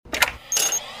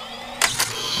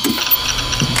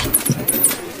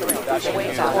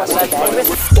Ladies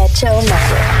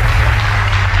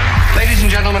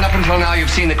and gentlemen, up until now you've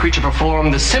seen the creature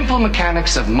perform the simple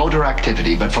mechanics of motor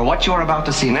activity, but for what you are about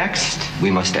to see next,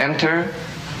 we must enter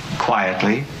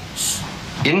quietly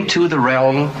into the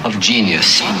realm of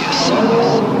genius.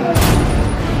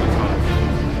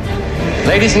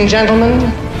 Ladies and gentlemen,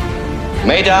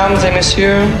 mesdames et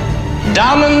messieurs,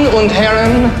 Damen und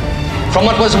Herren, from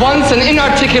what was once an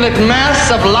inarticulate mass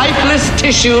of lifeless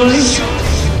tissues,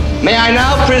 may I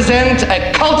now present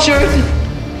a cultured,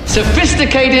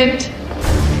 sophisticated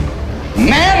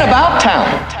man about town.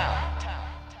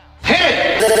 Hit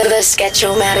it! The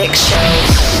Sketch-O-Matic Show.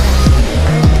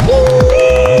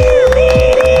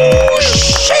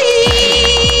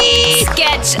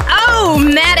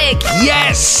 Sketch-O-Matic.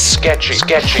 Yes! Sketchy.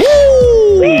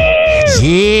 Woo!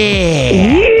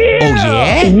 Yeah! Oh,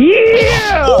 yeah?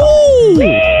 Yeah! Ooh!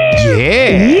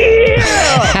 Yeah!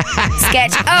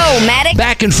 Sketch-O-Matic.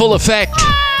 Back in full effect.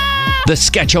 The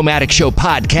Sketch-O-Matic Show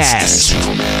podcast.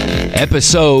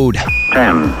 Episode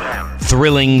 10.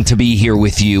 Thrilling to be here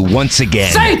with you once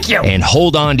again. Thank you! And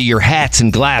hold on to your hats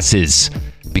and glasses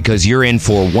because you're in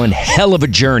for one hell of a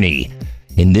journey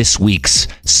in this week's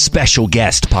special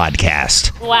guest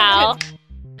podcast. Wow.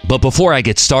 But before I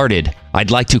get started,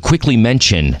 I'd like to quickly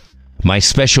mention my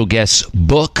special guest's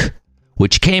book,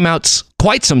 which came out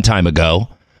quite some time ago,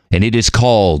 and it is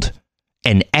called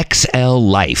An XL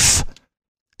Life,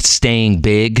 Staying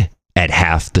Big at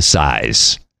Half the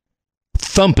Size.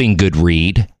 Thumping good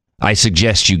read. I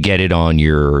suggest you get it on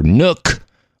your Nook,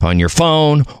 on your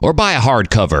phone, or buy a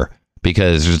hardcover,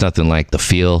 because there's nothing like the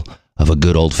feel of a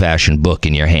good old-fashioned book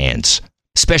in your hands,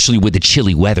 especially with the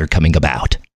chilly weather coming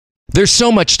about. There's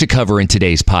so much to cover in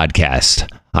today's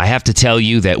podcast. I have to tell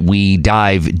you that we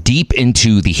dive deep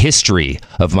into the history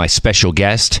of my special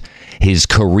guest, his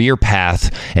career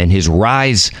path, and his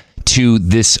rise to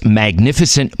this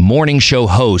magnificent morning show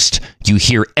host you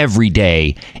hear every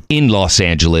day in Los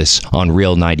Angeles on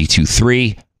Real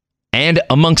 92.3 and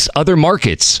amongst other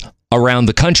markets around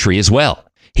the country as well.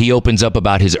 He opens up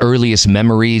about his earliest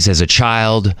memories as a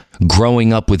child,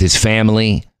 growing up with his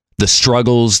family, the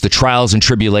struggles, the trials and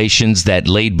tribulations that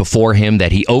laid before him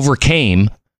that he overcame.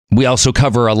 We also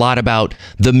cover a lot about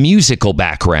the musical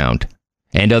background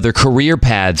and other career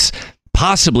paths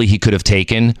possibly he could have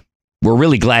taken. We're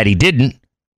really glad he didn't.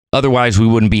 Otherwise, we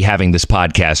wouldn't be having this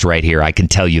podcast right here. I can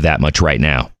tell you that much right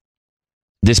now.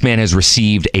 This man has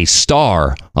received a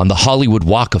star on the Hollywood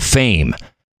Walk of Fame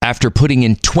after putting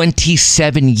in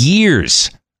 27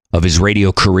 years of his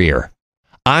radio career.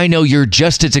 I know you're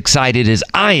just as excited as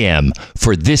I am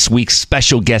for this week's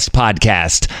special guest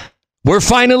podcast. We're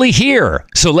finally here,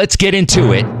 so let's get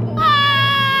into it.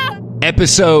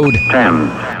 Episode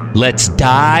 10. Let's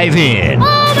dive in.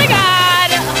 Oh my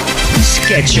God.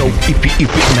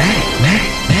 Sketch-O-Matic.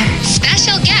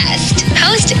 Special guest,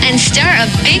 host and star of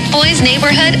Big Boy's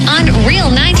Neighborhood on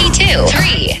Real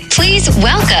 92.3. Please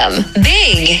welcome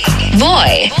Big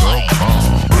Boy.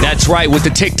 That's right. What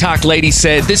the TikTok lady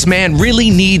said, this man really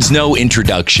needs no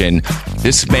introduction.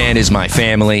 This man is my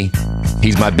family.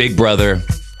 He's my big brother.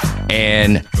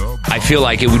 And I feel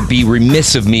like it would be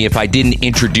remiss of me if I didn't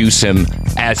introduce him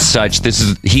as such.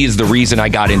 He is the reason I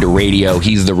got into radio.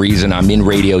 He's the reason I'm in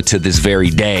radio to this very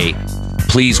day.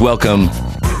 Please welcome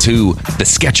to the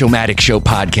Sketch-O-Matic Show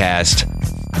podcast,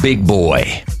 Big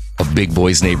Boy of Big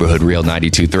Boy's Neighborhood, Real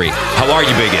 92.3. How are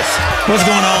you, Biggest? What's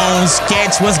going on,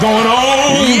 Sketch? What's going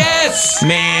on? Yes!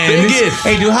 Man. Biggest!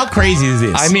 Hey, dude, how crazy is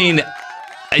this? I mean,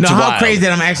 it's how wild. crazy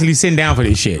that I'm actually sitting down for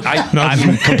this shit.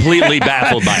 I'm completely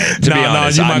baffled by it, to be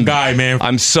honest. No, you're my guy, man.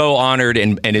 I'm so honored,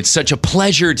 and it's such a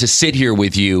pleasure to sit here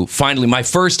with you. Finally, my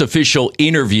first official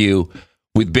interview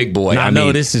with Big Boy. I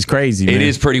know this is crazy, man. It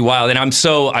is pretty wild, and I'm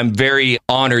very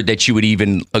honored that you would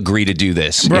even agree to do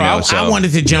this. Bro, I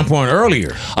wanted to jump on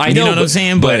earlier. I know what I'm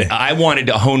saying? But I wanted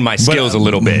to hone my skills a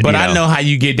little bit. But I know how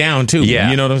you get down, too. Yeah.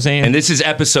 You know what I'm saying? And this is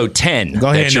episode 10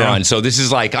 Go ahead that you're now. on. So this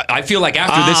is like, I feel like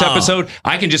after this episode,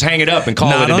 I can just hang it up and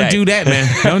call it a day. Don't do that, man.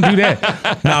 Don't do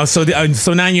that. No, so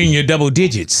now you're in your double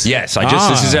digits. Yes,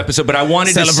 this is episode, but I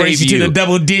wanted to save Celebration you. to the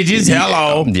double digits.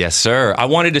 Hello. Yes, sir. I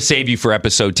wanted to save you for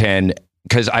episode 10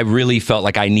 because I really felt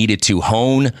like I needed to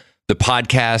hone the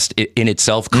podcast in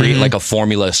itself, create like a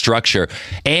formula, structure.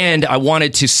 And I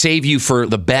wanted to save you for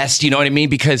the best, you know what I mean?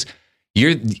 Because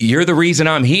you're the reason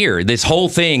I'm here. This whole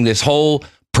thing, this whole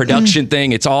production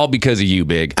thing, it's all because of you,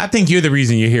 Big. I think you're the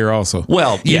reason you're here also.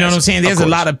 Well, you know what I'm saying? There's a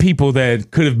lot of people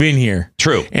that could have been here.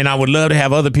 True. And I would love to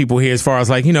have other people here as far as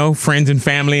like, friends and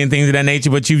family and things of that nature,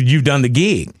 but you've done the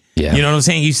gig. Yeah. You know what I'm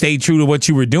saying? You stayed true to what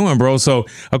you were doing, bro. So,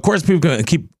 of course, people can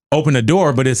keep open a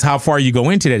door, but it's how far you go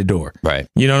into that door. Right.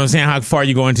 You know what I'm saying? How far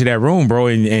you go into that room, bro,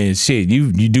 and shit,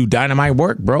 you do dynamite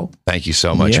work, bro. Thank you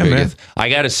so much, Yeah, Big. man. I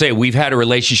got to say, we've had a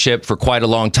relationship for quite a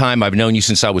long time. I've known you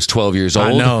since I was 12 years old.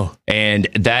 I know. And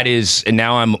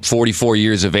now I'm 44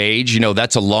 years of age. You know,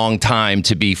 that's a long time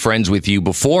to be friends with you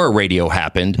before radio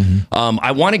happened. Mm-hmm.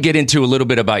 I want to get into a little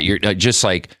bit about your, just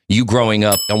like you growing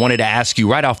up. I wanted to ask you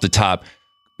right off the top,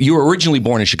 you were originally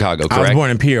born in Chicago, correct? I was born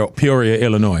in Peoria,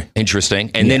 Illinois. Interesting.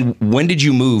 And then when did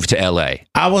you move to LA?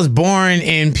 I was born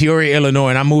in Peoria, Illinois,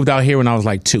 and I moved out here when I was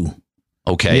like 2.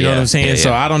 Okay. You know what I'm saying? Yeah, So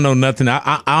yeah. I don't know nothing.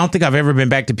 I don't think I've ever been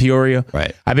back to Peoria.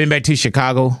 Right. I've been back to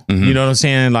Chicago. Mm-hmm. You know what I'm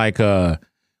saying? Like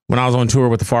when I was on tour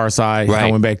with the Far Side, Right.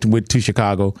 I went back to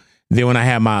Chicago. Then when I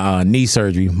had my knee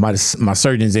surgery, my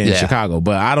surgeon's in Chicago.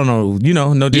 But I don't know,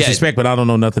 no disrespect, but I don't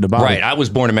know nothing about it. Right. I was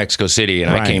born in Mexico City,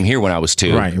 and I came here when I was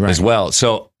 2 as well.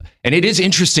 So, and it is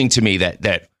interesting to me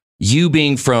that you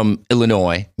being from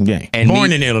Illinois. Yeah. And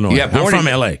born in Illinois. Yeah, I'm from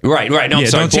LA. Right. No, Yeah, I'm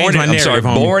sorry. don't change my narrative,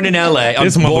 homie. Born in LA.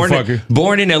 This motherfucker.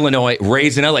 Born in Illinois,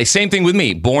 raised in LA. Same thing with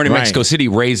me. Born in Mexico City,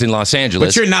 raised in Los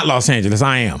Angeles. But you're not Los Angeles.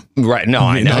 I am. Right. No,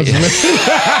 I know.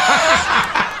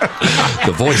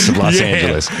 The voice of Los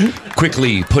Angeles,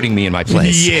 quickly putting me in my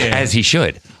place, as he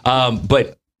should.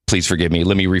 But please forgive me.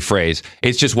 Let me rephrase.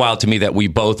 It's just wild to me that we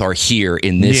both are here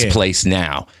in this place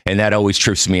now. And that always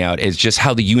trips me out. It's just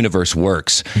how the universe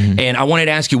works. And I wanted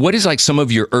to ask you, what is like some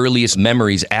of your earliest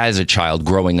memories as a child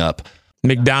growing up?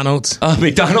 McDonald's.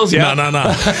 McDonald's? Yeah.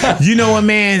 No. You know what,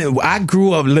 man? I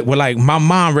grew up with like my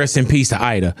mom, rest in peace to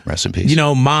Ida. Rest in peace. You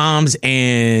know, moms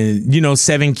and,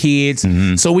 7 kids.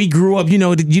 So we grew up, you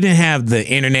didn't have the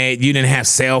internet. You didn't have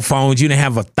cell phones. You didn't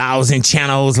have 1,000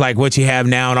 channels like what you have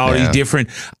now and all these different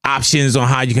options on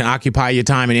how you can occupy your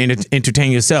time and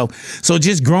entertain yourself. So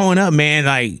just growing up, man,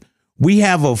 like we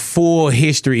have a full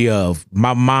history of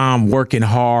my mom working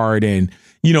hard and,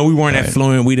 we weren't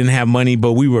affluent. We didn't have money,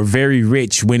 but we were very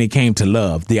rich when it came to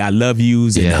love. The I love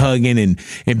yous and hugging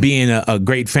and being a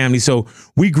great family. So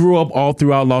we grew up all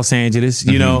throughout Los Angeles,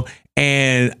 you know,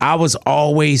 and I was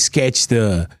always sketched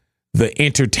the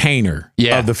entertainer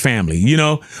of the family,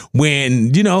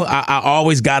 when, I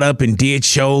always got up and did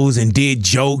shows and did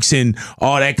jokes and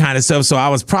all that kind of stuff. So I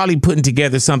was probably putting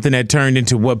together something that turned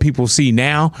into what people see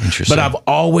now. But I've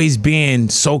always been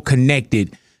so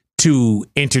connected to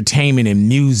entertainment and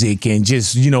music and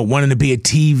just, wanting to be a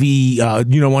TV,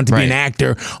 wanting to be an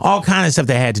actor, all kind of stuff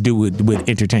that had to do with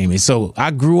entertainment. So I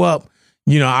grew up,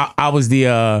 I was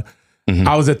the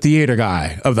I was a theater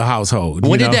guy of the household.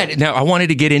 When did that? Now, I wanted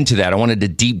to get into that. I wanted to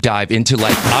deep dive into,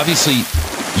 like, obviously,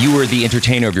 you were the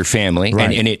entertainer of your family,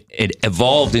 and it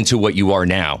evolved into what you are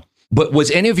now. But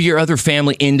was any of your other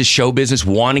family into show business,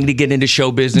 wanting to get into show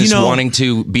business, wanting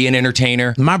to be an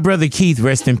entertainer? My brother Keith,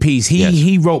 rest in peace,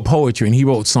 he wrote poetry and he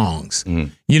wrote songs.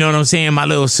 You know what I'm saying? My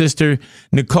little sister,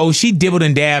 Nicole, she dibbled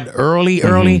and dabbed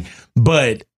early,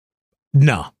 but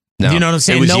no. You know what I'm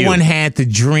saying? No one had the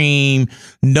dream.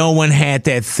 No one had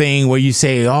that thing where you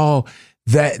say, oh,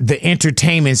 that the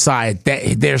entertainment side,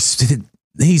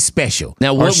 he's special.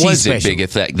 Now, what was it, Big,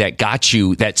 if that got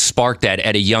you, that sparked that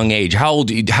at a young age? How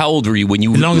old were you when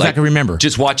you? As long as I can remember.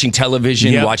 Just watching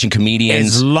television, watching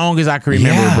comedians. As long as I can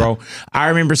remember, bro. I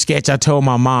remember sketch. I told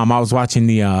my mom I was watching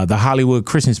the Hollywood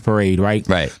Christmas parade, right?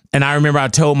 Right. And I remember I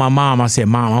told my mom, I said,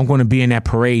 Mom, I'm going to be in that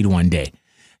parade one day.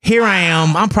 Here I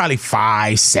am. I'm probably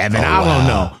 5, 7. I don't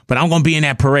know. But I'm going to be in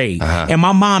that parade. And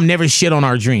my mom never shit on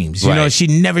our dreams. You know, she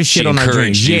never shit on our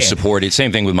dreams. She encouraged you, supported.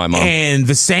 Same thing with my mom. And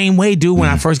the same way, dude, when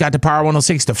I first got to Power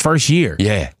 106 the first year,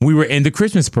 we were in the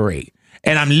Christmas parade.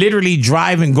 And I'm literally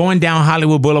going down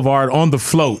Hollywood Boulevard on the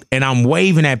float, and I'm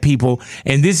waving at people.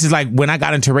 And this is like when I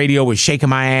got into radio with Shaking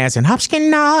My Ass and Hopskin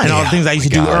Nah and all the things I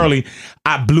used to do early.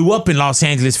 I blew up in Los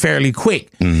Angeles fairly quick.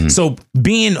 So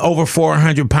being over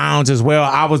 400 pounds as well,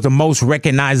 I was the most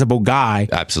recognizable guy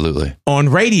on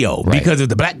radio because of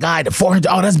the black guy, the 400.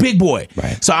 Oh, that's Big Boy.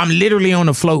 So I'm literally on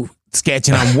the float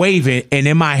sketching, I'm waving, and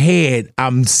in my head,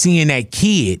 I'm seeing that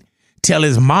kid tell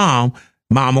his mom,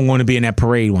 I'm going to be in that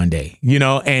parade one day,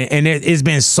 and it's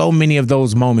been so many of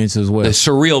those moments as well. The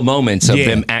surreal moments of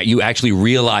them, you actually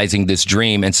realizing this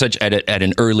dream and such at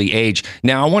an early age.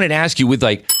 Now, I wanted to ask you with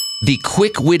like the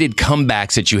quick-witted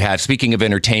comebacks that you have, speaking of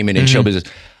entertainment and show business,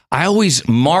 I always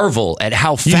marvel at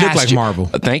how fast you look like Marvel.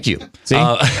 Thank you. See?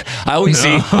 I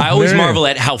always marvel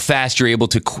at how fast you're able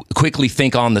to quickly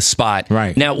think on the spot.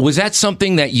 Right. Now, was that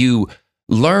something that you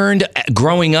learned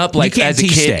growing up, like as a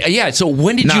kid? That. Yeah. So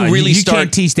when did you really start? You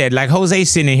can't teach that. Like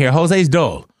Jose's sitting here. Jose's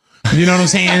dull. You know what I'm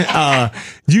saying?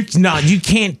 You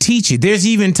can't teach it. There's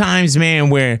even times, man,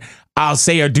 where I'll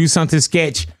say or do something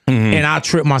sketch. and I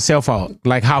trip myself out,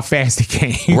 like how fast it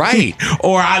came. Right.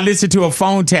 Or I listen to a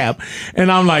phone tap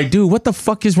and I'm like, dude, what the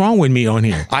fuck is wrong with me on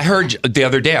here? I heard the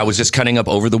other day, I was just cutting up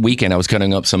over the weekend. I was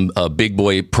cutting up some big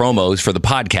boy promos for the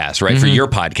podcast, right? For your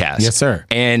podcast. Yes, sir.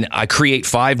 And I create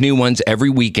 5 new ones every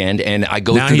weekend and I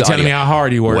go now through he's the telling audio. me how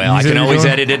hard you work. Well, I can always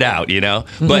edit it out, you know?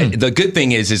 But the good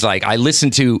thing is like I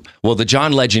listened to, the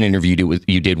John Legend interview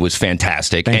you did was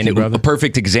fantastic. Thank you, brother. A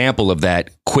perfect example of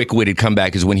that quick-witted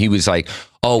comeback is when he was like,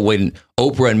 oh, when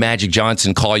Oprah and Magic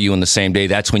Johnson call you on the same day,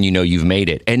 that's when you know you've made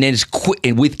it. And then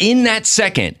and within that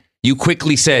second, you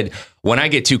quickly said, when I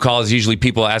get 2 calls, usually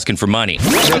people are asking for money.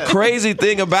 The crazy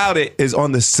thing about it is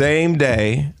on the same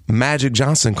day, Magic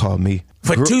Johnson called me.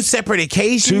 For 2 separate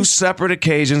occasions? 2 separate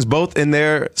occasions, both in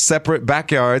their separate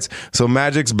backyards. So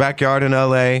Magic's backyard in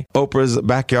LA, Oprah's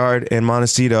backyard in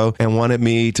Montecito, and wanted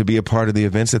me to be a part of the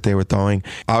events that they were throwing.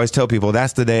 I always tell people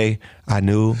that's the day I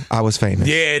knew I was famous.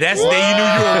 Yeah, that's the day you knew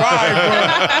you arrived,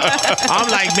 bro.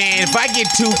 I'm like, man, if I get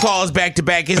 2 calls back to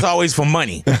back, it's always for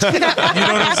money. You know what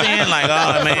I'm saying? Like,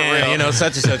 oh man, you know,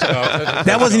 such and such call.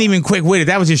 That wasn't even quick witted.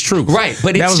 That was just truth. Right,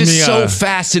 but it's just so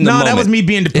fast in the moment. No, that was me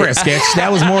being depressed, Sketch.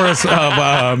 That was more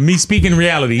of me speaking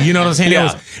reality. You know what I'm saying? Yeah.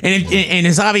 That was, and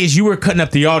it's obvious you were cutting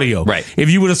up the audio. Right. If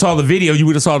you would have saw the video, you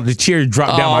would have saw the tears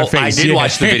drop down my face. I did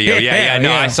watch the video. Yeah.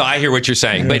 No, I hear what you're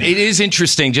saying. But it is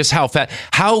interesting just how fast.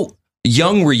 How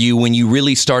young were you when you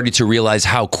really started to realize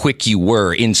how quick you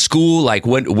were in school? Like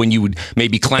when you would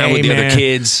maybe clown with the other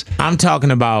kids? I'm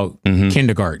talking about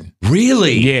kindergarten.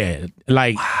 Really? Yeah.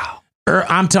 Like,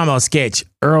 I'm talking about Sketch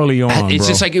early on. It's bro.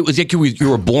 just like it was like you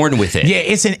were born with it. Yeah,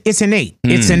 it's innate.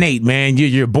 It's innate, man.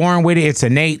 You're born with it. It's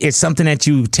innate. It's something that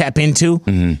you tap into,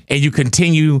 and you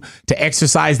continue to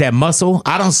exercise that muscle.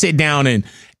 I don't sit down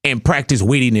and practice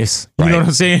wittiness. You know what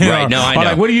I'm saying? Right. No, I know.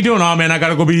 Like, what are you doing? Oh man, I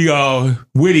gotta go be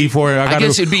witty for it. I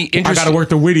guess it'd be interesting. I gotta work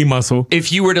the witty muscle.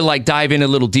 If you were to like dive in a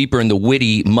little deeper in the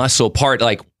witty muscle part,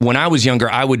 like when I was younger,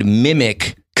 I would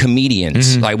mimic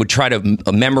comedians. I would try to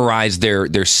memorize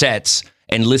their sets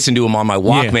and listen to them on my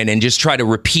Walkman and just try to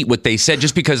repeat what they said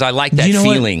just because I like that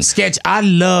feeling. What? Sketch, I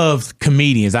love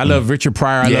comedians. I love Richard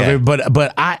Pryor. I love it.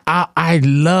 But I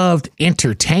loved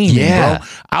entertainment, bro.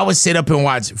 I would sit up and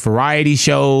watch variety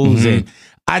shows and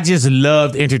I just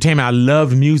loved entertainment. I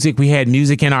loved music. We had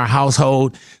music in our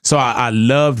household. So I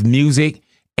loved music.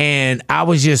 And I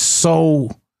was just so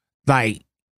like,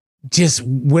 just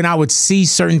when I would see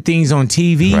certain things on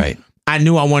TV, I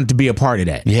knew I wanted to be a part of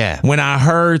that. Yeah. When I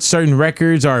heard certain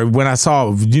records or when I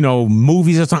saw,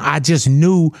 movies or something, I just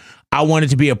knew I wanted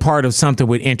to be a part of something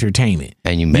with entertainment.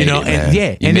 And you made it,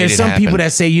 man. And there's some people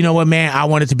that say, you know what, man, I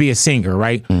wanted to be a singer,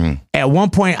 right? At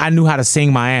one point, I knew how to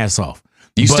sing my ass off.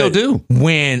 You still do.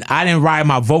 When I didn't ride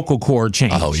my vocal cord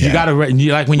change. Oh, yeah. You got to,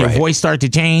 like when your voice starts to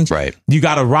change, you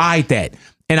got to ride that.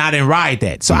 And I didn't ride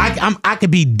that. So I could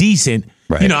be decent.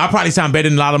 Right. You know, I probably sound better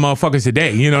than a lot of motherfuckers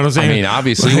today. You know what I'm saying? I mean,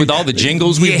 obviously, with all the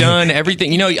jingles we've done, everything.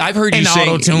 You know, I've heard you sing.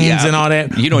 Auto-tunes and all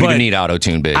that. You don't even need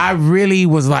auto-tune, big. I really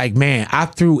was like, man, I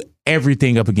threw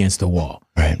everything up against the wall.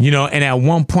 Right. You know, and at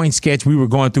one point, Sketch, we were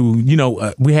going through,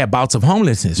 we had bouts of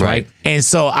homelessness, right? And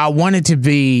so I wanted to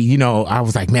be, I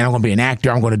was like, man, I'm going to be an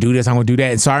actor. I'm going to do this. I'm going to do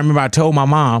that. And so I remember I told my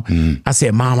mom, I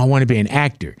said, Mom, I want to be an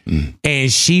actor. And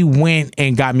she went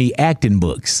and got me acting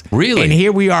books. Really? And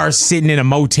here we are sitting in a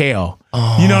motel.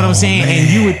 You know what I'm saying? Man. And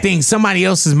you would think somebody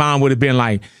else's mom would have been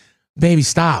like, baby,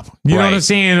 stop. You know what I'm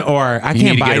saying? Or I can't buy these books. You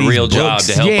need to get a real job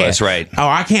to help us, right? Or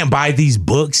I can't buy these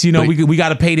books. You know, we got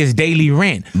to pay this daily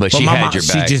rent. But she my had mom, your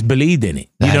back. She just believed in it.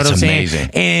 You know what I'm saying?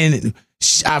 And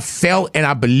I felt and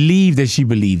I believed that she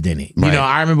believed in it. You know,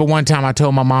 I remember one time I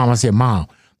told my mom, I said, Mom,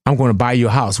 I'm going to buy you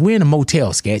a house. We're in a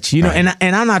motel, Sketch. You know,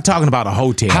 and I'm not talking about a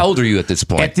hotel. How old are you at this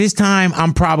point? At this time,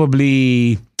 I'm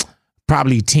probably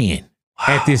 10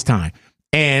 at this time.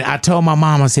 And I told my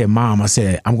mom, I said, Mom,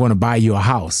 I'm going to buy you a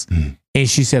house. And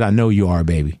she said, I know you are,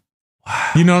 baby.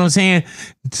 Wow. You know what I'm saying?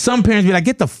 Some parents be like,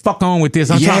 get the fuck on with this.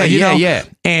 I'm trying to, you know.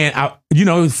 And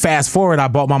I, fast forward, I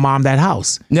bought my mom that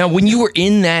house. Now, when you were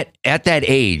at that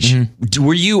age,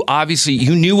 were you obviously,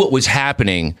 you knew what was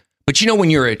happening, but when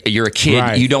you're a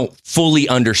kid, you don't fully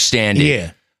understand it.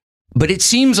 Yeah. But it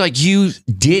seems like you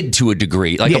did to a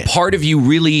degree. Like a part of you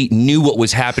really knew what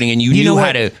was happening and you knew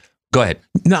how to. Go ahead.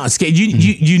 No,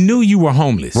 you knew you were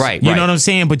homeless. Right. You know what I'm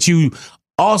saying? But you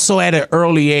also at an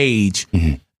early age,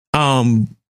 you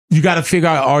got to figure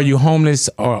out, are you homeless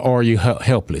or are you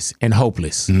helpless and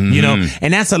hopeless? You know,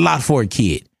 and that's a lot for a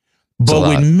kid. But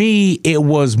with me, it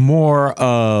was more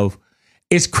of,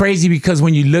 it's crazy because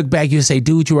when you look back, you say,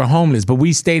 dude, you were homeless. But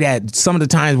we stayed at, some of the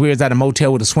times we was at a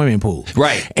motel with a swimming pool.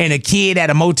 Right. And a kid at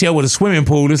a motel with a swimming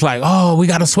pool, it's like, oh, we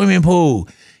got a swimming pool.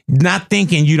 not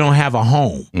thinking you don't have a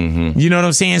home. You know what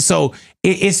I'm saying? So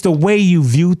it's the way you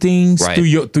view things through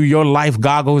your life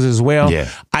goggles as well. Yeah.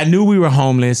 I knew we were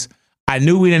homeless. I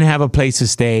knew we didn't have a place to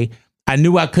stay. I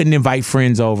knew I couldn't invite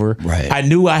friends over. Right. I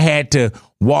knew I had to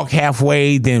walk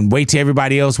halfway, then wait till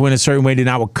everybody else went a certain way. Then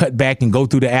I would cut back and go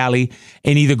through the alley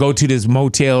and either go to this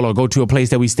motel or go to a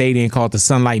place that we stayed in called the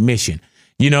Sunlight Mission.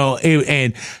 You know,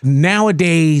 and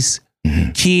nowadays,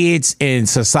 kids and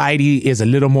society is a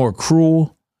little more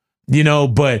cruel, you know,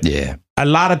 but a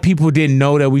lot of people didn't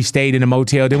know that we stayed in a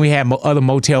motel. Then we had other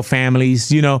motel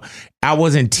families. You know, I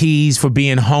wasn't teased for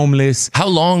being homeless. How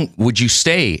long would you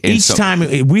stay? Each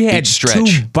time we had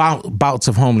two bouts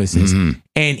of homelessness,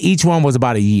 and each one was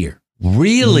about a year.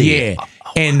 Really? Yeah.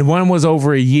 And one was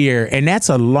over a year, and that's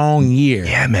a long year.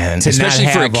 Yeah, man. Especially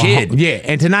for a kid.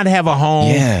 And to not have a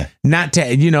home, not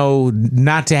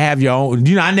to have your own.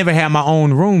 You know, I never had my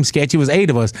own room. Sketch. It was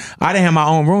 8 of us. I didn't have my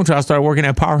own room until I started working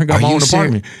at Power and got my own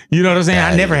apartment. You know what I'm saying?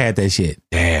 I never had that shit.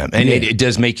 Damn. And it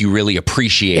does make you really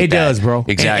appreciate it. It does, bro.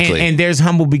 Exactly. And there's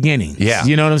humble beginnings. Yeah.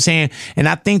 You know what I'm saying? And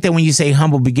I think that when you say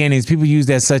humble beginnings, people use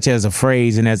that such as a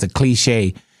phrase and as a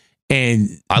cliche. And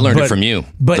I learned it from you.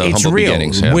 But it's real.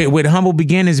 With humble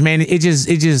beginnings, man, it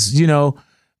just, you know,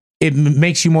 it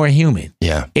makes you more human.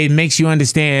 Yeah. It makes you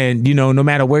understand, you know, no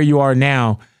matter where you are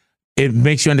now, it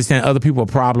makes you understand other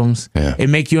people's problems. Yeah. It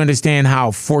makes you understand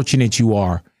how fortunate you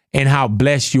are and how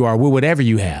blessed you are with whatever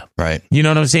you have. Right. You know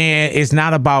what I'm saying? It's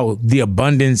not about the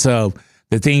abundance of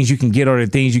the things you can get or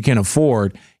the things you can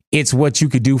afford. It's what you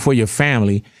could do for your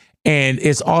family. And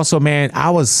it's also, man,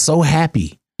 I was so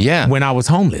happy. Yeah. When I was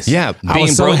homeless. Yeah. I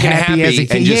was so broken happy as a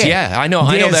kid. And just, I know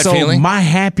that so feeling. My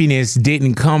happiness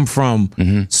didn't come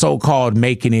from so-called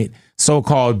making it,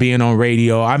 so-called being on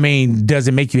radio. I mean, does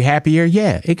it make you happier?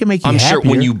 Yeah, it can make you happier. I'm sure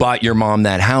when you bought your mom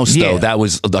that house, though, that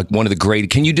was like one of the great.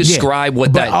 Can you describe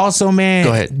what that? But also, man,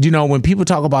 go ahead. You know, when people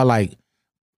talk about like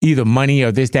either money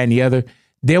or this, that, and the other,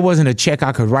 there wasn't a check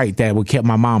I could write that would keep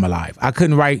my mom alive. I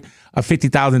couldn't write a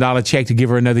 $50,000 check to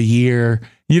give her another year.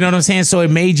 You know what I'm saying? So it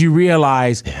made you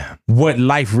realize what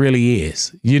life really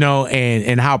is, you know,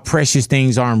 and how precious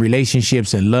things are in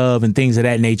relationships and love and things of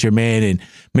that nature, man. And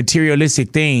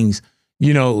materialistic things,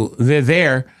 you know, they're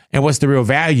there. And what's the real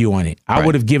value on it? I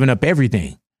would have given up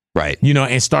everything. Right. You know,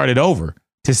 and started over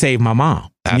to save my mom.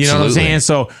 Absolutely. You know what I'm saying?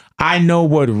 So I know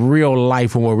what real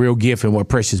life and what real gift and what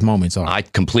precious moments are. I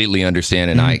completely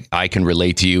understand, and I can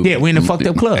relate to you. Yeah, we're in the fucked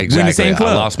up club. Exactly. We're in the same club.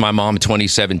 I lost my mom in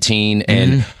 2017,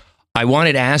 and I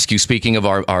wanted to ask you, speaking of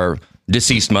our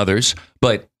deceased mothers,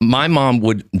 but my mom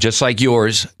would, just like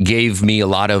yours, gave me a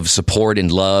lot of support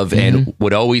and love and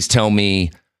would always tell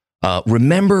me,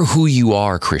 remember who you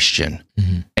are, Christian.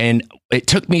 And it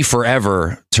took me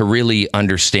forever to really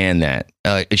understand that.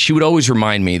 She would always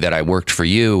remind me that I worked for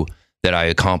you, that I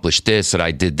accomplished this, that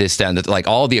I did this, that, and that, like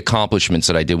all the accomplishments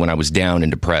that I did when I was down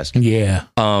and depressed. Yeah.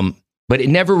 But it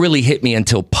never really hit me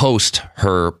until post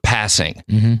her passing.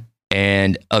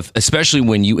 And especially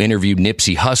when you interviewed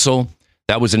Nipsey Hussle,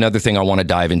 that was another thing I want to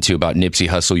dive into about Nipsey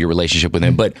Hussle, your relationship with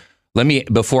him. But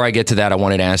before I get to that, I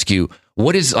wanted to ask you,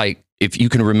 what is, like, if you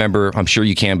can remember, I'm sure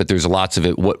you can, but there's lots of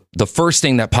it. What the first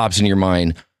thing that pops in your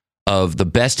mind of the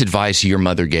best advice your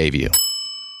mother gave you?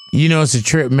 You know, it's a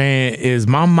trip, man, is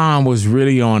my mom was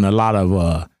really on a lot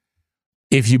of,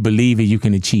 if you believe it, you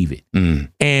can achieve it.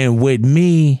 And with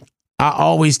me, I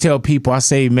always tell people, I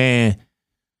say, man,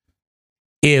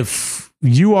 if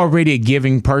you already a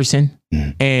giving person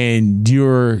and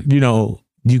you're, you know,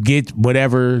 you get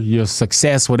whatever, your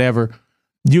success, whatever,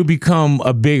 you become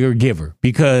a bigger giver.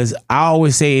 Because I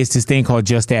always say it's this thing called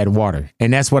just add water.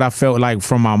 And that's what I felt like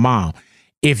from my mom.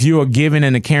 If you're a giving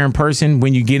and a caring person,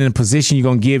 when you get in a position, you're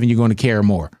going to give and you're going to care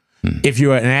more. If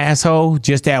you're an asshole,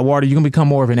 just add water, you're going to become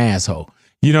more of an asshole.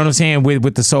 You know what I'm saying?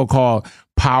 With the so-called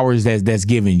powers that's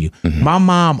given you. My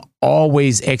mom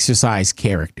always exercised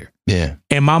character. Yeah.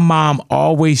 And my mom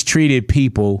always treated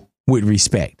people with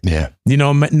respect. Yeah. You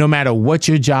know, no matter what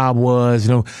your job was,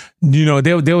 you know,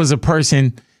 there was a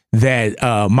person that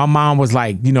my mom was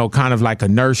like, you know, kind of like a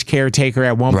nurse caretaker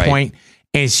at one point.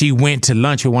 And she went to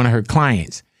lunch with one of her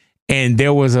clients. And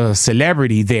there was a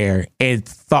celebrity there and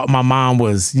thought my mom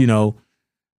was, you know,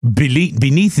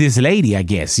 beneath this lady, I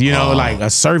guess, you know, like a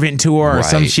servant to her or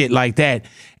some shit like that.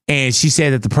 And she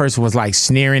said that the person was like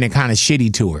sneering and kind of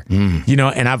shitty to her, you know,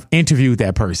 and I've interviewed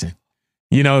that person.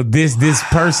 You know, this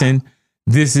person,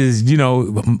 this is, you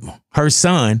know, her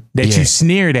son that you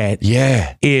sneered at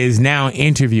is now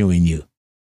interviewing you.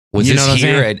 Was this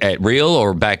here at Real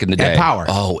or back in the day? At Power.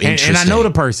 Oh, interesting. And I know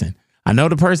the person.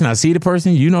 I see the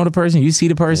person. You know the person. You see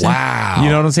the person. Wow. You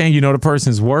know what I'm saying? You know the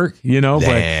person's work, you know,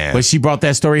 but she brought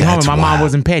that story home and my mom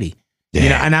wasn't petty. You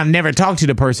know, and I've never talked to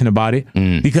the person about it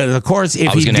because, of course,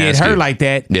 if he did her like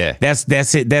that,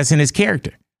 that's it. That's in his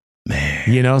character,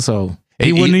 man. You know, so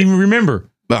he wouldn't even remember.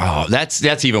 Oh,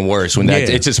 that's even worse when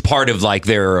it's just part of like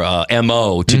their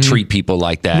MO to treat people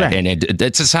like that, right. And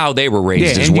that's just how they were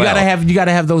raised as and well. You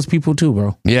gotta have those people too,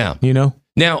 bro. Yeah, you know.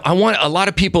 Now, I want a lot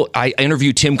of people. I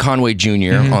interviewed Tim Conway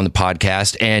Jr. on the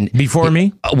podcast, and before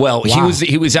me,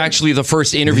 he was actually the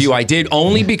first interview I did,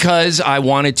 only because I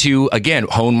wanted to again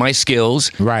hone my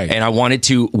skills, right? And I wanted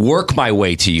to work my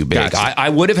way to you, Big. Gotcha. I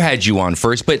would have had you on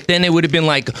first, but then it would have been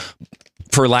like,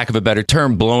 for lack of a better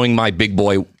term, blowing my big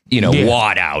boy,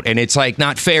 wad out, and it's like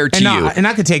not fair to you. And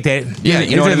I could take that. Yeah,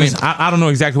 you know what I mean. I don't know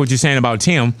exactly what you're saying about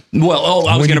Tim. Well,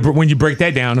 when you break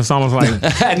that down, it's almost like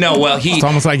it's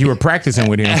almost like you were practicing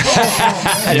with him.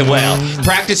 Well,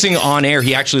 practicing on air,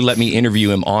 he actually let me interview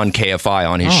him on KFI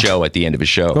on his show at the end of his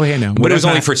show. Go ahead now, but it was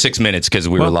only for 6 minutes because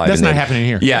we were live. That's not happening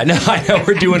here. Yeah, no, I know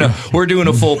we're doing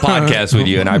a full podcast with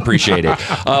you, and I appreciate it.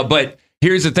 But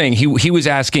here's the thing: he was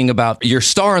asking about your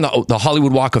star on the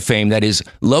Hollywood Walk of Fame that is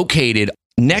located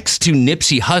next to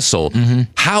Nipsey Hussle.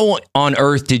 How on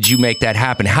earth did you make that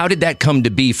happen? How did that come to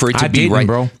be for it to be right,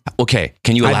 bro? Okay,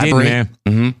 can you elaborate? I didn't,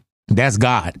 man. That's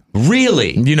God.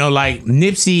 Really? You know, like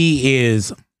Nipsey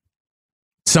is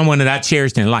someone that I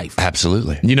cherished in life.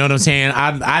 Absolutely. You know what I'm saying?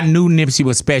 I knew Nipsey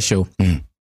was special.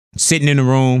 Sitting in the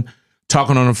room,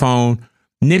 talking on the phone.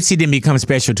 Nipsey didn't become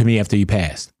special to me after he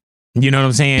passed. You know what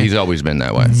I'm saying? He's always been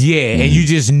that way. Yeah, and you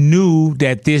just knew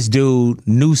that this dude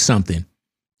knew something.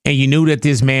 And you knew that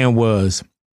this man was,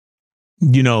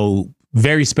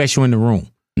 very special in the room.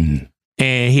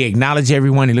 And he acknowledged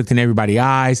everyone. He looked in everybody's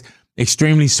eyes.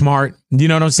 Extremely smart. You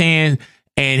know what I'm saying?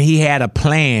 And he had a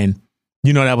plan,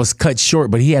 that was cut short,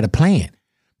 but he had a plan.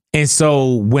 And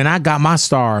so when I got my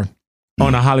star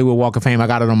on the Hollywood Walk of Fame, I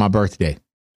got it on my birthday.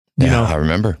 I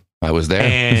remember. I was there.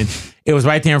 And it was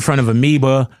right there in front of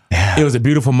Amoeba. Yeah. It was a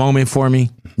beautiful moment for me.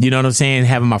 You know what I'm saying?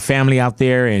 Having my family out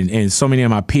there and so many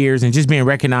of my peers and just being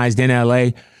recognized in LA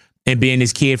and being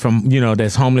this kid from,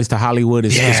 that's homeless to Hollywood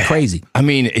is crazy. I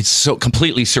mean, it's so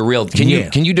completely surreal.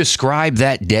 Can you describe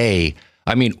that day?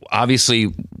 I mean, obviously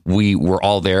we were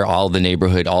all there, all the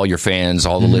neighborhood, all your fans,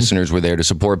 all the listeners were there to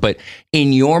support. But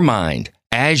in your mind,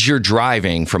 as you're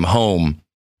driving from home,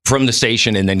 from the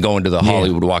station and then going to the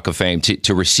Hollywood Walk of Fame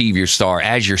to receive your star,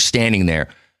 as you're standing there,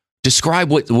 describe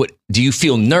what do you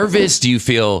feel nervous? Do you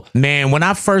feel... Man, when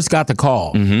I first got the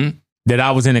call that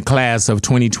I was in a class of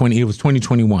 2020, it was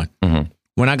 2021.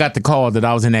 When I got the call that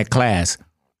I was in that class,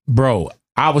 bro,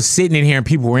 I was sitting in here and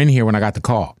people were in here when I got the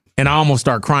call. And I almost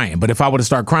started crying. But if I would have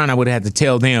started crying, I would have had to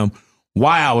tell them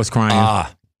why I was crying.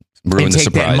 And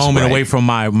take that moment away from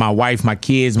my wife, my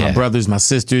kids, my brothers, my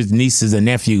sisters, nieces, and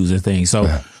nephews and things.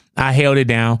 So I held it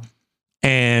down,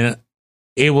 and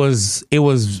it was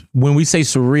when we say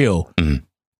surreal,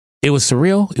 it was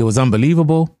surreal. It was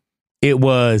unbelievable. It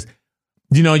was,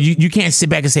 you can't sit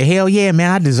back and say, hell yeah,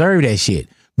 man, I deserve that shit,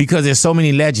 because there's so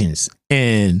many legends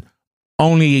and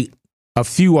only a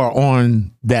few are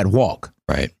on that walk.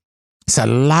 Right. It's a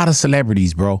lot of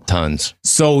celebrities, bro. Tons.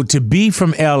 So to be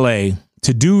from LA,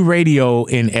 to do radio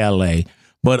in LA,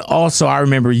 but also I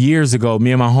remember years ago,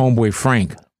 me and my homeboy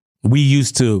Frank, we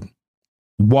used to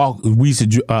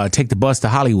take the bus to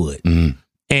Hollywood,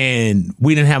 and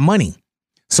we didn't have money.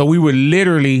 So we would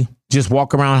literally just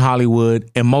walk around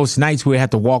Hollywood, and most nights we'd have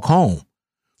to walk home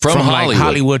from Hollywood. Like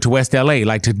Hollywood to West LA,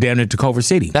 like down to Culver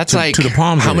City. That's to the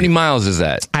Palms. How many miles is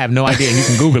that? I have no idea. You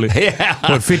can Google it.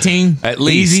 But 15? At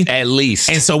least. Easy. At least.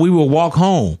 And so we would walk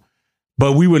home.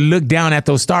 But we would look down at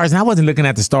those stars, and I wasn't looking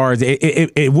at the stars.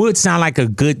 It would sound like a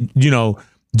good,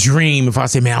 dream if I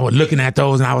said, man, I was looking at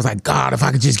those, and I was like, God, if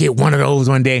I could just get one of those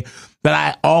one day. But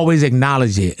I always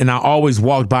acknowledged it, and I always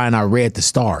walked by and I read the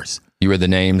stars. You read the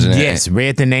names? Yes,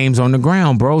 read the names on the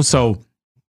ground, bro. So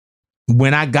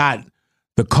when I got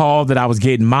the call that I was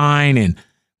getting mine and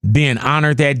being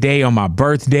honored that day on my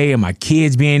birthday, and my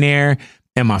kids being there,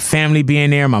 and my family being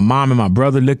there, my mom and my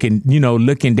brother looking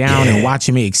down and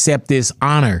watching me accept this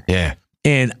honor. Yeah.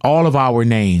 And all of our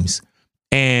names.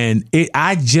 And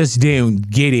I just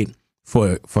didn't get it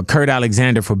for Kurt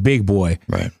Alexander, for Big Boy.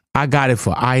 Right. I got it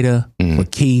for Ida, for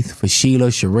Keith, for Sheila,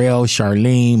 Sherelle,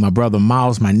 Charlene, my brother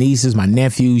Miles, my nieces, my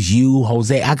nephews, you,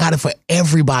 Jose. I got it for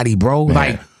everybody, bro. Man.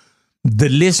 Like the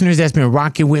listeners that's been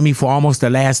rocking with me for almost the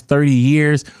last 30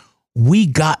 years, we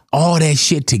got all that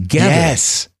shit together.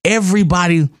 Yes.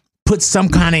 Everybody put some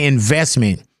kind of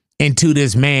investment into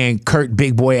this man, Kurt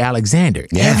Big Boy Alexander.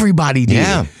 Yeah. Everybody did.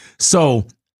 Yeah. So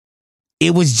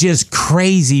it was just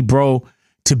crazy, bro,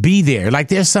 to be there. Like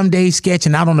there's some days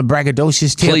sketching out on the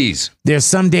braggadocious tip. Please. There's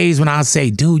some days when I'll say,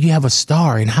 dude, you have a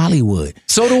star in Hollywood.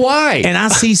 So do I. And I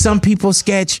see some people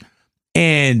sketch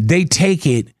and they take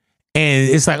it and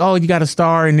it's like, oh, you got a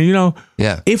star. And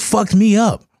it fucked me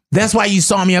up. That's why you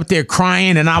saw me up there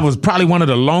crying, and I was probably one of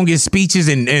the longest speeches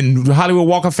in Hollywood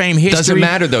Walk of Fame history. Doesn't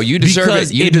matter though. You deserve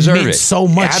it. You deserve it so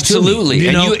much. Absolutely.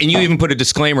 To me, and you even put a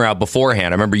disclaimer out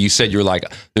beforehand. I remember you said you were like,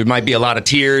 there might be a lot of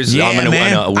tears. Yeah, I'm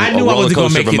man. I knew I wasn't going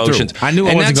to make it through. I knew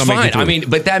I wasn't going to make it through. I mean,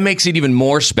 but that makes it even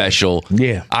more special.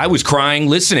 Yeah. I was crying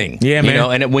listening. Yeah,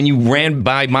 man. And when you ran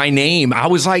by my name, I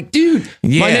was like, dude,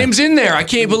 my name's in there. I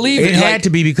can't believe it. It had to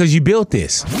be because you built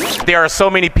this. There are so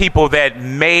many people that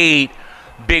made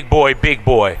Big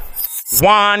Boy.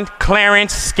 Juan,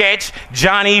 Clarence, Sketch,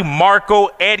 Johnny, Marco,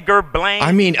 Edgar, Blaine.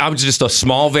 I mean, I was just a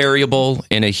small variable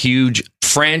in a huge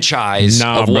franchise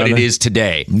of what it is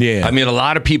today. Yeah. I mean, a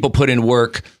lot of people put in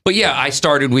work. But yeah, I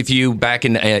started with you back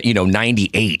in,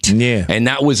 98. Yeah. And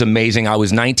that was amazing. I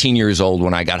was 19 years old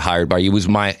when I got hired by you. It was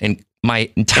my entire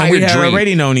and we had dream.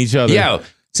 already known each other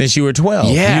since you were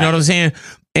 12. Yeah. You know what I'm saying?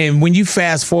 And when you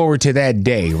fast forward to that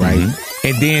day, right? Mm-hmm.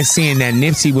 And then seeing that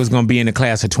Nipsey was going to be in the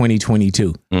class of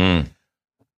 2022.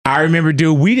 I remember,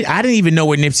 dude, I didn't even know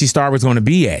where Nipsey Star was going to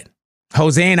be at.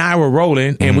 Jose and I were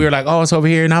rolling and we were like, oh, it's over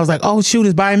here. And I was like, oh, shoot,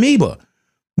 it's by Amoeba.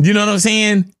 You know what I'm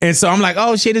saying? And so I'm like,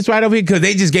 oh, shit, it's right over here. Because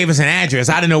they just gave us an address.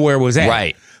 I didn't know where it was at.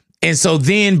 Right. And so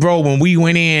then, bro, when we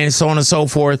went in, so on and so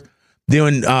forth,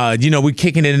 then, we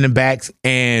kicking it in the back.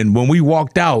 And when we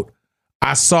walked out,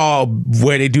 I saw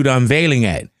where they do the unveiling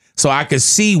at. So I could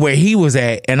see where he was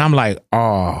at. And I'm like,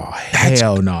 oh,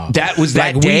 hell no. That was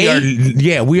that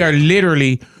day? We are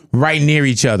literally right near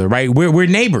each other, right? We're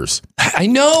neighbors. I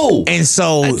know. And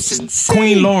so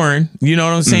Queen Lauren, you know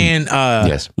what I'm saying?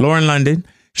 Yes. Lauren London.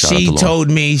 Shout out to She Lauren. told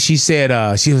me, she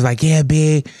said, she was like, yeah,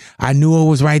 Big, I knew it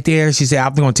was right there. She said,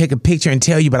 I'm going to take a picture and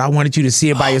tell you, but I wanted you to see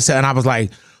it by yourself. And I was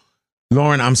like,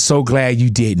 Lauren, I'm so glad you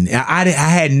didn't. I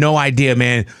had no idea,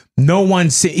 man. No one,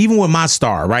 even with my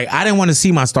star, right? I didn't want to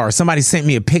see my star. Somebody sent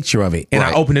me a picture of it, and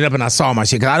I opened it up and I saw my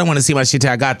shit because I didn't want to see my shit till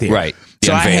I got there. Right.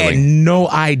 So I had no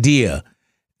idea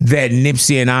that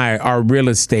Nipsey and our real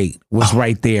estate was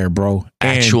right there, bro.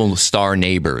 Actual star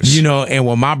neighbors. And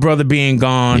with my brother being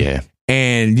gone,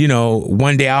 and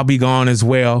one day I'll be gone as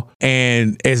well.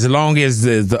 And as long as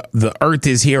the earth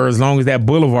is here, as long as that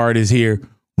boulevard is here,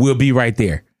 we'll be right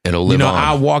there. It'll live on.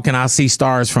 I walk and I see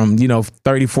stars from,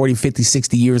 30, 40, 50,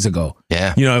 60 years ago.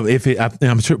 Yeah.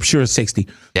 I'm sure 60.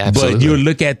 Yeah, absolutely. But you'll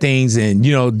look at things and,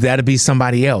 that'll be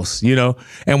somebody else,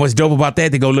 And what's dope about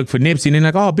that, they go look for Nipsey and they're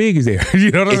like, oh, Big is there. You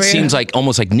know what I mean? It seems like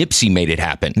almost like Nipsey made it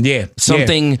happen. Yeah.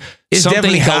 Something. It's something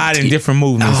definitely God in different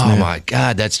movements, Oh, man. my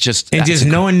God. That's just. And just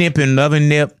knowing Nip and loving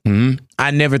Nip, Mm-hmm.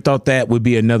 I never thought that would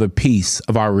be another piece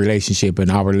of our relationship and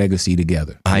our legacy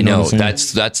together. I know.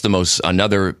 That's the most,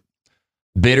 another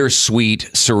bittersweet,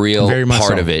 surreal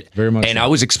part of it. Very much. And I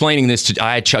was explaining this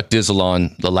I had Chuck Dizzle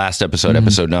on the last episode,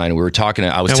 episode 9. We were talking.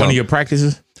 I was And telling one of your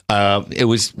practices? it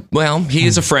was, he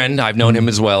is a friend. I've known him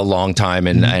as well a long time.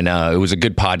 And it was a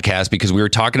good podcast because we were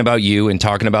talking about you and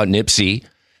talking about Nipsey.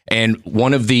 And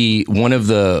one of the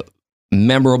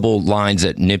memorable lines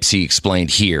that Nipsey explained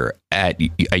here at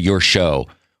your show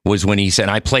was when he said,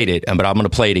 and I played it, but I'm going to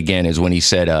play it again, is when he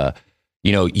said,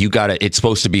 it's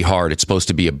supposed to be hard. It's supposed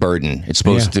to be a burden. It's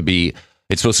supposed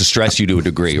to stress you to a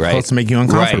degree, right? It's supposed to make you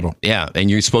uncomfortable. Right. Yeah.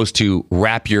 And you're supposed to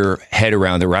wrap your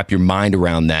mind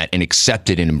around that and accept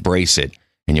it and embrace it.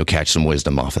 And you'll catch some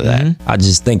wisdom off of that. I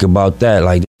just think about that.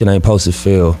 Like, it ain't supposed to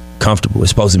feel comfortable. It's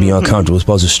supposed to be uncomfortable. It's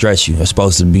supposed to stress you. It's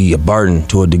supposed to be a burden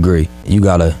to a degree. You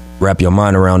got to wrap your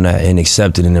mind around that and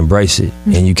accept it and embrace it.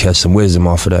 And you catch some wisdom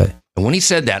off of that. And when he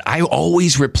said that, I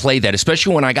always replay that,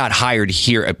 especially when I got hired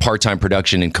here at part-time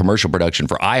production and commercial production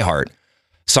for iHeart,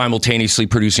 simultaneously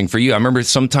producing for you. I remember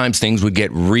sometimes things would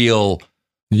get real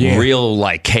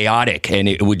like chaotic, and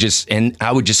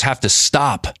I would just have to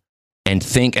stop and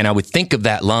think, and I would think of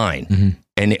that line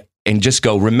and just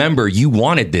go, remember, you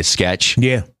wanted this sketch.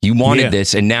 Yeah. You wanted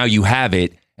this, and now you have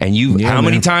it. And how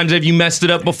many times have you messed it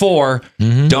up before?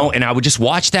 And I would just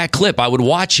watch that clip. I would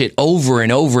watch it over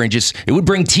and over, and it would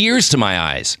bring tears to my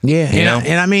eyes. Yeah.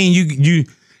 And I mean, you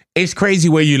it's crazy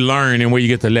where you learn and where you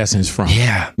get the lessons from.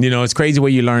 Yeah. It's crazy where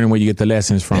you learn and where you get the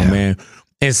lessons from, man.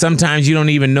 And sometimes you don't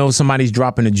even know somebody's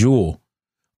dropping a jewel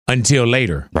until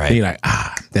later. Right. And you're like,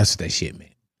 that's that shit, man.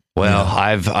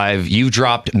 Well, you've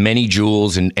dropped many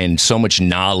jewels and so much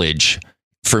knowledge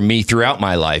for me throughout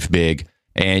my life, Big.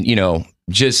 And,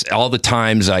 just all the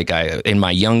times in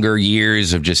my younger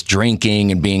years of just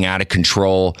drinking and being out of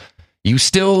control, you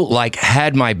still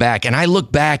had my back. And I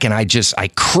look back and I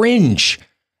cringe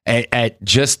at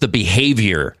just the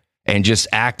behavior and just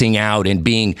acting out and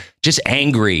being just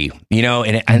angry,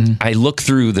 and I look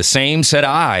through the same set of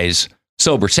eyes,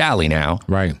 sober Sally now.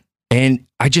 Right. And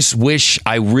I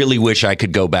really wish I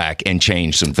could go back and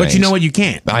change some things. But you know what? You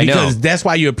can't. I know. Because that's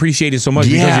why you appreciate it so much,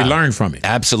 because you learn from it.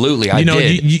 Absolutely. I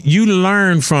did. You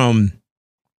learn from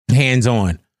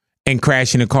hands-on and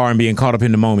crashing a car and being caught up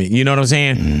in the moment. You know what I'm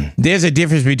saying? There's a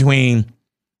difference between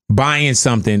buying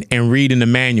something and reading the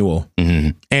manual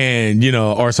and,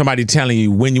 or somebody telling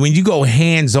you. When you go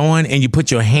hands-on and you put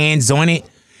your hands on it,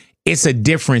 it's a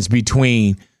difference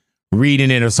between reading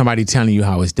it or somebody telling you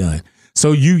how it's done.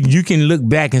 So you can look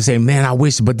back and say, man, I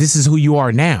wish, but this is who you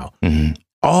are now.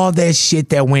 All that shit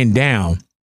that went down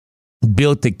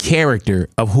built the character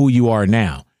of who you are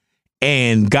now.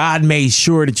 And God made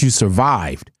sure that you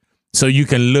survived so you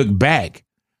can look back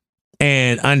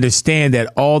and understand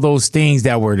that all those things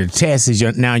that were the test is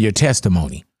now your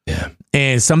testimony. Yeah.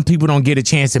 And some people don't get a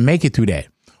chance to make it through that.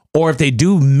 Or if they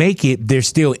do make it, they're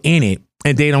still in it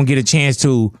and they don't get a chance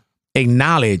to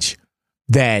acknowledge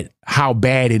that how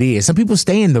bad it is. Some people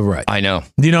stay in the rut. I know.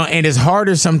 And it's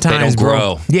harder sometimes. They don't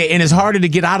grow. Yeah, and it's harder to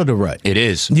get out of the rut. It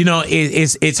is.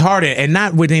 It's harder, and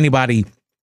not with anybody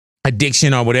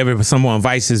addiction or whatever someone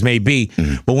vices may be.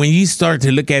 But when you start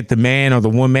to look at the man or the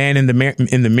woman in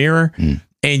the mirror, and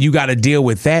you got to deal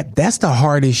with that, that's the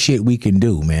hardest shit we can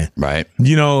do, man. Right.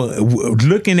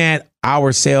 Looking at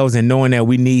ourselves and knowing that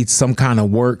we need some kind of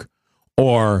work,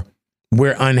 or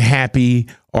we're unhappy,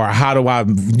 or how do I,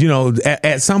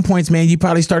 at some points, man, you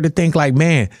probably start to think like,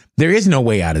 man, there is no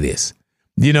way out of this.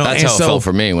 That's how it felt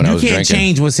for me when I was drinking. You can't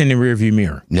change what's in the rearview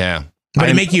mirror. Yeah. But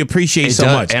it make you appreciate so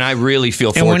much. And I really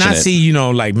feel fortunate. And when I see,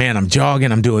 like, man, I'm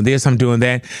jogging, I'm doing this, I'm doing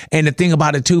that. And the thing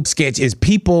about a tube sketch is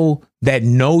people that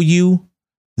know you,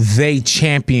 they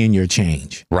champion your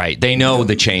change. Right. They know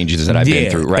the changes that I've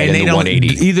been through, right? And in the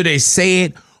 180. Either they say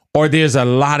it or there's a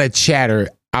lot of chatter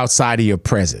outside of your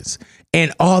presence.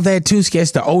 And all that tube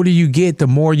sketch, the older you get, the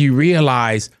more you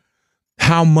realize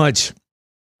how much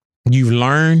you've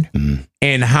learned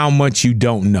and how much you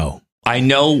don't know. I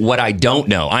know what I don't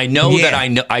know. I know that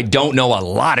I don't know a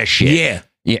lot of shit.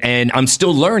 Yeah. And I'm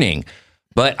still learning.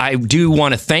 But I do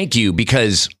want to thank you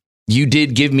because you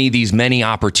did give me these many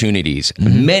opportunities.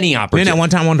 Many opportunities. Then at one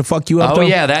time I wanted to fuck you up, though?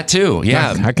 Yeah, that too.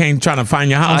 Yeah. I came trying to find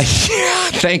your house.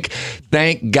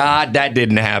 Thank God that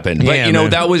didn't happen. But man.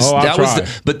 that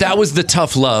was the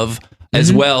tough love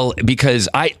as well, because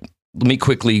let me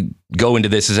quickly go into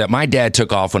this, is that my dad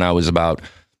took off when I was about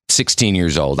 16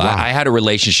 years old. Wow. I had a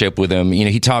relationship with him.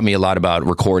 He taught me a lot about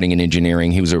recording and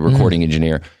engineering. He was a recording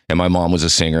engineer and my mom was a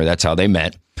singer. That's how they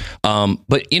met.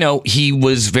 But he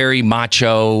was very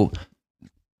macho,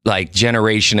 like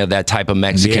generation of that type of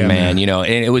Mexican man, and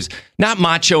it was not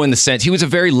macho in the sense, he was a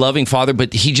very loving father,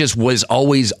 but he just was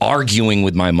always arguing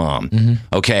with my mom.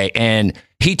 Okay. And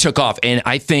he took off. And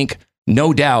I think,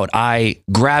 no doubt, I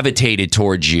gravitated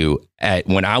towards you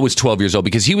when I was 12 years old,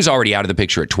 because he was already out of the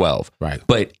picture at 12. Right.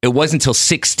 But it wasn't until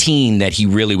 16 that he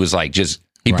really was like,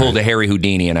 he pulled a Harry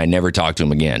Houdini, and I never talked to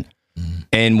him again.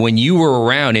 And when you were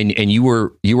around and you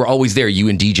were always there, you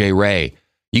and DJ Ray,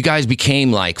 you guys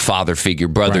became like father figure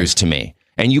brothers to me.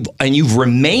 And you've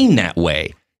remained that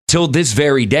way till this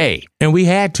very day. And we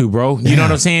had to, bro. You know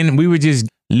what I'm saying? We were just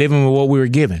living with what we were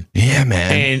given. Yeah,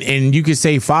 man. And you could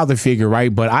say father figure,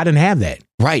 right? But I didn't have that.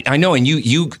 Right. I know. And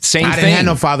you same thing. I didn't have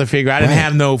no father figure. I didn't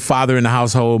have no father in the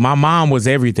household. My mom was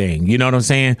everything. You know what I'm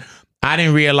saying? I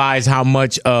didn't realize how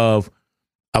much of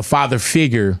a father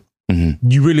figure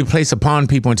you really place upon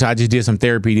people until I just did some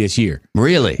therapy this year.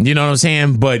 Really? You know what I'm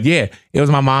saying? But yeah, it was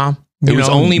my mom. It was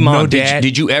only mom. No dad.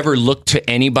 Did you ever look to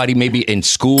anybody maybe in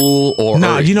school or?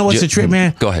 No, you know what's the trip,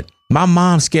 man? Go ahead. My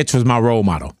mom's sketch was my role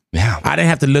model. Yeah. I didn't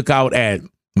have to look out at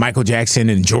Michael Jackson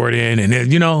and Jordan. And,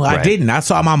 I didn't. I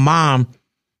saw my mom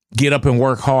get up and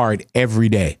work hard every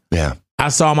day. Yeah. I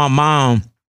saw my mom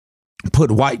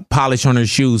put white polish on her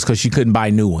shoes because she couldn't buy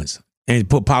new ones, and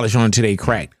put polish on until they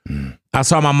cracked. I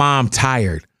saw my mom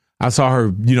tired. I saw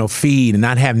her, feed and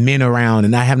not have men around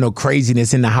and not have no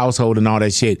craziness in the household and all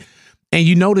that shit. And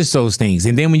you notice those things.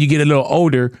 And then when you get a little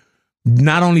older,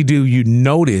 not only do you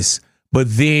notice, but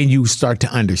then you start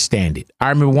to understand it. I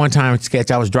remember one time,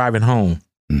 sketch, I was driving home.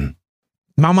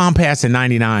 My mom passed in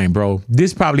 99, bro.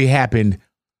 This probably happened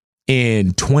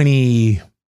in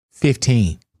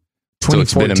 2015. So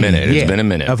it's been a minute. It's been a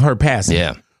minute. Of her passing.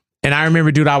 Yeah. And I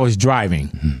remember, dude, I was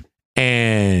driving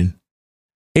and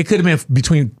it could have been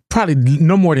between probably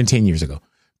no more than 10 years ago.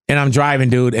 And I'm driving,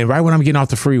 dude. And right when I'm getting off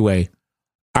the freeway,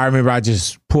 I remember I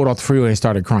just pulled off the freeway and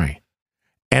started crying.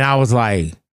 And I was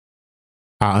like,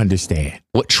 I understand.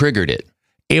 What triggered it?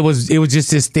 it was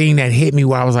just this thing that hit me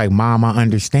where I was like, Mom, I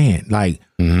understand. Like,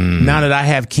 now that I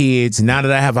have kids, now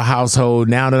that I have a household,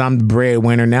 now that I'm the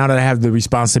breadwinner, now that I have the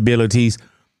responsibilities,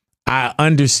 I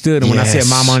understood. And when I said,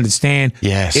 Mom, I understand,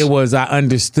 I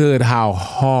understood how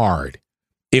hard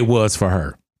it was for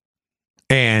her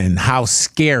and how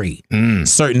scary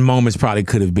certain moments probably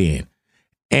could have been,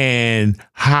 and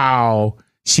how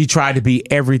she tried to be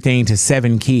everything to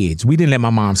 7 kids. We didn't let my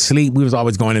mom sleep. We was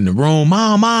always going in the room,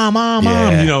 mom.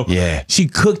 You know, she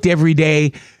cooked every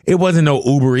day. It wasn't no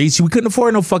Uber Eats. We couldn't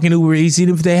afford no fucking Uber Eats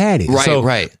even if they had it.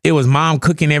 Right. It was mom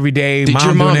cooking every day. Did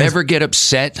your mom ever get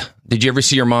upset? Did you ever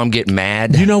see your mom get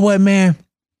mad? You know what, man?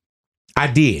 I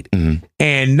did.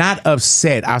 And not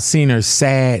upset. I've seen her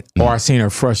sad or I've seen her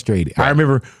frustrated. Right. I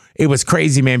remember it was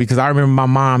crazy, man, because I remember my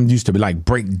mom used to be like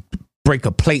break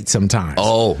a plate sometimes.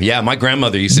 Oh, yeah. My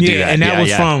grandmother used to do that. And that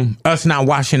was from us not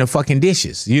washing the fucking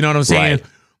dishes. You know what I'm saying? Right.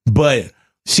 But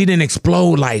she didn't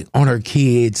explode like on her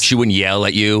kids. She wouldn't yell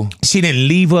at you. She didn't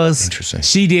leave us. Interesting.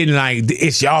 She didn't like,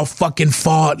 it's y'all fucking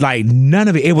fault. Like none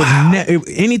of it. It was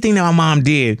anything that my mom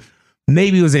did,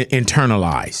 maybe it was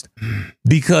internalized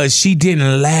because she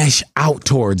didn't lash out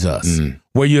towards us.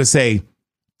 Where you'll say,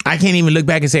 I can't even look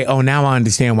back and say, oh, now I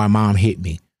understand why mom hit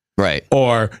me. Right.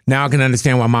 Or now I can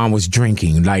understand why mom was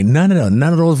drinking. Like none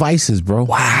of those vices, bro.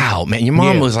 Wow, man. Your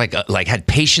mom was like had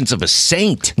patience of a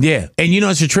saint. Yeah. And you know,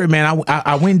 it's a trip, man.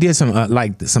 I went and did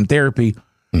some therapy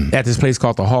at this place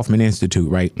called the Hoffman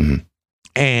Institute, right?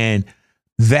 And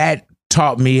that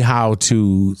taught me how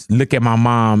to look at my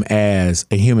mom as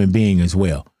a human being as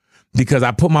well. Because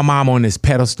I put my mom on this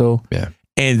pedestal. Yeah.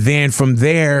 And then from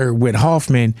there with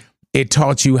Hoffman, it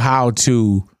taught you how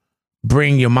to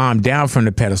bring your mom down from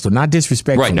the pedestal, not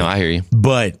disrespectful. Right, no, I hear you.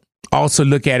 But also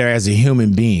look at her as a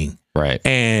human being. Right.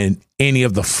 And any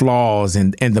of the flaws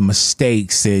and the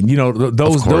mistakes and, you know,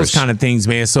 those kind of things,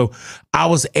 man. So I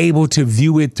was able to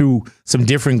view it through some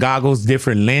different goggles,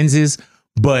 different lenses,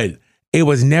 but it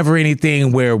was never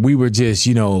anything where we were just,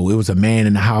 you know, it was a man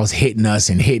in the house hitting us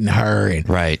and hitting her.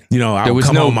 And, you know, I would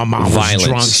come home, my mom was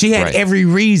drunk. She had every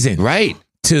reason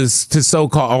to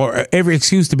so-called, or every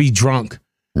excuse to be drunk.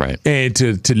 Right. And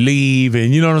to leave.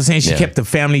 And you know what I'm saying? She kept the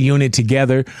family unit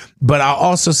together. But I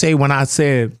also say when I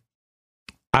said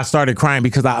I started crying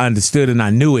because I understood and I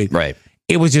knew it. Right.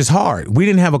 It was just hard. We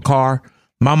didn't have a car.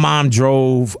 My mom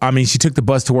drove. I mean, she took the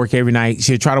bus to work every night.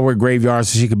 She'd try to work graveyard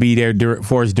so she could be there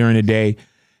for us during the day.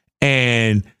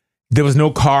 And there was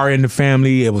no car in the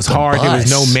family. It was hard. There was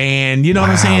no man. You know what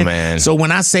I'm saying? Man. So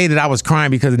when I say that I was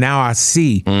crying because now I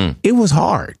see, it was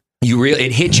hard.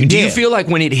 It hit you. Do you feel like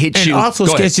when it hit you? And also,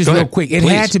 sketch this real quick. It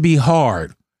had to be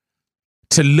hard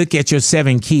to look at your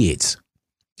 7 kids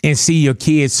and see your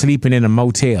kids sleeping in a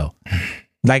motel.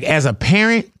 Like as a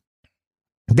parent,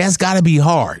 that's got to be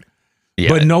hard. Yeah.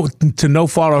 But no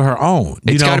fault of her own.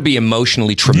 It's got to be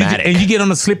emotionally traumatic. And you get on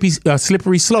a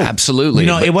slippery slope. Absolutely. You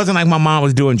know, it wasn't like my mom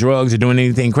was doing drugs or doing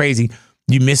anything crazy.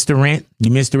 You missed the rent. You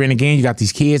missed the rent again. You got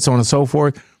these kids, so on and so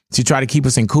forth. She tried to keep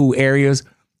us in cool areas.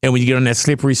 And when you get on that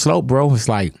slippery slope, bro, it's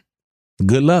like,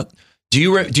 good luck. Do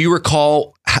you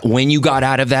recall when you got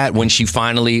out of that, when she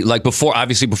finally, like before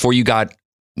you got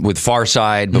with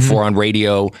Farside, before on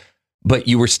radio, but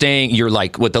you were staying, you're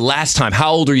like, what, the last time,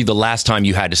 how old are you the last time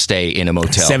you had to stay in a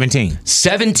motel? 17.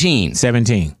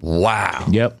 17? Wow.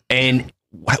 Yep. And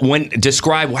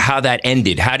describe how that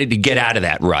ended. How did you get out of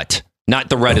that rut? Not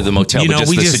the rut of the motel, but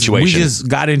just the situation. We just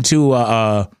got into,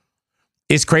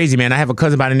 it's crazy, man. I have a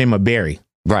cousin by the name of Barry.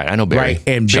 Right, I know Barry. Right,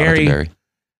 and Barry,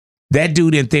 that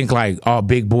dude didn't think like, oh,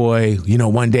 big boy, you know,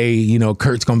 one day, you know,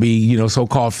 Kurt's gonna be, you know,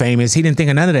 so-called famous. He didn't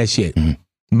think of none of that shit.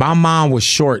 My mom was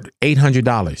short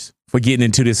 $800 for getting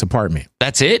into this apartment.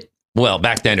 That's it? Well,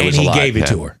 back then it was a lot. And he gave it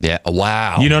to her. Yeah,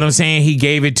 wow. You know what I'm saying? He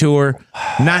gave it to her,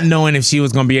 not knowing if she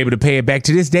was gonna be able to pay it back.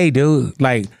 To this day, dude,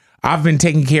 like, I've been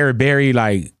taking care of Barry,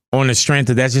 like, on the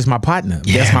strength of that's just my partner.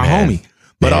 Yeah, that's my homie.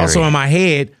 But Barry. Also in my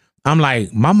head, I'm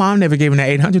like, my mom never gave him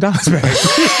that $800 back.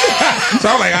 So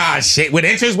I'm like, shit, with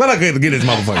interest, well, I could get this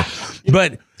motherfucker.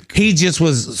 But he just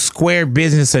was square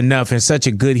business enough and such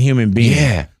a good human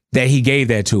being that he gave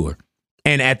that to her.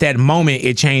 And at that moment,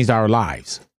 it changed our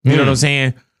lives. You know what I'm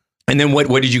saying? And then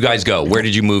where did you guys go? Where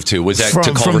did you move to? Was that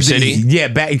to Culver City? Yeah,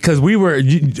 back because we were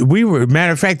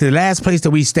matter of fact, the last place that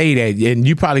we stayed at, and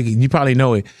you probably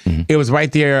know it. It was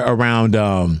right there around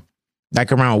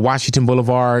around Washington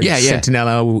Boulevard,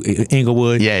 Centinela,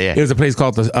 Inglewood. It was a place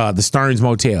called the Stearns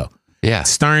Motel. Yeah,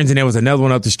 Stearns, and there was another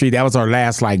one up the street. That was our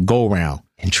last go round.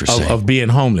 Interesting. Of being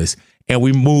homeless, and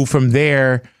we moved from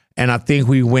there, and I think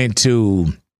we went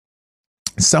to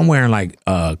somewhere in like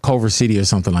Culver City or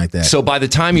something like that. So by the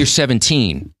time you're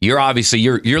 17, you're obviously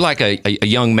you're like a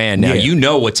young man now. Yeah. You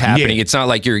know what's happening. Yeah. It's not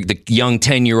like you're the young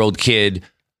 10-year-old kid.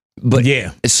 But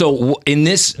yeah. So in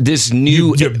this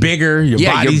new, you're bigger. Your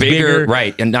body's bigger,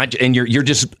 right? And you're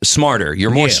just smarter. You're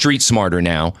more street smarter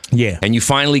now. Yeah. And you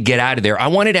finally get out of there. I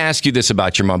wanted to ask you this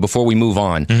about your mom before we move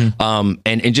on,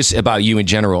 and just about you in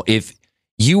general. If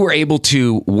you were able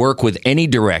to work with any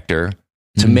director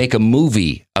to make a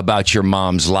movie about your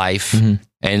mom's life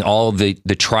and all the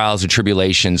trials and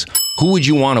tribulations, who would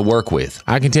you want to work with?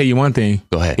 I can tell you one thing.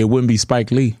 Go ahead. It wouldn't be Spike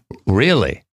Lee.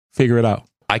 Really? Figure it out.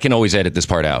 I can always edit this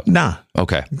part out. Nah.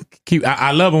 Okay.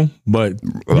 I love him, but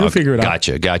we'll figure it out.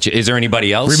 Gotcha. Is there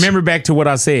anybody else? Remember back to what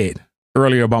I said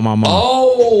earlier about my mom.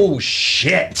 Oh,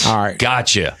 shit. All right.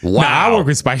 Gotcha. Wow. Nah, I work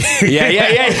with Spike.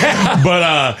 Yeah. But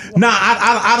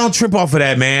I don't trip off of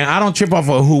that, man. I don't trip off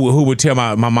of who would tell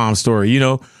my mom's story. You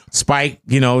know, Spike,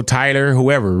 you know, Tyler,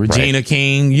 whoever, Regina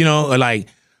King, you know, like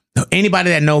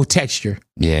anybody that knows texture.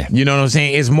 Yeah. You know what I'm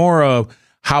saying? It's more of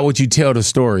how would you tell the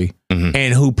story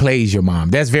and who plays your mom.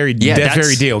 That's very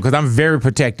deal because I'm very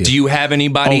protective. Do you have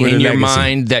anybody in your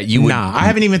mind that you would? Nah, I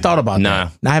haven't even thought about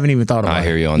that. I haven't even thought about it. I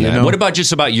hear you on that. know? What about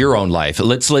just about your own life?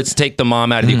 Let's take the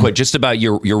mom out of the equation. Just about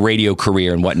your radio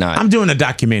career and whatnot. I'm doing a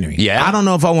documentary. Yeah? I don't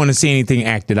know if I want to see anything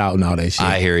acted out and all that shit.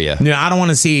 I hear you. You know, I don't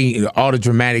want to see all the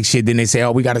dramatic shit. Then they say,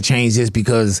 oh, we got to change this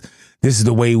because this is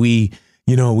the way we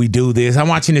do this. I'm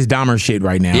watching this Dahmer shit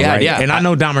right now. Yeah, right? yeah. And I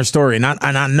know Dahmer's story, and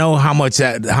I know how much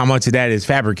of that is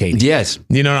fabricated. Yes.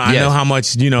 You know, I know how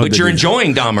much, But you're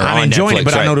enjoying Dahmer I'm on enjoying Netflix, it,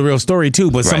 but right? I know the real story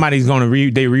too. But somebody's going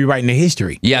to they rewriting the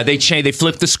history. Yeah, they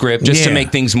flip the script just to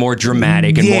make things more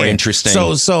dramatic and more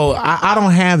interesting. So I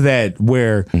don't have that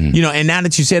where, you know, and now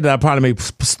that you said that, I probably may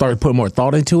start putting more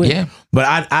thought into it. Yeah. But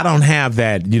I don't have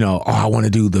that, you know, I want to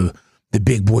do the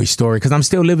big boy story because I'm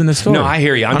still living the story. No, I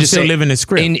hear you. I'm just still saying, living the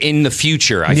script. In the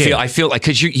future, I feel like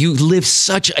because you live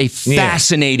such a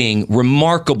fascinating,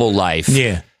 remarkable life.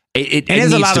 Yeah. And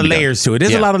there's a lot of layers to it.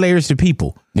 There's a lot of layers to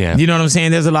people. Yeah. You know what I'm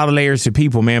saying? There's a lot of layers to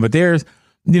people, man. But there's,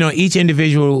 you know, each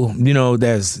individual, you know,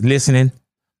 that's listening,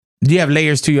 you have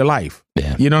layers to your life.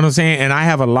 Yeah. You know what I'm saying? And I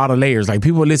have a lot of layers. Like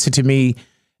people listen to me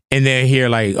and they're here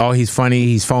like, oh, he's funny,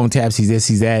 he's phone taps, he's this,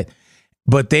 he's that.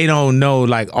 But they don't know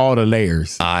like all the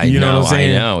layers. I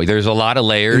know. There's a lot of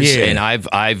layers, and I've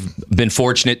been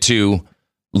fortunate to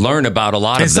learn about a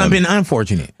lot of them. Some been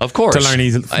unfortunate, of course, to learn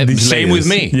these same layers, with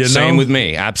me. You know? Same with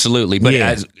me. Absolutely. But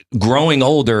as growing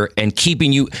older and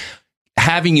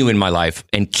having you in my life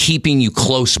and keeping you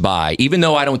close by, even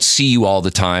though I don't see you all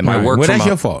the time, I work. Well, that's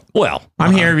your fault. Well,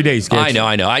 I'm here every day. Sketch.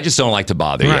 I know. I just don't like to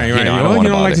bother you. Right. You know, you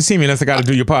don't like to see me unless I got to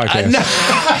do your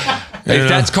podcast. If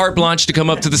that's carte blanche to come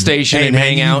up to the station and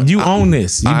hang out. You own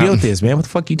this. You built this, man. What the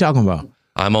fuck are you talking about?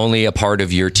 I'm only a part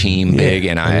of your team, Big,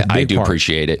 and I do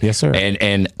appreciate it. Yes, sir.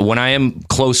 And when I am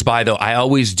close by, though, I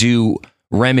always do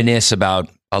reminisce about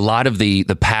a lot of the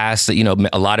past. That, you know,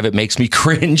 a lot of it makes me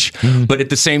cringe. But at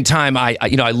the same time, I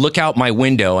look out my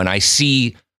window and I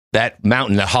see that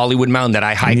mountain, that Hollywood mountain that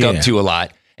I hike up to a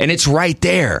lot, and it's right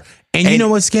there. And you know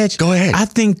what, Sketch? Go ahead.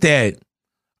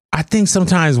 I think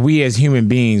sometimes we as human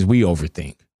beings, we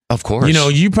overthink. Of course. You know,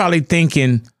 you probably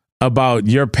thinking about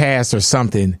your past or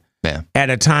something at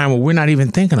a time where we're not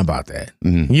even thinking about that.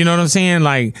 You know what I'm saying?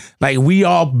 Like we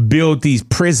all build these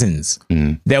prisons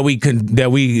that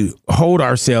we hold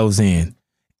ourselves in,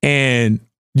 and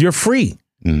you're free.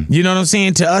 You know what I'm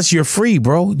saying? To us, you're free,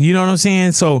 bro. You know what I'm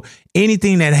saying? So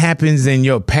anything that happens in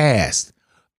your past,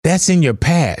 that's in your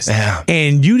past. Yeah.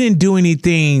 And you didn't do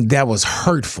anything that was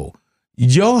hurtful.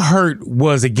 Your hurt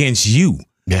was against you.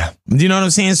 Yeah. You know what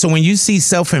I'm saying? So when you see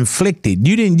self-inflicted,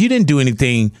 you didn't do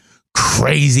anything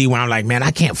crazy where I'm like, man, I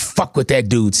can't fuck with that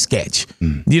dude's sketch.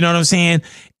 You know what I'm saying?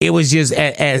 It was just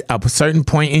at a certain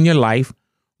point in your life,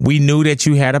 we knew that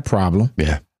you had a problem.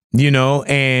 Yeah. You know,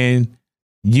 and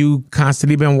you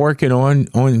constantly been working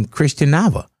on Christian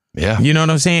Nava. Yeah. You know what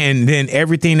I'm saying? And then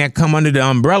everything that come under the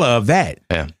umbrella of that.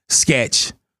 Yeah.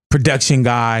 Sketch, production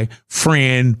guy,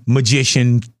 friend,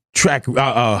 magician, track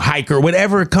hiker,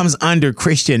 whatever comes under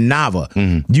Christian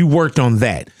Nava, you worked on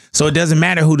that. So it doesn't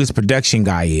matter who this production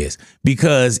guy is,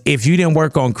 because if you didn't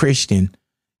work on Christian,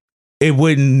 it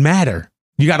wouldn't matter.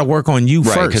 You got to work on you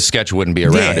first. Because Sketch wouldn't be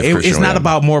around. Yeah, it's not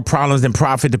about more problems than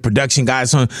profit. The production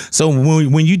guys. So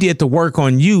when you did the work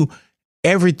on you,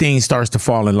 everything starts to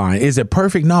fall in line. Is it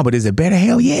perfect? No, but is it better?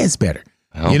 Hell yeah, it's better.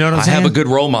 Well, you know what I'm saying? I have a good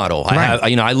role model. Right.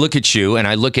 I look at you and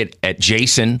I look at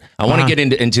Jason. I want to get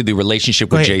into the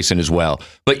relationship with Jason as well.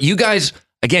 But you guys,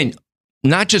 again,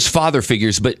 not just father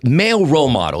figures, but male role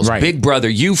models. Right. Big brother,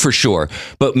 you for sure.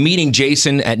 But meeting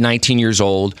Jason at 19 years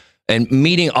old, and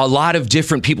meeting a lot of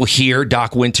different people here,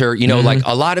 Doc Winter, you know, like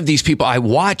a lot of these people, I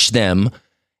watch them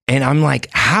and I'm like,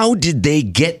 how did they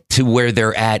get to where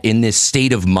they're at in this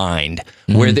state of mind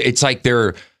where it's like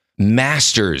they're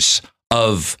masters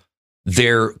of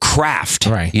their craft,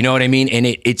 right? You know what I mean? And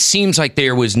it seems like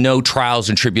there was no trials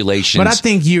and tribulations. But I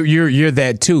think you're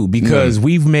that too, because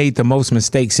we've made the most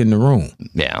mistakes in the room.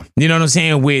 Yeah, you know what I'm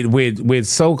saying? With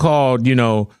so-called, you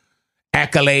know,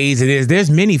 accolades,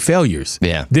 there's many failures.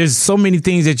 Yeah, there's so many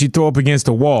things that you throw up against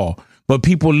the wall, but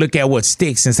people look at what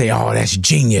sticks and say, "Oh, that's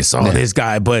genius." Oh, this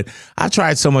guy. But I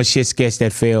tried so much shit sketch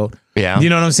that failed. Yeah, you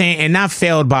know what I'm saying? And not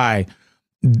failed by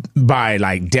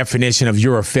like definition of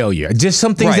you're a failure. Just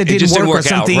some things that didn't work, or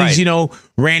some things, you know,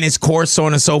 ran its course, so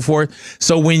on and so forth.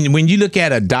 So when you look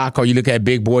at a Doc, or you look at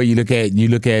Big Boy, you look at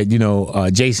you know,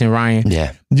 Jason Ryan,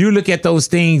 you look at those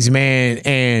things, man,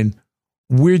 and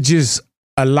we're just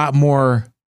a lot more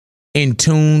in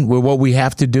tune with what we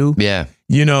have to do. Yeah,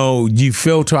 you know, you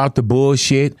filter out the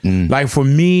bullshit. Like for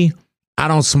me, I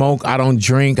don't smoke, I don't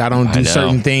drink, I don't do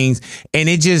certain things, and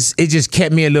it just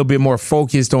kept me a little bit more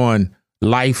focused on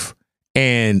life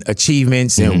and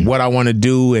achievements and what I want to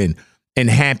do and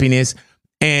happiness.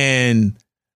 And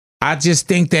I just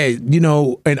think that, you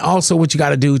know, and also what you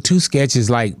got to do too, Sketch, is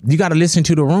like, you got to listen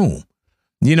to the room.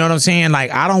 You know what I'm saying?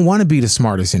 Like, I don't want to be the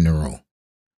smartest in the room.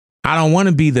 I don't want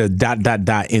to be the ...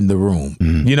 in the room.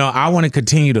 You know, I want to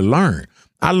continue to learn.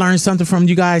 I learn something from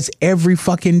you guys every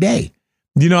fucking day.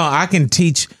 You know, I can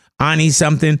teach Ani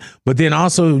something, but then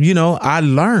also, you know, I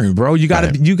learn, bro. You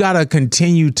gotta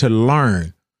continue to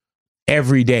learn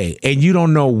every day. And you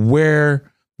don't know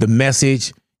where the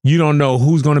message, you don't know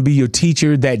who's gonna be your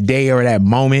teacher that day or that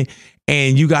moment.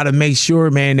 And you gotta make sure,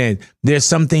 man, that there's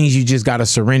some things you just gotta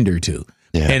surrender to.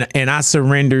 Yeah. And I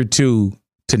surrender to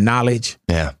knowledge.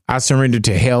 Yeah. I surrender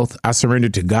to health. I surrender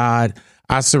to God.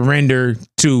 I surrender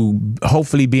to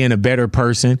hopefully being a better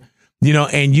person. You know,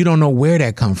 and you don't know where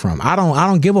that come from. I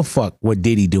don't give a fuck what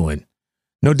Diddy doing.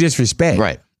 No disrespect.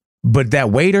 Right. But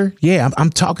that waiter, I'm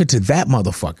talking to that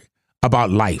motherfucker about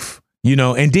life. You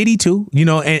know, and Diddy too, you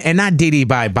know, and not Diddy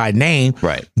by name.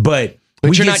 Right. But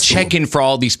you're not checking for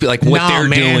all these people, like what they're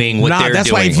doing,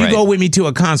 that's why if you go with me to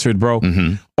a concert, bro,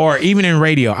 or even in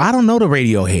radio, I don't know the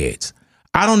radio heads.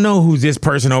 I don't know who's this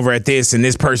person over at this and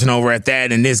this person over at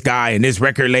that and this guy and this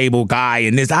record label guy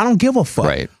and this. I don't give a fuck.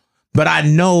 Right. But I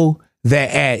know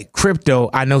that at crypto,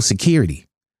 I know security.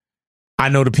 I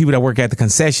know the people that work at the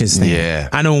concession stand. Yeah.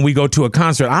 I know when we go to a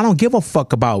concert, I don't give a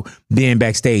fuck about being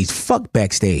backstage. Fuck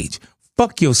backstage.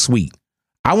 Fuck your suite.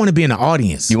 I want to be in the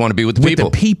audience. You want to be with the people.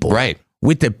 With the people. Right.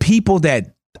 With the people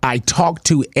that I talk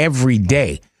to every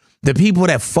day. The people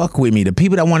that fuck with me. The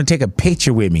people that want to take a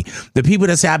picture with me. The people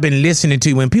that say, I've been listening to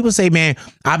you. When people say, man,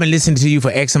 I've been listening to you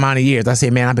for X amount of years. I say,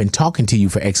 man, I've been talking to you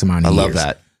for X amount of years. I love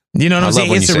that. You know what I'm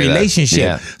saying? It's a relationship.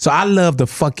 Yeah. So I love the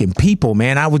fucking people,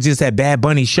 man. I was just at Bad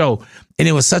Bunny's show, and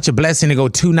it was such a blessing to go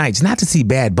 2 nights. Not to see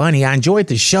Bad Bunny. I enjoyed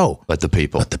the show. But the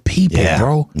people.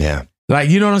 Bro. Yeah. Like,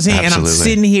 you know what I'm saying? Absolutely. And I'm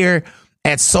sitting here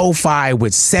at SoFi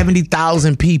with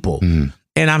 70,000 people, and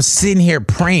I'm sitting here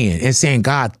praying and saying,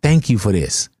 God, thank you for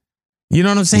this. You know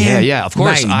what I'm saying? Yeah, of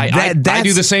course. Like, I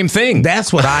do the same thing.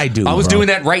 That's what I do. I was doing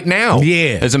that right now.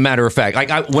 Yeah. As a matter of fact,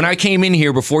 like when I came in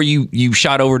here before you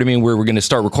shot over to me and we were going to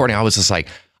start recording, I was just like,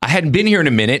 I hadn't been here in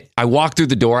a minute. I walked through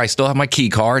the door. I still have my key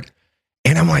card.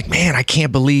 And I'm like, man, I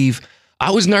can't believe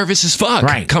I was nervous as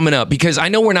fuck coming up because I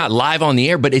know we're not live on the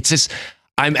air, but it's just,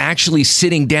 I'm actually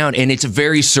sitting down and it's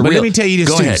very surreal. But let me tell you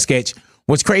this too, Sketch.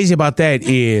 What's crazy about that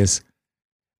is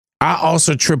I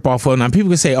also trip off of, now people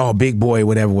can say, oh, big boy,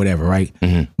 whatever, right?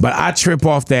 But I trip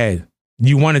off that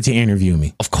you wanted to interview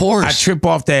me. Of course. I trip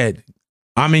off that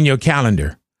I'm in your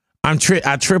calendar. I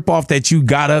trip off that you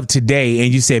got up today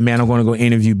and you said, man, I'm going to go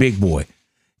interview Big Boy.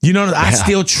 You know, I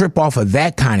still trip off of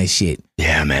that kind of shit.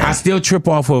 Yeah, man. I still trip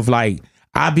off of like,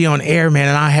 I'll be on air, man,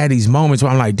 and I had these moments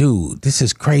where I'm like, dude, this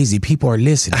is crazy. People are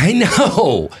listening. I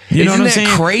know. You know what I'm Isn't that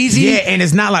saying? crazy? Yeah, and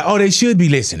it's not like, oh, they should be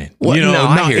listening. Well, you know, no,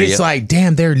 I hear it's you. like,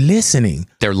 damn, they're listening.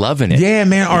 They're loving it. Yeah,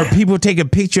 man. Or people take a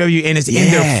picture of you and it's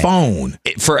in their phone.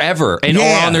 Forever. And or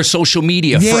on their social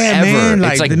media forever. Man,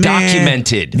 it's like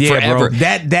documented forever. Bro,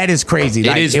 that is crazy.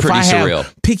 It is pretty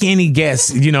surreal. Pick any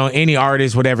guest, you know, any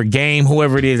artist, whatever, Game,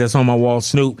 whoever it is that's on my wall,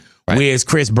 Snoop, Wiz,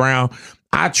 Chris Brown.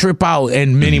 I trip out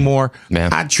and many more.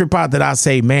 Man. I trip out that I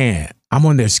say, man, I'm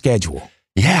on their schedule.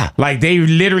 Yeah. Like they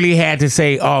literally had to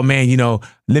say, oh man,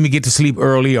 let me get to sleep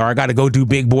early or I got to go do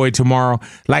Big Boy tomorrow.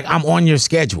 Like I'm on your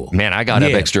schedule. Man, I got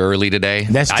up extra early today.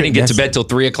 I didn't get to bed till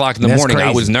 3:00 in the morning. crazy.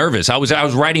 I was nervous. I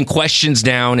was writing questions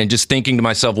down and just thinking to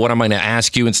myself, what am I going to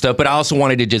ask you and stuff. But I also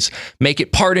wanted to just make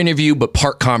it part interview, but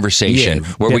part conversation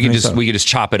where we could just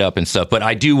chop it up and stuff. But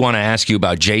I do want to ask you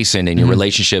about Jason and your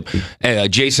relationship.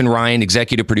 Jason Ryan,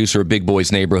 executive producer of Big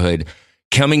Boy's Neighborhood.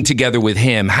 Coming together with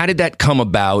him, how did that come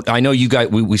about? I know you guys,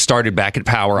 we started back at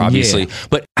Power, obviously,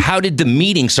 but how did the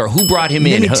meeting start? Who brought him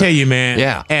in? Let me tell you, man.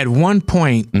 Yeah. At one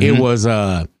point, it was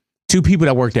 2 people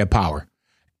that worked at Power.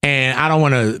 And I don't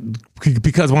want to,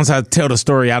 because once I tell the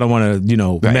story, I don't want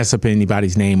to, mess up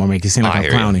anybody's name or make it seem like I'm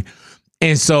clowning.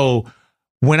 And so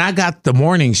when I got the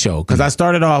morning show, because I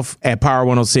started off at Power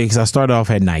 106, I started off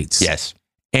at nights. Yes.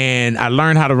 And I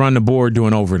learned how to run the board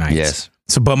doing overnights. Yes.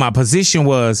 So, but my position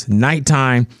was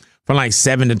nighttime from like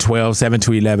 7 to 12, 7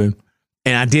 to 11.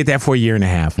 And I did that for a year and a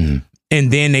half. And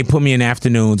then they put me in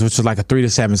afternoons, which was like a 3 to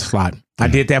 7 slot. I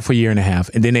did that for a year and a half.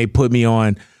 And then they put me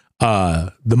on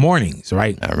the mornings,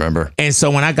 right? I remember. And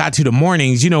so when I got to the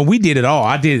mornings, we did it all.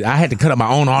 I had to cut up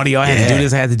my own audio. I had to do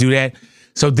this. I had to do that.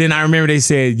 So then I remember they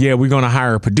said, yeah, we're going to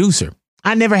hire a producer.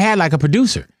 I never had like a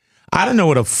producer. I don't know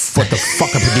what the fuck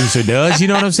a producer does. You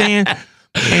know what I'm saying?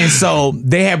 And so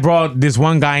they had brought this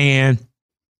one guy in.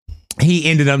 He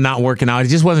ended up not working out. He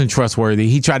just wasn't trustworthy.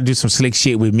 He tried to do some slick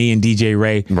shit with me and DJ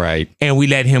Ray. Right. And we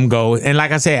let him go. And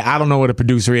like I said, I don't know what a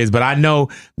producer is, but I know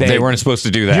that they weren't supposed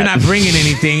to do that. You're not bringing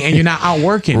anything and you're not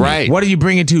outworking me. Right. What are you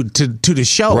bringing to the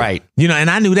show? Right. And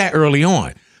I knew that early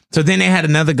on. So then they had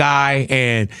another guy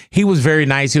and he was very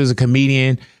nice. He was a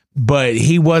comedian, but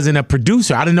he wasn't a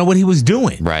producer. I didn't know what he was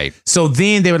doing. Right. So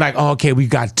then they were like, oh, okay, we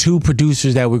got 2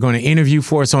 producers that we're going to interview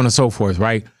for, so on and so forth,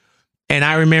 right? And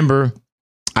I remember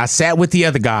I sat with the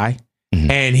other guy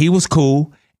and he was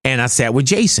cool. And I sat with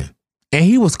Jason and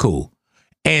he was cool.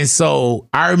 And so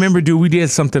I remember, we did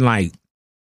something like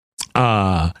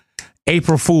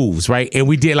April Fools, right? And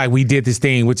we did this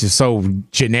thing, which is so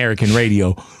generic in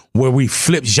radio, where we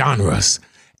flipped genres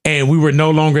and we were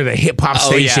no longer the hip hop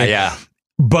station. Yeah.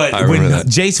 But when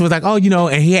Jason was like, oh,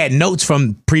 and he had notes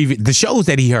from the shows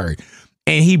that he heard.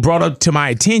 And he brought up to my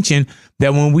attention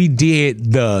that when we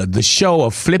did the show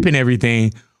of flipping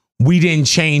everything, we didn't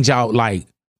change out like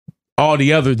all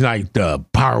the other, like the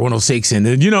Power 106 and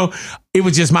it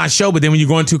was just my show. But then when you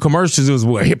go into commercials, it was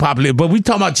where hip hop lived. But we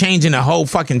talking about changing the whole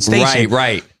fucking station.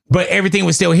 Right. But everything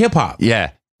was still hip hop. Yeah.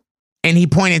 And he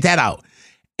pointed that out.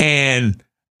 And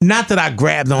not that I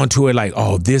grabbed onto it like,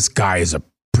 oh, this guy is a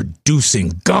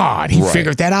producing god. He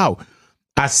figured that out.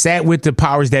 I sat with the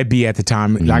powers that be at the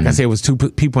time. Like I said, it was 2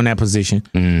 people in that position.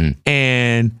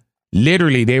 And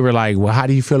literally they were like, well, how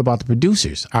do you feel about the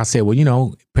producers? I said,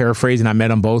 well, paraphrasing, I met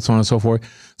them both, so on and so forth.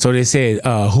 So they said,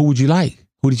 who would you like?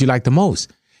 Who did you like the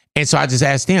most? And so I just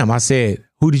asked them, I said,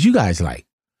 who did you guys like?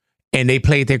 And they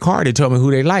played their card and told me who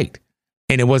they liked.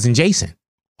 And it wasn't Jason.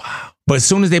 Wow. But as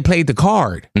soon as they played the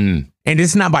card, and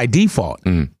it's not by default,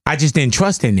 I just didn't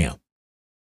trust in them.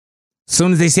 As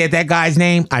soon as they said that guy's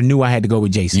name, I knew I had to go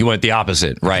with Jason. You went the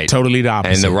opposite, right? Totally the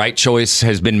opposite. And the right choice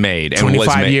has been made.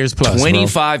 25 years plus.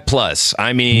 25 plus.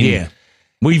 I mean, yeah,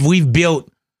 we've built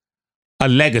a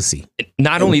legacy.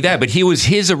 Not only that, but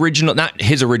not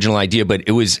his original idea, but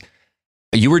it was,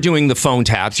 you were doing the phone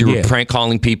taps. You were prank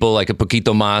calling people like a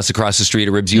Poquito Mas across the street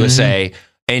at Ribs USA.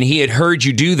 And he had heard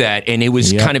you do that. And it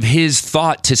was kind of his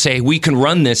thought to say, we can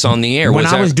run this on the air. When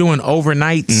I was doing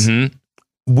overnights,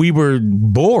 we were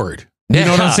bored. You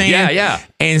know what I'm saying? Yeah.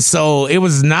 And so it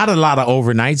was not a lot of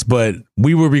overnights, but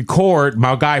we would record,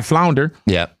 my guy Flounder.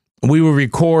 Yeah. We would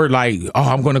record like, oh,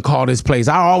 I'm going to call this place.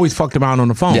 I always fucked around on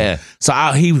the phone. Yeah. So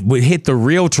he would hit the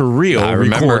reel-to-reel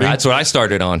recording. Remember, that's what I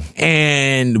started on.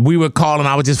 And we would call and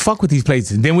I would just fuck with these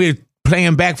places. Then we'd play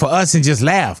them back for us and just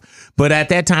laugh. But at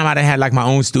that time, I didn't have like my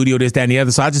own studio, this, that, and the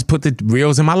other. So I just put the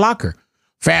reels in my locker.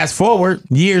 Fast forward,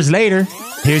 years later,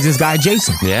 here's this guy,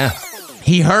 Jason. Yeah.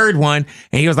 He heard one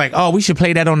and he was like, oh, we should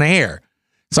play that on the air.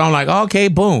 So I'm like, okay,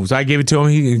 boom. So I give it to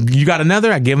him. You got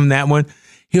another? I give him that one.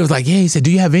 He was like, yeah. He said, do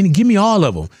you have any? Give me all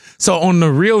of them. So on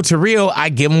the reel to reel, I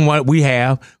give him what we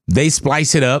have. They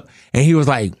splice it up. And he was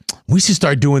like, we should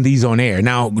start doing these on air.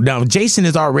 Now Jason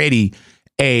is already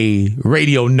a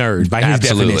radio nerd by his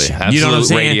definition. Absolute, you know what I'm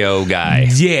saying? Radio guy.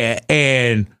 Yeah.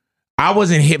 And I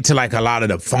wasn't hip to like a lot of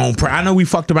the phone. I know we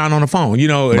fucked around on the phone.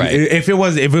 Right. If it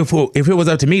was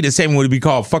up to me, the segment would be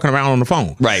called "fucking around on the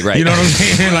phone." Right. You know what I'm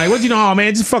saying? Like, what oh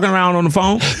man, just fucking around on the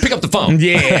phone. Pick up the phone.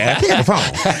 Yeah, pick up the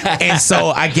phone. And so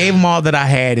I gave him all that I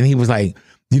had, and he was like,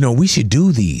 we should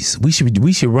do these. We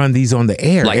should run these on the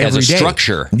air, like every as a day.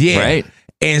 structure. Yeah. Right.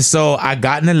 And so I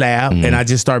got in the lab and I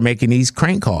just started making these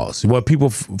crank calls. What people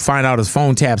find out is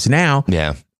phone taps now.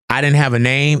 Yeah. I didn't have a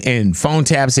name, and phone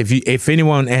taps, if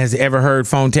anyone has ever heard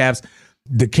phone taps,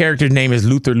 the character's name is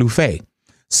Luther Lufay.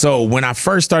 So when I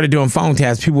first started doing phone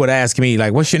taps, people would ask me,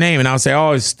 like, what's your name? And I would say,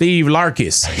 oh, it's Steve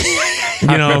Larkis.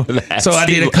 You know, so I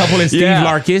did a couple of Steve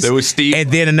Larkis. There was Steve.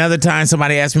 And then another time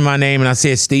somebody asked me my name and I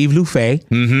said Steve Lufay,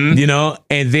 you know,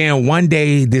 and then one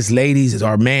day this lady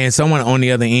or man, someone on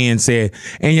the other end said,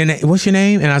 and your name, what's your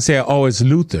name? And I said, oh, it's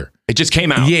Luther. It just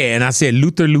came out. Yeah. And I said,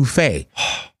 Luther Lufay.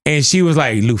 And she was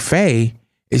like, Lufay?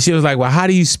 And she was like, well, how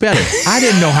do you spell it? I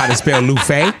didn't know how to spell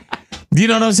Lufay. You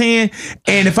know what I'm saying?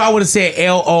 And if I would have said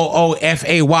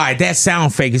Loofay, that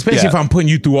sound fake, especially if I'm putting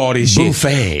you through all this shit.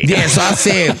 Buffet. Yeah, so I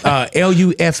said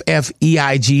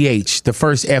Luffeigh. The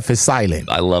first F is silent.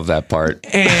 I love that part.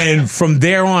 And from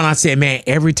there on, I said, man,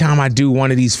 every time I do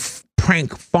one of these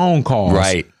prank phone calls.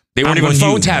 Right. They weren't even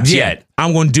phone taps yet.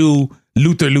 I'm going to do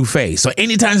Luther Lufay. So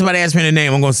anytime somebody asks me the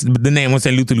name, I'm going to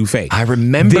say Luther Lufay. I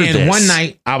remember Then one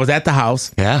night, I was at the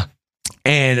house. Yeah.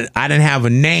 And I didn't have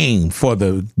a name for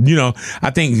the, you know,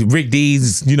 I think Rick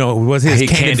D's, you know, was his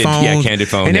Candid phone. Yeah, Candid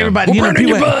phone. And everybody, you know,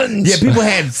 people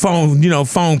had phone, you know,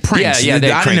 phone pranks. Yeah, I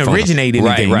didn't originate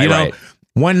anything. Right, you know? right.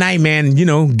 One night, man, you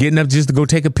know, getting up just to go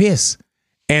take a piss.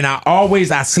 And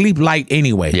I sleep light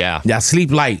anyway. Yeah. I sleep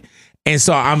light. And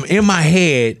so I'm in my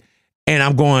head and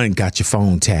I'm going, got your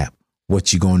phone tap.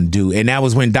 What you gonna do? And that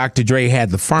was when Dr. Dre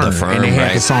had the firm and they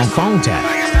had the song Phone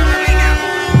Tap.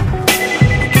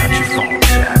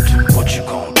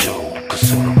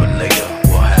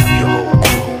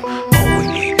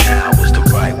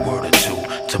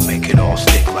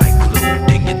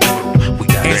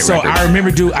 So I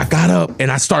remember, dude, I got up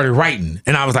and I started writing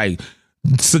and I was like,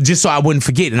 so just so I wouldn't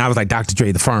forget. And I was like, Dr.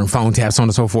 Dre, the firm, phone taps, so on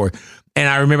and so forth. And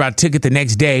I remember I took it the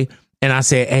next day and I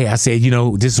said, hey, you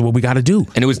know, this is what we got to do.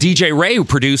 And it was DJ Ray who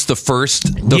produced the first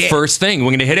thing.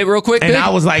 We're going to hit it real quick. And I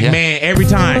was like, man, every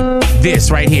time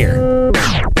this right here. And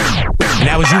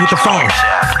that was you with the phone.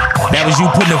 That was you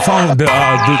putting the phone, the phone,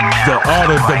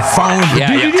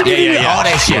 all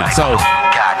that shit. Yeah. So,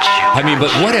 I mean,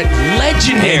 but what a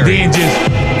legendary. And then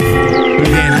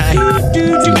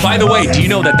by the way, do you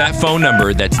know that phone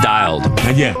number that's dialed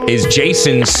is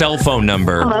Jason's cell phone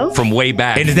number from way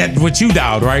back? And is that what you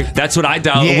dialed, right? That's what I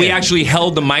dialed. Yeah. We actually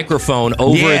held the microphone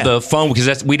over the phone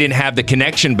because we didn't have the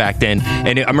connection back then.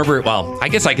 And I remember, well, I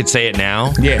guess I could say it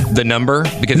now. Yeah. The number,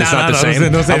 because it's not the same.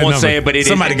 I won't say it, but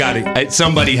somebody got it.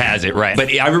 Somebody has it, right? But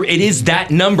it is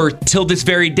that number till this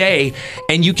very day.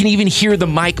 And you can even hear the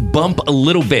mic bump a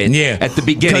little bit at the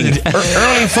beginning.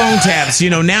 Early phone taps, you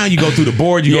know, now you go through the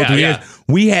board, you go through this.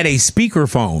 We had a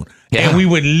speakerphone, and we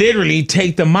would literally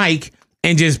take the mic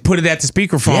and just put it at the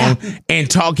speakerphone and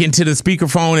talk into the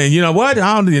speakerphone, and you know what?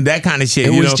 That kind of shit.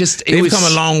 They've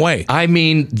come a long way. I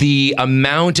mean, the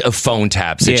amount of phone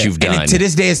taps that you've done. And to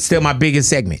this day, it's still my biggest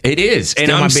segment. It is.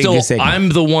 And I'm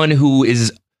the one who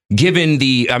is given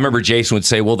I remember Jason would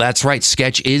say, well, that's right,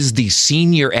 Sketch is the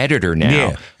senior editor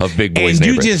now of Big Boy's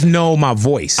Neighborhood. And you just know my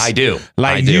voice. I do.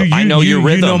 Like I do. I know your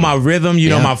rhythm. You know my rhythm. You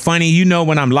know my funny. You know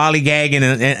when I'm lollygagging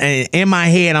and in my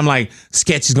head, I'm like,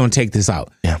 Sketch is going to take this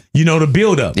out. Yeah. You know, the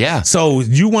build up. Yeah. So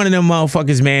you one of them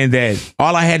motherfuckers, man, that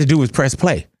all I had to do was press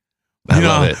play. I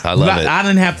love it. I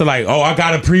didn't have to I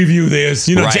got to preview this.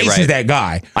 You know, Jason's that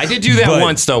guy. I did do that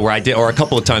once though, where I did, or a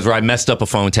couple of times where I messed up a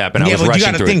phone tap and I was rushing through it.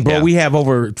 You got to think, bro. We have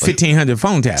over 1,500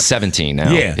 phone taps. 17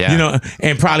 now. Yeah. You know,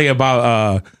 and probably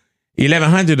about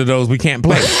 1,100 of those we can't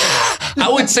play. I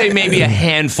would say maybe a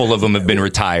handful of them have been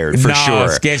retired for sure.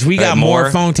 Sketch. We got more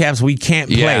phone taps we can't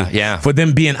play for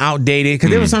them being outdated. Because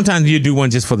there was sometimes you do one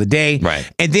just for the day,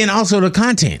 right? And then also the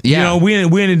content. Yeah. You know,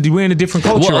 we're in a different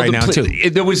culture right now too.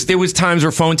 There was times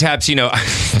where phone taps. You know, I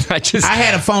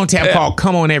had a phone tap called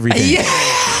 "Come on Everything."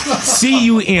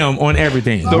 CUM on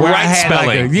everything. The right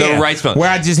spelling. The right spelling. Where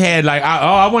I just had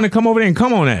I want to come over there and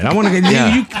come on that. I want to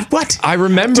get what? I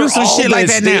remember do some shit like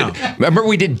that now. Remember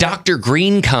we did Dr.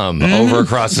 Green come over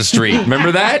across the street.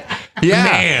 Remember that? Yeah.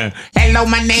 Man. Hello,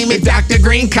 my name is Dr.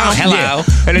 Green come. Hello. Yeah.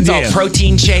 And it's all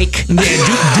protein shake. Yeah, do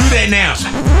that now.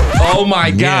 Oh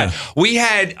my God. We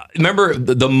had, remember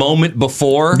the moment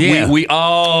before? Yeah.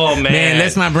 Oh man. Man,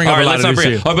 let's not bring up a lot of this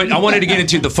shit. But I wanted to get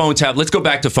into the phone tap. Let's go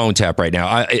back to phone tap right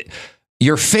now.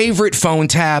 Your favorite phone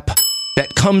tap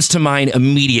that comes to mind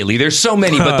immediately. There's so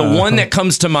many, but the one that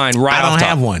comes to mind right off top. I don't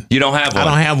have one. You don't have one? I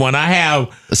don't have one. I have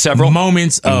several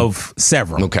moments of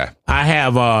several. Okay. I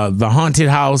have the haunted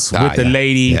house with the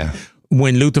lady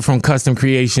when Luther from Custom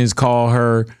Creations called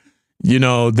her. You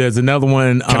know, there's another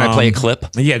one. Can I play a clip?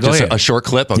 Yeah, go ahead. A short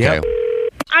clip? Okay. Yep.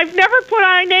 I've never put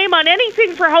our name on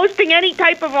anything for hosting any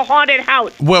type of a haunted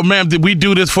house. Well, ma'am, we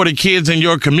do this for the kids in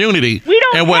your community. We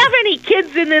don't have any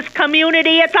kids in this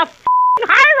community. It's a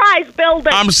high-rise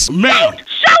building. Ma'am. Don't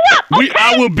show up, okay?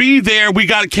 I will be there. We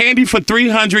got candy for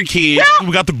 300 kids. No.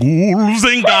 We got the ghouls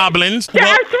and goblins. There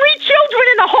are 3 children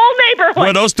in the whole neighborhood.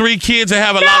 Well, those 3 kids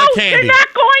have a lot of candy. No, they're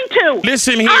not going to.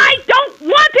 Listen here. I don't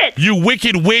want it. You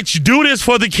wicked witch. Do this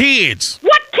for the kids.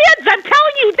 What kids? I'm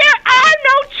telling you, there are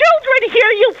no children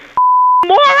here, you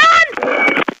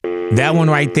moron. That one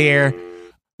right there.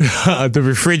 The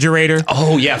refrigerator.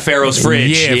 Oh, yeah, Pharaoh's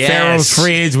fridge. Yeah, yes. Pharaoh's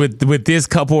fridge with this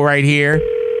couple right here.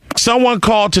 Someone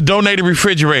called to donate a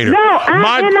refrigerator. No,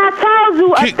 I told you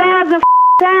 1,000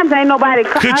 times ain't nobody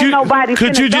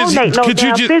donate no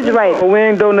refrigerator. We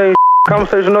ain't donating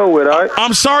conversation over, all right?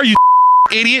 I'm sorry, you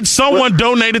idiot. Someone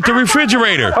donated the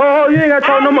refrigerator. Oh, you ain't got to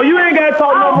talk no more. You ain't got to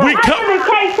talk no more. You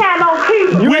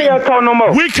ain't got to talk no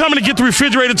more. We're coming to get the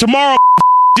refrigerator tomorrow.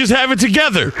 Just have it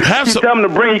together. Have some. Tell them to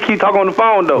bring. You keep talking on the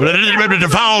phone though. The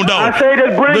phone though. I say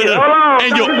just bring it. Hold on.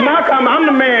 This is my comment. I'm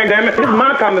the man, damn it. This is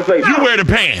my conversation. You wear the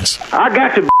pants. I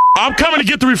got you. I'm coming to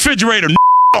get the refrigerator.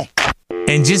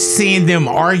 And just seeing them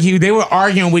argue, they were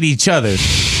arguing with each other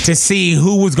to see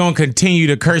who was going to continue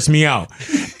to curse me out.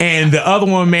 And the other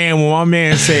one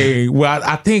man say, well,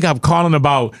 I think I'm calling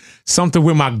about something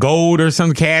with my gold or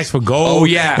some cash for gold. Oh,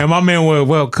 yeah. And my man went,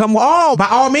 well, come on, by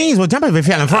all means, well, jump if you're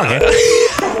feeling froggy.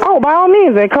 Oh, by all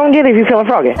means, then come get it if you're feeling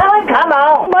froggy. Come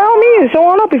on. By all means, show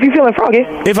on up if you're feeling froggy.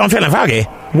 If I'm feeling froggy?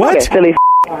 What? Okay, silly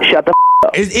shut the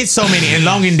up. It's so many. And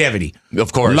longevity.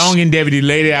 Of course. Longevity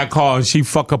lady I call and she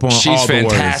fuck up on She's all the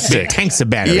fantastic. words. Big tanks of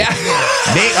battery.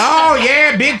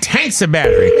 Yeah. Big tanks of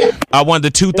battery. I won the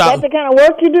 2000. Is that the kind of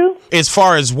work you do? As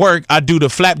far as work, I do the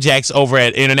flapjacks over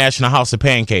at International House of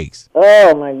Pancakes.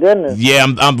 Oh my goodness. Yeah,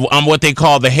 I'm what they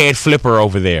call the head flipper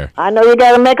over there. I know you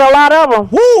got to make a lot of them.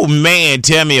 Woo, man,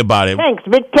 tell me about it.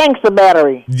 Big tanks of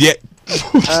battery. Yeah.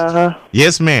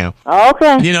 Yes, ma'am.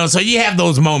 Okay. You know, so you have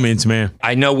those moments, man.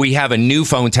 I know we have a new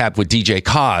phone tap with DJ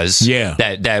Kaz. Yeah.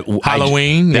 That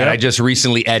Halloween. I just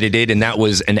recently edited, and that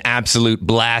was an absolute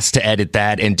blast to edit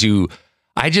that and to.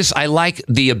 I like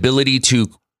the ability to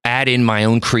add in my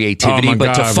own creativity,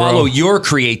 but to follow your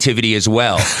creativity as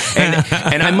well.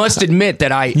 And I must admit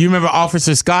that You remember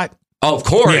Officer Scott? Oh, of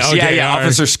course. Yeah, okay, yeah.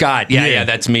 Officer Scott. Yeah,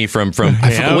 that's me from I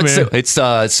forget what's it's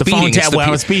speeding. The phone tap while I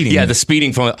was speeding. Yeah, the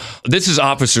speeding phone. This is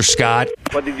Officer Scott.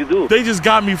 What did you do? They just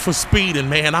got me for speeding,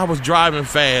 man. I was driving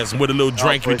fast with a little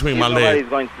drink between my legs.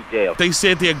 Going to jail. They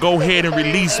said they'd go ahead and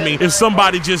release me if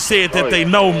somebody just said that they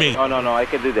know me. No, I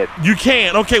can do that. You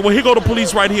can't. Okay, well, here go the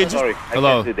police right here. Sorry,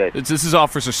 Hello. I can't do that. This is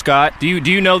Officer Scott. Do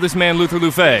you know this man, Luther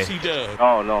Lufe? Yes, he does.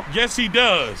 Oh, no. Yes, he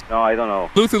does. No, I don't know.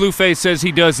 Luther Lufe says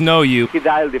he does know you. He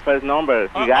dialed the first number.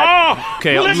 He got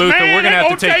Okay, Listen, Luther, man, we're going to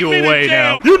have to take you away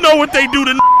now. You know what they do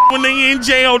to when they in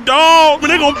jail, dog.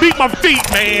 When they going to beat my feet,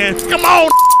 man. Come on,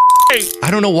 I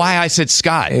don't know why I said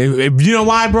Scott. You know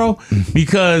why, bro?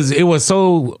 Because it was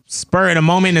so spur of the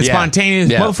moment and spontaneous.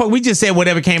 Yeah. Motherfucker, we just said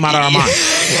whatever came out of our mind.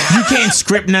 You can't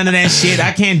script none of that shit.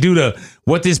 I can't do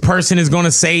what this person is going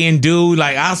to say and do.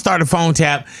 Like, I'll start a phone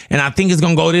tap, and I think it's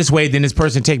going to go this way, then this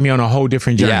person take me on a whole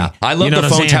different journey. Yeah, I love the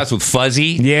phone taps with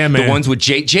Fuzzy. Yeah, man. The ones with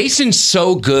Jason's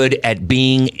so good at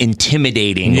being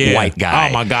intimidating white guy.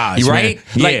 Oh, my gosh, right? Man.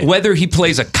 Yeah. Like, whether he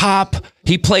plays a cop,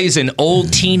 he plays an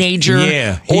old teenager.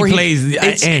 Yeah, or he plays,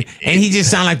 and he just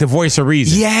sounds like the voice of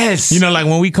reason. Yes. You know, like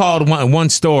when we called one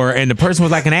store, and the person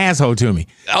was like an asshole to me.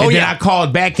 Oh, and then I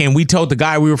called back, and we told the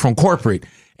guy we were from corporate.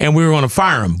 And we were going to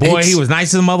fire him. Boy, he was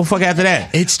nice as a motherfucker after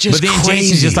that. It's just But then crazy.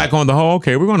 Jason's just like on the whole,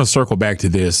 okay, we're going to circle back to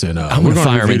this. And I'm going to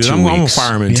fire him in 2 weeks. I'm going to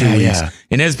fire him in 2 weeks. Yeah.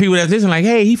 And there's people that listen like,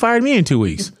 hey, he fired me in 2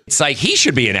 weeks. It's like he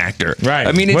should be an actor. Right.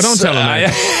 I mean, it's... Well, don't tell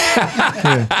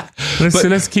him that.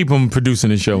 Let's keep him producing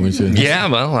the show and shit. Yeah,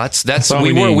 well, that's all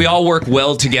we need. We all work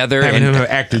well together. Having him have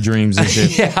actor dreams and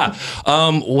shit. Yeah.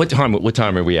 What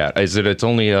time are we at? It's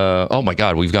only oh my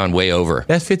God, we've gone way over.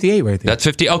 That's 58 right there. That's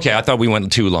 50. Okay, I thought we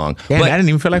went too long. Damn, but I didn't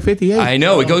even feel like 58. I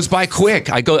know it goes by quick.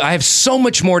 I have so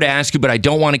much more to ask you, but I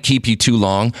don't want to keep you too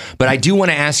long. But I do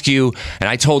want to ask you, and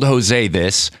I told Jose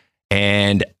this,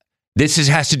 and this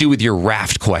has to do with your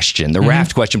raft question, the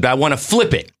raft question. But I want to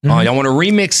flip it. I want to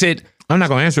remix it. I'm not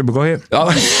going to answer it, but go ahead.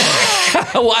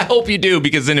 Well, I hope you do,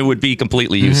 because then it would be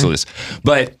completely useless.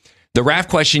 But the raft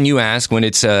question you ask when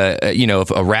it's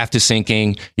if a raft is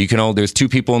sinking, there's 2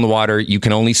 people in the water, you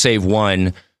can only save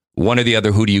one or the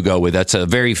other. Who do you go with? That's a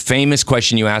very famous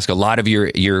question you ask a lot of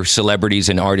your celebrities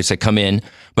and artists that come in.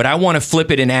 But I want to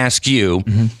flip it and ask you.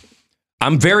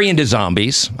 I'm very into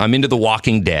zombies. I'm into The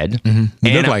Walking Dead. You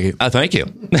look like it. Thank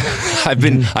you. I've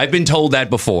been told that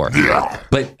before.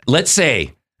 But let's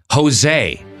say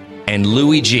Jose and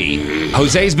Louis G.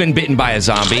 Jose's been bitten by a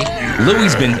zombie.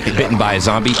 Louis's been bitten by a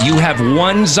zombie. You have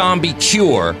one zombie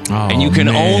cure, and you can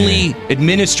only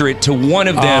administer it to one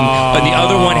of them, but the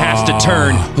other one has to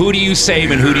turn. Who do you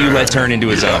save and who do you let turn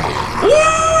into a zombie?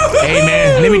 Hey,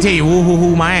 man, let me tell you,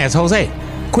 woo my ass, Jose.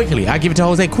 Quickly. I give it to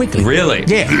Jose quickly. Really?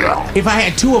 Yeah. If I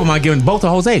had two of them, I'd give them both to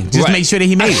Jose. Just make sure that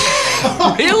he made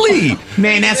it. Really?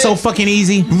 Man, that's so fucking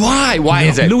easy. Why? Why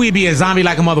is that? Louis be a zombie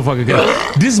like a motherfucker.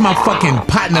 This is my fucking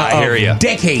partner of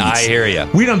decades. I hear you.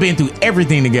 We done been through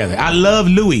everything together. I love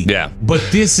Louis. Yeah. But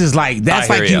this is like, that's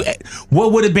like you.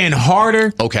 What would have been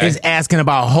harder is asking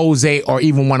about Jose or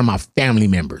even one of my family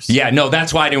members. Yeah, no,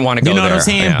 that's why I didn't want to go there. You know what I'm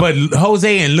saying? Yeah. But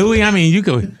Jose and Louis, I mean, you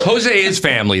could. Jose is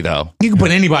family, though. You can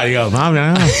put anybody up.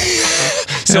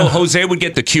 So Jose would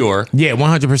get the cure. Yeah,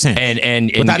 100%.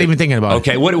 And without even thinking about it.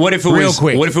 Okay, what if it Real was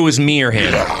quick. What if it was me or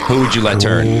him? Who would you let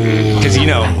turn? Because you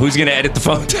know who's gonna edit the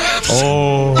phone taps.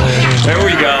 Oh, there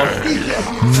we go.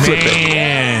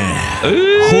 Man,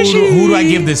 who do I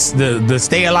give this the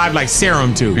stay alive like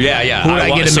serum to? Yeah. Who do I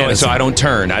get a medicine? So I don't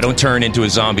turn into a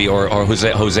zombie, or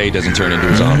Jose doesn't turn into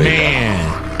a zombie.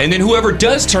 Man. And then whoever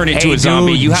does turn into a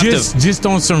zombie, you have to just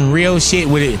on some real shit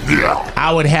with it.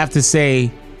 I would have to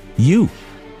say you.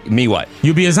 Me what?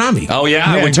 You be a zombie. Oh yeah,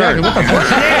 I would turn. What the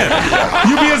fuck? Yeah.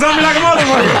 You be a zombie like a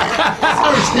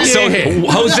motherfucker. So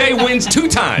Jose wins 2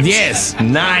 times. Yes.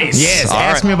 Nice. Yes.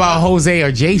 Ask me about Jose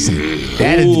or Jason.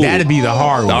 That'd be the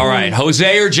hard one. All right,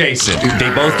 Jose or Jason.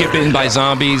 They both get bitten by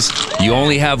zombies. You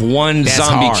only have one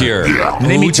zombie cure.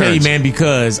 Let me tell you, man,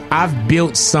 because I've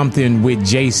built something with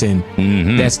Jason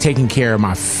that's taking care of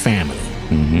my family.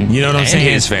 You know what I'm saying?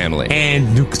 And his family.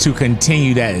 And to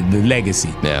continue the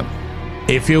legacy. Yeah.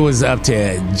 If it was up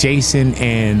to Jason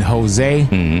and Jose,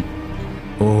 I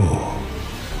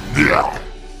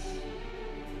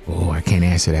can't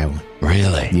answer that one.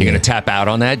 Really? You're gonna tap out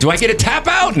on that? Do I get a tap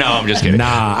out? No, I'm just kidding.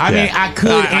 Nah, I mean I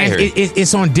could.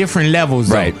 It's on different levels,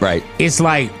 though. Right. It's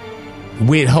like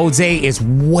with Jose, it's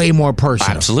way more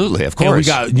personal. Absolutely, of course. And we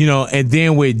got and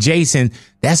then with Jason,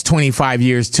 that's 25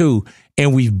 years too,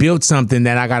 and we've built something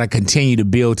that I got to continue to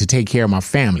build to take care of my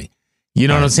family. You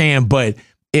know what I'm saying? But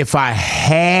if I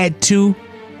had to,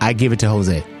 I'd give it to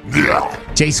Jose.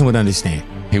 Jason would understand.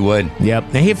 He would. Yep.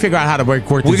 And he'd figure out how to work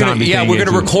the zombie thing. Yeah, we're going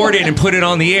to record it and put it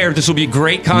on the air. This will be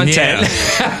great content.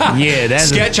 Yeah, that's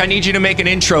Sketch, I need you to make an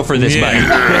intro for this, buddy.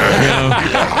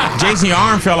 Jason, your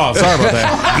arm fell off. Sorry about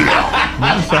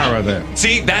that. Sorry about that.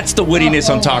 See, that's the wittiness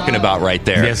I'm talking about right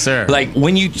there. Yes, sir. Like,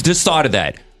 when you just thought of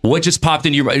that, what just popped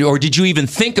into your mind? Or did you even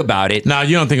think about it? No,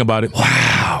 you don't think about it.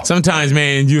 Wow. Sometimes,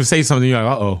 man, you say something, you're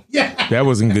like, uh-oh. Yeah. That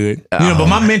wasn't good. But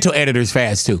my mental editor's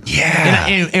fast, too. Yeah.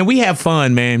 And we have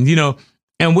fun, man,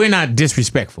 and we're not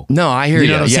disrespectful. No, I hear you. You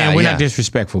know what I'm saying? We're not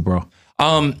disrespectful, bro.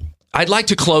 I'd like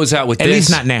to close out with this. At least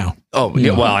not now. Oh,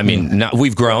 yeah, well, I mean,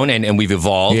 we've grown and we've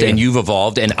evolved, and you've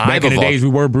evolved, and I've evolved. Back in the days, we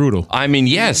were brutal. I mean,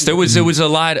 yes, there was a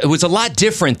lot. It was a lot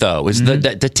different, though. It was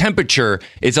the temperature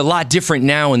is a lot different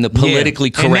now in the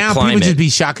politically correct and now climate. People just be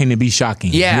shocking to be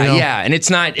shocking. Yeah, and it's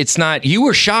not. You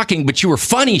were shocking, but you were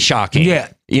funny shocking. Yeah,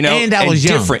 and I was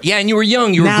young. Different. Yeah, and you were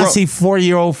young. You now were I see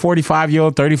 40-year-old,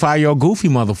 45-year-old, 35-year-old goofy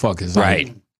motherfuckers.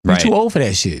 Right. You're too old for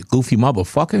that shit, goofy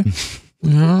motherfucker.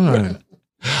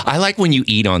 I like when you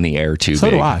eat on the air too. So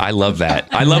Big. do I. I love that.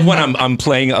 I love when I'm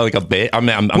playing like a bit. I'm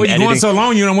well, you're editing. going so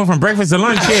long, you don't went from breakfast to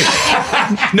lunch. Shit.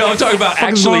 No, I'm talking about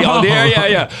actually on the air.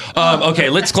 Yeah. Okay,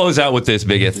 let's close out with this,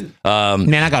 Biggest.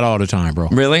 Man, I got all the time, bro.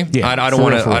 Really? Yeah. I don't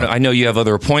want to. I know you have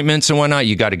other appointments and whatnot.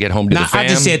 You got to get home to the fam. I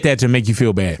just said that to make you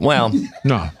feel bad. Well,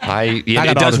 no,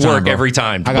 it does work every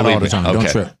time. I got all the time. Don't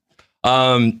trip.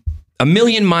 A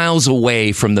million miles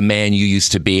away from the man you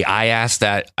used to be. I asked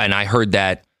that, and I heard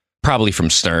that probably from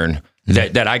Stern.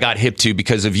 That I got hip to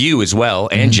because of you as well,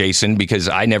 and Jason, because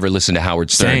I never listened to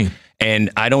Howard Stern. Same. And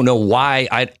I don't know why.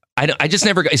 I just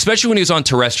never, especially when he was on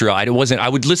terrestrial, I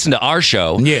would listen to our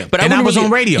show. Yeah, but I was really,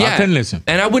 on radio. I couldn't listen.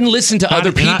 And I wouldn't listen to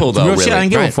other people, though, real really. Shit, I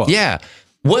didn't give a fuck. Yeah.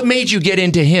 What made you get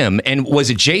into him? And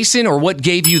was it Jason, or what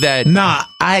gave you that? Nah,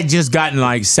 I had just gotten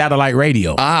like satellite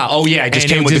radio. Oh yeah, it just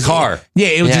came with the car. Yeah,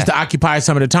 it was just to occupy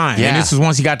some of the time. Yeah. And this was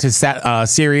once he got to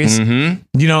Sirius, and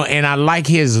I like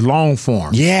his long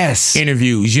form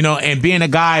interviews, and being a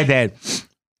guy that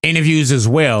interviews as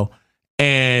well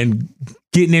and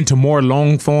getting into more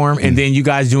long form, and then you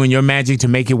guys doing your magic to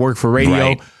make it work for radio.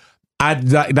 Right. I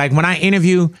like when I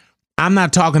interview, I'm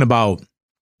not talking about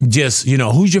just,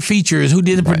 who's your features, who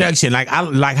did the production. Like I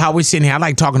like how we're sitting here. I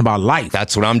like talking about life.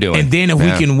 That's what I'm doing. And then if we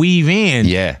can weave in,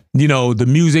 the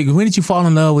music. When did you fall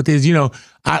in love with this?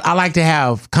 I like to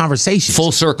have conversations.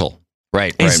 Full circle.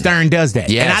 Right. And Stern does that.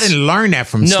 Yes. And I didn't learn that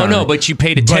from Stern. No, but you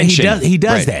paid attention. But he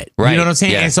does that. Right. You know what I'm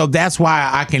saying? Yeah. And so that's why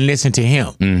I can listen to him.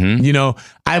 Mm-hmm. You know,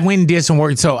 I went and did some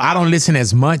work, so I don't listen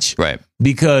as much. Right.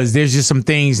 Because there's just some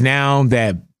things now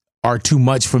that are too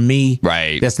much for me.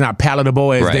 Right. That's not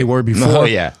palatable as they were before. Oh,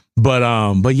 yeah. But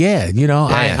yeah, you know,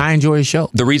 I enjoy his show.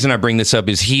 The reason I bring this up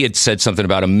is he had said something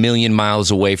about 1,000,000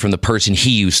 miles away from the person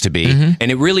he used to be. Mm-hmm.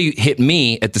 And it really hit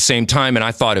me at the same time. And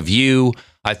I thought of you.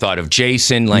 I thought of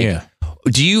Jason. Like,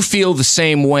 do you feel the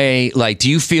same way? Like, do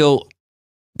you feel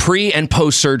pre and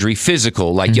post surgery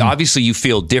physical? Like, obviously you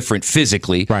feel different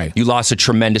physically. Right. You lost a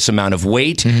tremendous amount of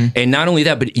weight. And not only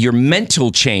that, but your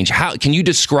mental change. How can you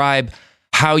describe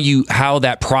how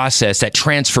that process, that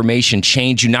transformation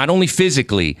changed you, not only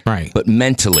physically, but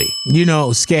mentally? You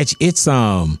know, Sketch, it's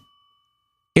not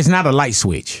a light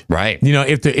switch. Right. You know,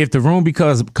 if the room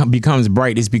becomes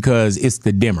bright, it's because it's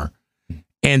the dimmer.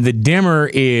 And the dimmer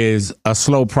is a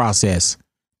slow process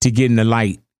to getting the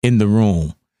light in the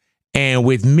room. And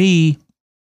with me,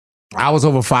 I was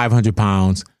over 500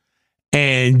 pounds.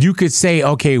 And you could say,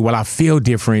 okay, well, I feel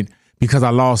different because I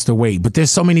lost the weight. But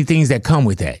there's so many things that come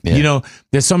with that. Yeah. You know,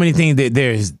 there's so many things that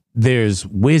there's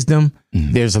wisdom,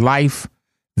 there's life,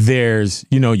 there's,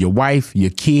 you know, your wife,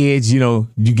 your kids, you know,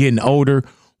 you getting older,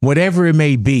 whatever it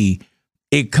may be.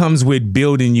 It comes with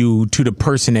building you to the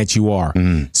person that you are.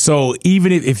 So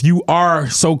even if you are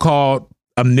so-called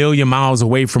 1,000,000 miles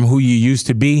away from who you used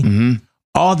to be,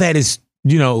 all that is,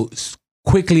 you know,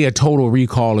 quickly a total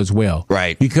recall as well.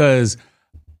 Right. Because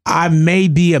I may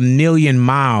be 1,000,000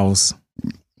 miles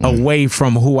away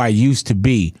from who I used to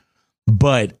be,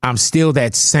 but I'm still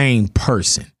that same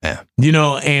person. Yeah. You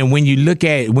know, and when you look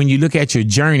at your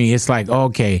journey, it's like,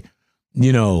 okay,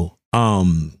 you know,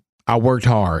 I worked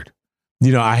hard.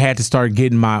 You know, I had to start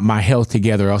getting my health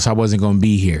together, or else I wasn't going to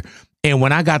be here. And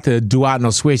when I got the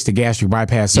duodenal switch, the gastric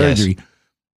bypass surgery,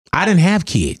 I didn't have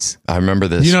kids. I remember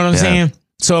this. You know what I'm saying?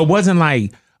 So it wasn't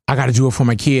like, I got to do it for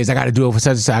my kids. I got to do it for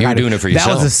such and such. You were doing it for yourself.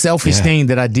 That was a selfish thing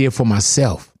that I did for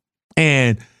myself.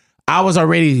 And I was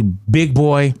already big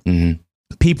boy.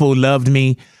 People loved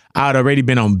me. I'd already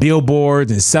been on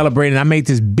billboards and celebrating. I made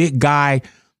this big guy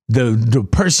the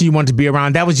person you want to be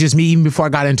around. That was just me even before I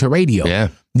got into radio. Yeah.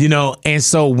 You know, and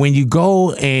so when you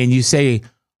go and you say,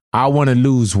 I want to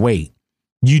lose weight,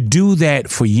 you do that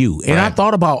for you. And I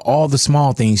thought about all the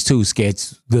small things too,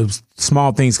 Sketch, the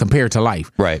small things compared to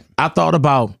life. Right. I thought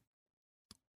about,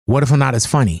 what if I'm not as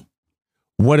funny?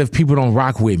 What if people don't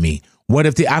rock with me? What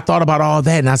if I thought about all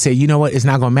that and I said, you know what? It's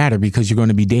not going to matter because you're going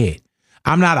to be dead.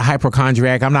 I'm not a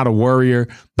hypochondriac. I'm not a worrier,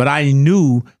 but I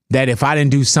knew that if I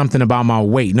didn't do something about my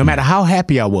weight, no matter how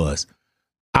happy I was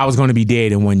going to be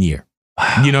dead in 1 year.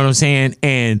 Wow. You know what I'm saying?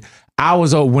 And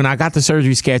when I got the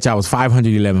surgery, Sketch, I was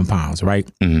 511 pounds, right?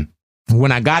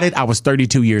 When I got it, I was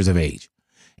 32 years of age.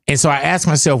 And so I asked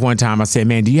myself one time, I said,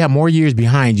 man, do you have more years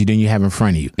behind you than you have in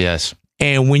front of you? Yes.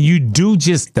 And when you do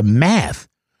just the math,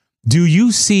 do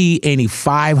you see any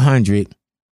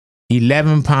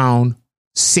 511 pound,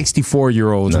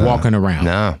 64-year-olds walking around?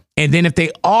 No. And then if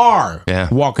they are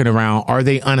walking around, are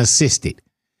they unassisted?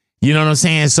 You know what I'm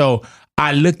saying? So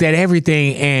I looked at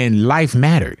everything and life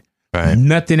mattered. Right.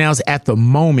 Nothing else at the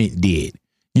moment did.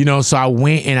 You know, so I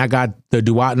went and I got the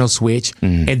duodenal switch.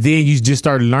 And then you just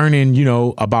start learning, you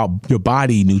know, about your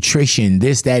body, nutrition,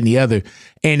 this, that, and the other.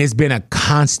 And it's been a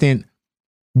constant,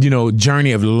 you know,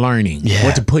 journey of learning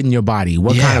what to put in your body,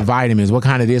 what kind of vitamins, what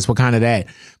kind of this, what kind of that.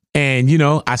 And, you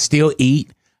know, I still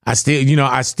eat. I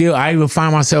even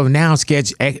find myself now,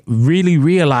 Sketch, really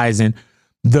realizing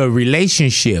the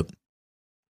relationship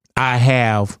I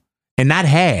have and not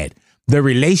had, the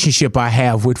relationship I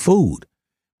have with food.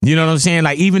 You know what I'm saying?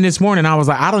 Like even this morning, I was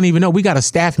like, I don't even know. We got a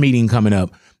staff meeting coming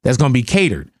up that's going to be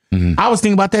catered. I was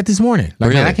thinking about that this morning.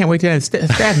 Like, man, I can't wait to have a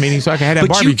staff meeting so I can have that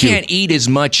barbecue. But you can't eat as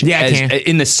much as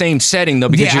in the same setting, though,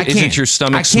 because isn't your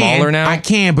stomach smaller now? I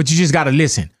can, but you just got to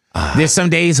listen. There's some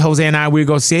days Jose and I, we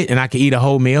go sit and I can eat a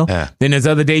whole meal. Then there's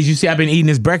other days you see I've been eating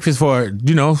this breakfast for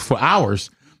hours.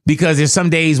 Because there's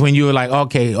some days when you're like,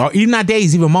 okay, or even not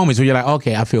days, even moments where you're like,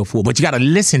 okay, I feel full. But you got to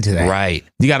listen to that. Right.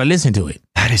 You got to listen to it.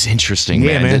 That is interesting,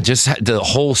 man. Just the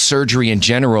whole surgery in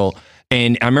general.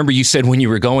 And I remember you said when you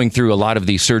were going through a lot of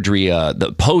the surgery,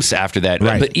 the posts after that,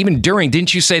 but even during,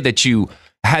 didn't you say that you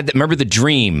had, remember the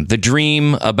dream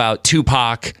about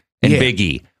Tupac and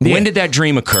Biggie? When did that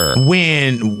dream occur?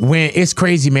 When it's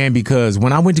crazy, man, because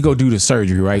when I went to go do the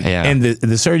surgery, right? Yeah. And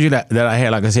the surgery that I had,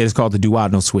 like I said, it's called the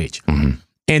duodenal switch.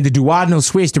 And the duodenal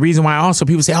switch, the reason why also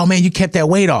people say, oh man, you kept that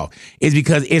weight off, is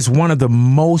because it's one of the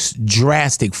most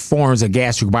drastic forms of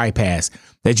gastric bypass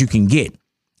that you can get.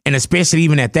 And especially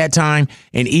even at that time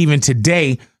and even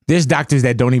today, There's doctors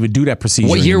that don't even do that procedure.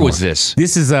 What year anymore. was this?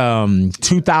 This is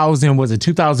 2000. Was it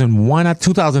 2001?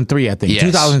 2003, I think. Yes.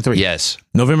 2003. Yes.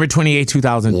 November 28,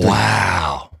 2003.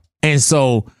 Wow. And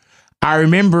so I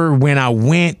remember when I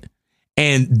went,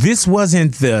 and this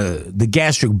wasn't the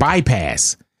gastric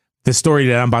bypass, the story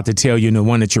that I'm about to tell you, and the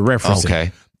one that you're referencing.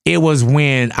 Okay. It was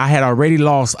when I had already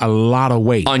lost a lot of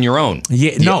weight. On your own?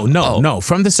 Yeah. No,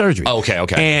 from the surgery. Okay.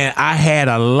 And I had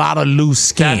a lot of loose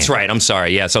skin. That's right. I'm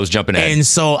sorry. Yes, I was jumping ahead. And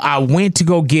so I went to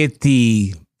go get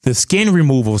the skin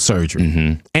removal surgery.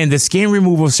 Mm-hmm. And the skin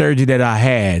removal surgery that I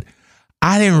had,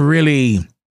 I didn't really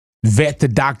vet the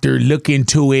doctor, look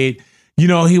into it. You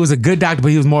know, he was a good doctor, but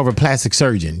he was more of a plastic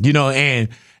surgeon, you know,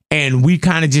 and we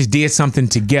kind of just did something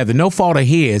together. No fault of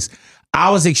his. I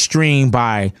was extreme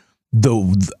by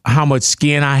how much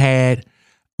skin I had,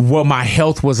 what my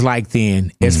health was like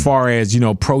then, as far as, you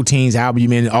know, proteins,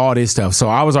 albumin, all this stuff. So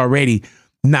I was already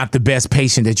not the best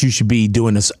patient that you should be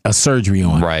doing a surgery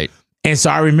on. Right. And so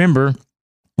I remember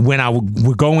when I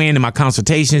would go in my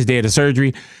consultations there, the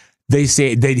surgery, they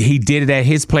said that he did it at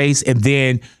his place, and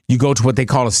then you go to what they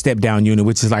call a step down unit,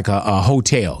 which is like a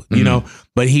hotel, you know,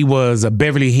 but he was a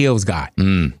Beverly Hills guy.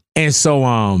 And so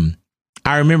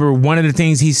I remember one of the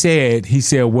things he said,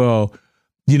 well,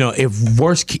 you know,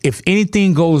 if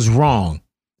anything goes wrong,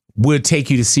 we'll take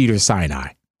you to Cedars-Sinai.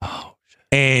 Oh,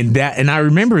 and I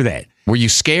remember that. Were you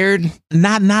scared?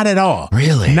 Not at all.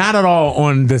 Really? Not at all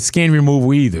on the skin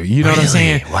removal either. You know what I'm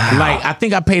saying? Wow. Like, I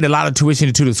think I paid a lot of tuition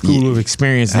into the School of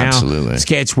Experience now. Absolutely.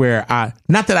 Sketch where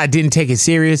not that I didn't take it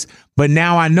serious, but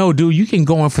now I know, dude, you can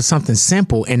go in for something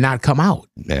simple and not come out.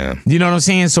 Yeah. You know what I'm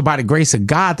saying? So by the grace of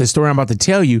God, the story I'm about to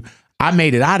tell you, I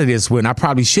made it out of this when I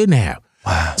probably shouldn't have.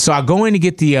 Wow. So I go in to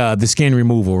get the skin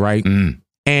removal, right?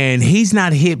 And he's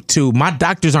not hip to, my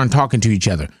doctors aren't talking to each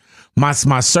other. My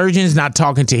surgeon's not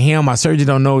talking to him. My surgeon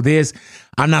don't know this.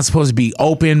 I'm not supposed to be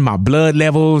open. My blood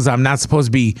levels, I'm not supposed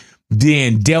to be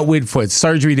being dealt with for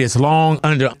surgery this long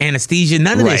under anesthesia.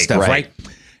 None of this stuff, right?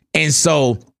 And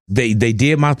so they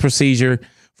did my procedure.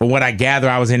 From what I gather,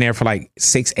 I was in there for like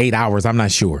 6-8 hours. I'm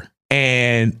not sure.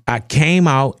 And I came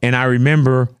out, and I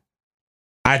remember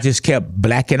I just kept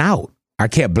blacking out. I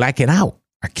kept,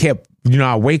 you know,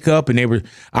 I wake up and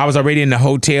I was already in the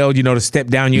hotel, you know, the step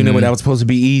down unit where that was supposed to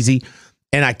be easy.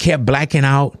 And I kept blacking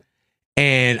out.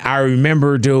 And I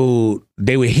remember, dude,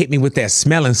 they would hit me with that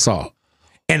smelling salt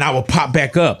and I would pop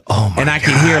back up. Oh my God.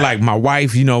 Could hear like my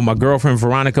wife, you know, my girlfriend,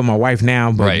 Veronica, my wife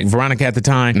now, but Veronica at the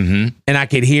time. And I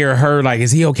could hear her like,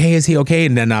 is he okay? Is he okay?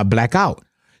 And then I black out.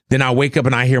 Then I wake up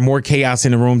and I hear more chaos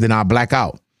in the room. Then I black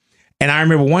out. And I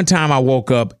remember one time I woke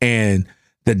up and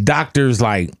the doctor's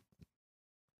like,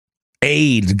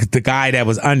 the guy that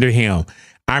was under him.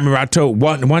 I remember I told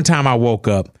one time I woke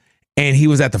up and he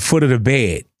was at the foot of the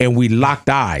bed and we locked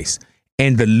eyes.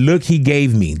 And the look he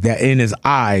gave me, that in his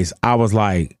eyes, I was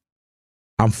like,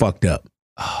 I'm fucked up.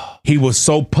 He was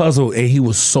so puzzled and he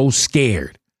was so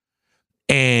scared.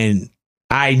 And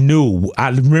I knew, I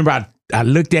remember I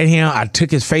looked at him, I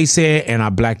took his face in and I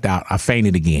blacked out. I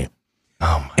fainted again.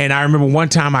 And I remember one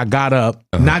time I got up,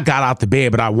 not got out the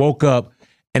bed, but I woke up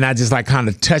and I just like kind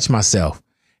of touched myself.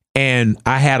 And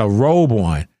I had a robe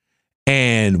on.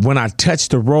 And when I touched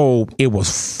the robe, it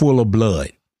was full of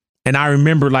blood. And I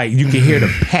remember like you could hear the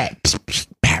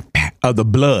pat of the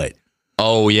blood.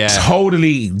 Oh, yeah.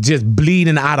 Totally just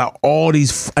bleeding out of all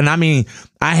these. And I mean,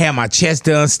 I had my chest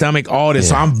done, stomach, all this.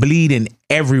 So I'm bleeding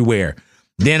everywhere.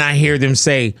 Then I hear them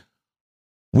say,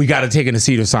 we got to take him to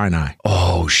Cedars-Sinai.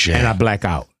 Oh, shit. And I black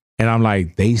out. And I'm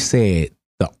like, they said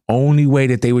the only way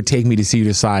that they would take me to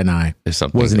Cedars-Sinai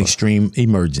was an extreme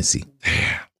emergency.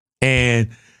 And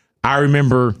I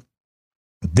remember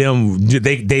them,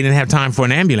 they didn't have time for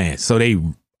an ambulance. So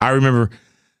I remember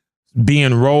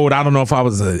being rolled. I don't know if I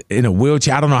was in a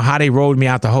wheelchair. I don't know how they rolled me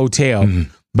out the hotel,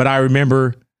 but I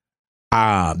remember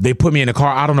they put me in a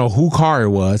car. I don't know who car it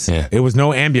was. Yeah. It was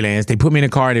no ambulance. They put me in a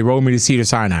car. They rolled me to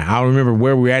Cedars-Sinai. I don't remember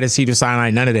where we were at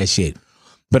Cedars-Sinai, none of that shit.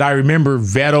 But I remember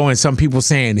Veto and some people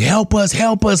saying, help us,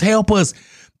 help us, help us.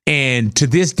 And to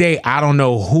this day, I don't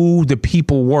know who the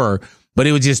people were, but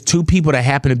it was just two people that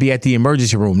happened to be at the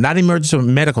emergency room, not emergency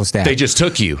medical staff. They just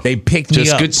took you. They picked me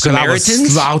up. Good Samaritans? I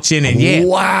was slouching and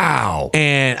Wow.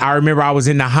 And I remember I was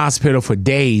in the hospital for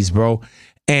days, bro.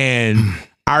 And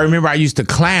I remember I used to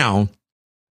clown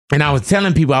and I was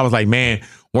telling people, I was like, man,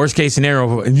 worst case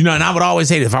scenario, you know, and I would always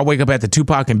say that if I wake up at the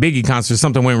Tupac and Biggie concert,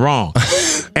 something went wrong.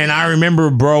 And I remember,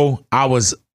 bro, I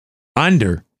was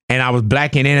under and I was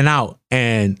blacking in and out.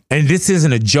 And this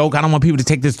isn't a joke. I don't want people to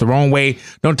take this the wrong way.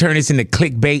 Don't turn this into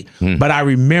clickbait. But I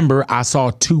remember I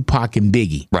saw Tupac and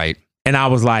Biggie. Right. And I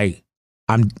was like,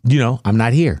 I'm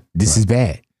not here. This is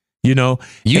bad. You know,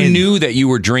 you knew that you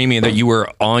were dreaming and that you were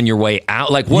on your way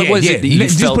out. Like, what was it that you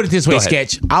Let's felt? just put it this way,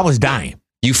 Sketch. I was dying.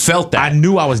 You felt that? I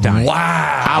knew I was dying.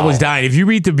 Wow. I was dying. If you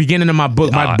read the beginning of my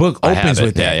book opens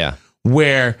with that. Yeah.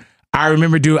 Where I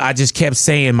remember, dude, I just kept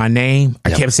saying my name.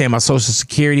 I kept saying my social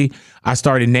security. I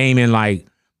started naming, like,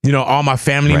 you know, all my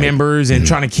family members and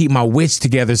trying to keep my wits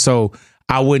together so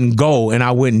I wouldn't go and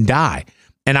I wouldn't die.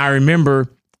 And I remember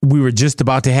we were just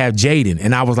about to have Jaden,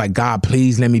 and I was like, God,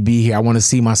 please let me be here. I want to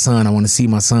see my son. I want to see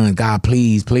my son. God,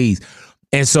 please, please.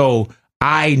 And so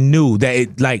I knew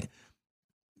that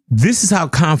this is how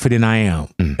confident I am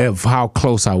of how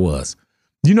close I was.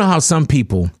 You know how some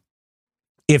people,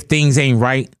 if things ain't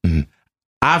right,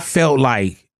 I felt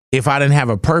like if I didn't have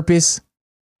a purpose,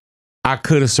 I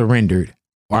could have surrendered,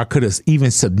 or I could have even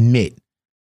submit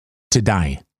to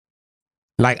dying.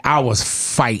 Like, I was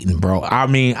fighting, bro. I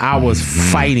mean, I was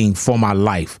fighting for my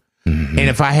life. And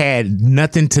if I had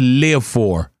nothing to live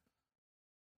for,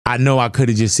 I know I could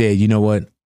have just said, you know what?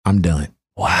 I'm done.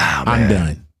 Wow, I'm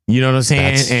done. You know what I'm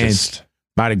saying?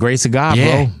 By the grace of God,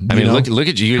 bro. I mean, look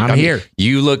at you. I'm here.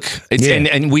 You look,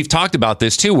 and we've talked about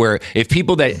this too, where if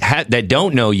people that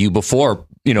don't know you before,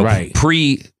 you know,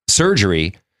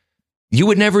 pre-surgery, you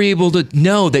would never be able to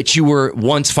know that you were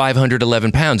once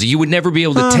 511 pounds. You would never be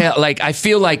able to tell. Like, I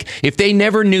feel like if they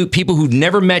never knew, people who'd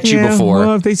never met you before.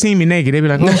 Well, if they seen me naked, they'd be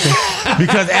like, okay.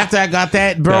 Because after I got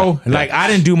that, bro, I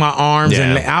didn't do my arms.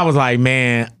 And I was like,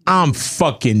 man, I'm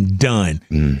fucking done.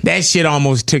 That shit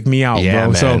almost took me out,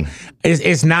 bro. Man. So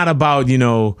it's not about, you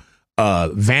know,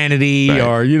 vanity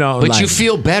or, you know. But you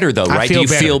feel better, though, right? Do you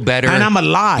feel better? And I'm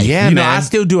alive. Yeah, you know, man. I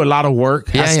still do a lot of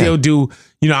work. I still do.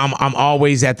 You know, I'm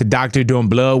always at the doctor doing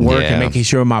blood work and making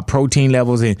sure my protein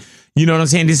levels, and you know what I'm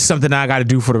saying? This is something that I got to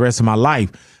do for the rest of my life,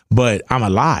 but I'm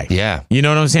alive. Yeah. You know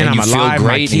what I'm saying? And I'm you feel alive,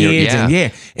 great, my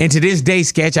kids. And to this day,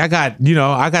 Sketch, I got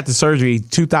the surgery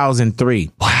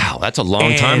 2003. Wow. That's a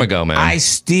long time ago, man. I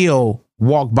still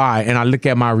walk by and I look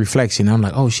at my reflection. And I'm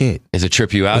like, oh shit. Does it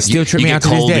trip you out? It still trip me out to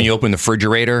You this get cold day. when you open the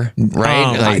refrigerator,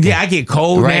 right? I get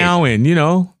cold now, and you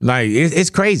know, like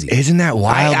it's crazy. Isn't that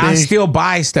wild? I still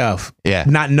buy stuff,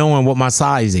 not knowing what my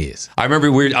size is. I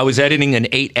remember I was editing an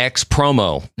 8X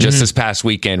promo just this past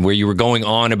weekend where you were going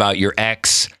on about your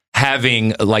ex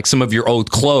having like some of your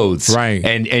old clothes, right?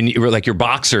 And you were like your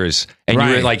boxers, and you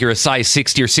were like you're a size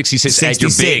 60 or 66 at your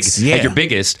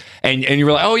biggest, and you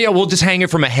were like, oh yeah, we'll just hang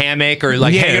it from a hammock or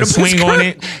like hang it swing on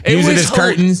it, use it as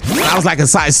curtains. I was like a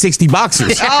size 60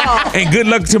 boxers, and good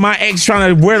luck to my ex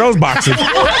trying to wear those boxers.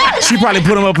 She probably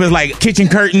put them up as like kitchen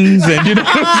curtains, and you know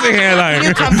what I'm saying, like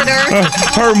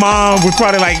her mom would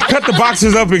probably like cut the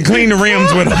boxers up and clean the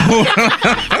rims with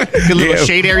them. Good little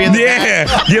shade area. In the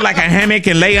back. Get like a hammock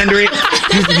and lay under it.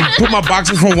 Put my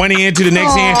boxers from one end to the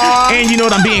next end. And you know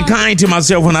what? I'm being kind to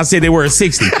myself when I said they were a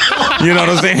 60. You know what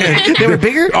I'm saying? They were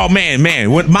bigger? Oh,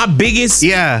 man. What my biggest,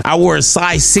 I wore a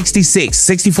size 66,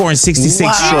 64 and 66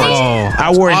 shorts.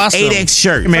 I wore an 8X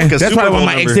shirt, man. Like that's probably why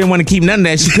my ex didn't want to keep none of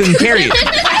that. She couldn't carry it.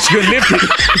 She couldn't lift it.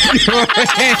 You know what I'm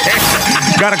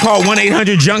saying? Gotta call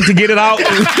 1-800-JUNK to get it out.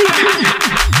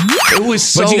 It was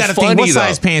so funny, but you gotta think, what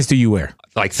size pants do you wear?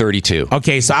 Like 32.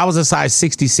 Okay, so I was a size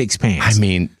 66 pants. I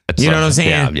mean, you know what I'm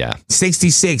saying? Yeah.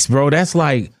 66, bro. That's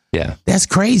like, that's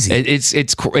crazy.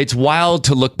 It's wild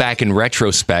to look back in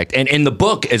retrospect. And in the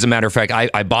book, as a matter of fact,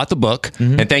 I bought the book,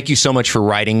 and thank you so much for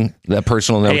writing that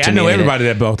personal note to me. I know everybody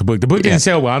that bought the book. The book didn't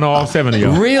sell well. I know all 7 of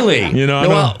y'all. Really? You know?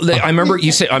 Well, I remember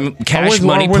you said Cash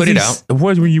Money put it out.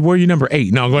 Were you number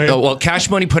 8? No, go ahead. Well, Cash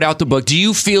Money put out the book. Do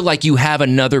you feel like you have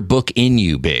another book in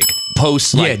you, Big?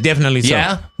 Yeah, definitely so.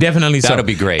 Yeah? Definitely so. That'll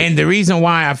be great. And the reason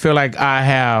why I feel like I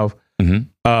have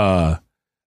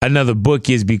another book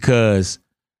is because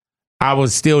I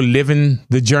was still living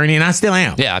the journey, and I still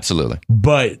am. Yeah, absolutely.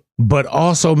 But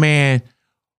also, man,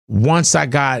 once I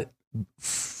got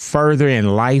further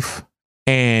in life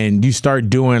and you start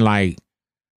doing like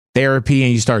therapy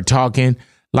and you start talking,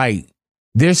 like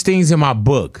there's things in my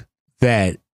book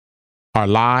that are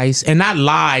lies, and not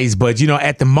lies, but you know,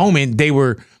 at the moment they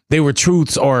were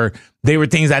truths, or they were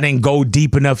things I didn't go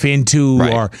deep enough into,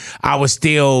 or I was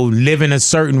still living a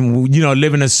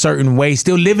certain way,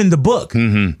 still living the book,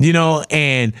 you know,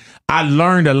 and I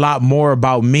learned a lot more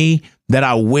about me that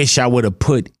I wish I would have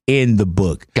put in the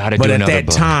book. But at that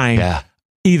time,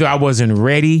 either I wasn't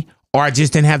ready or I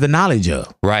just didn't have the knowledge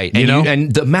of. Right. You know?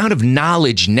 And the amount of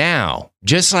knowledge now,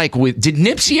 just like did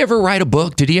Nipsey ever write a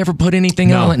book? Did he ever put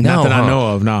anything on it? No, not that I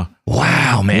know of, no.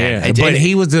 Wow, man. Yeah. But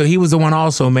he was the one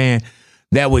also, man,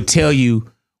 that would tell you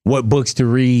what books to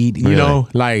read, you know,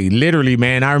 like literally,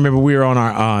 man. I remember we were on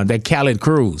our that Khaled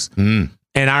cruise,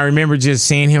 And I remember just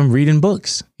seeing him reading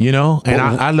books, you know, and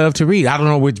I love to read. I don't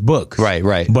know which books.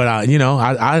 Right. But,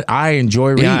 I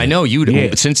enjoy reading. Yeah, I know you.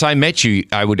 Yeah. Since I met you,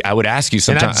 I would ask you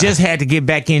sometimes. And I just had to get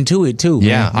back into it, too.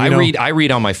 Yeah, man. I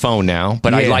read on my phone now,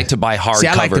 but I like to buy hard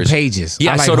covers. I like the pages.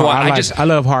 Yeah, so do I. I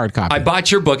love hard copy. I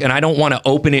bought your book, and I don't want to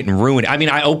open it and ruin it. I mean,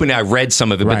 I read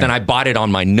some of it, but then I bought it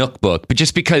on my Nook book. But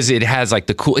just because it has like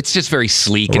the cool, it's just very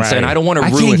sleek and I don't want to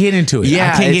ruin it. I can't get into it.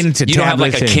 Yeah, I can't get into you don't have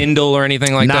like a Kindle or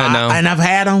anything like that? No. And I've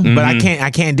had them, but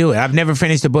I can't do it. I've never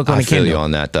finished a book on a Kindle. I feel you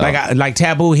on that, though. Like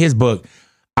Taboo, his book,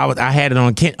 I had it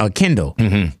on a Kindle,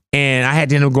 and I had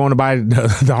to end up going to buy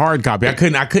the hard copy. I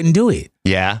couldn't do it.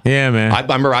 Yeah, man. I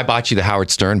remember I bought you the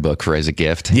Howard Stern book as a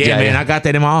gift. Yeah, man. I got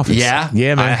that in my office. Yeah,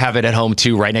 man. I have it at home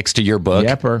too, right next to your book.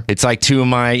 Yepper. It's like two of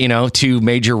my, two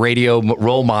major radio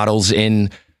role models in.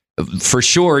 For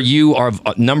sure, you are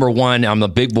number one. I'm a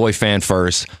Big Boy fan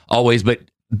first, always, but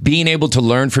being able to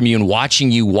learn from you and watching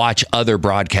you watch other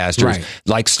broadcasters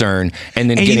like Stern,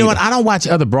 and you know what? I don't watch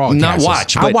other broadcasters. Not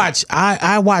watch, but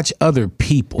I watch other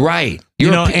people. Right.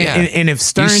 And if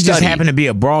Stern just happened to be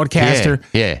a broadcaster,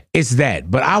 it's that.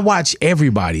 But I watch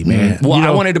everybody, man. Well,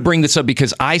 I wanted to bring this up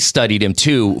because I studied him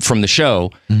too from the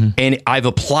show, and I've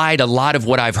applied a lot of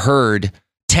what I've heard.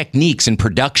 Techniques in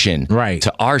production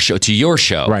to our show, to your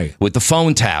show, with the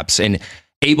phone taps, and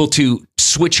able to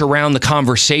switch around the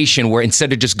conversation where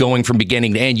instead of just going from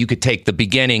beginning to end, you could take the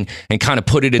beginning and kind of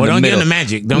put it in the middle. Don't get into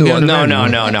magic. Don't get into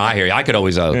magic. No. I hear you. I could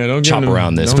always chop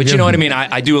around this, but you know what I mean?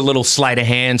 I do a little sleight of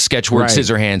hand, sketch word,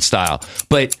 scissor hand style.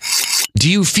 But do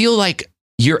you feel like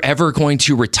you're ever going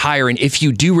to retire? And if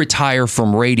you do retire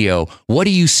from radio, what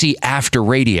do you see after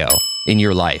radio in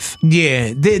your life?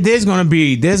 Yeah, there's gonna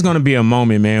be a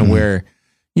moment, man, where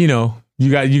you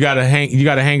gotta hang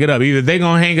it up. Either they're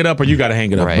gonna hang it up or you gotta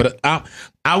hang it up. Right. But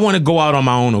I want to go out on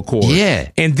my own accord. Yeah.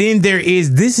 And then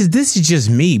this is just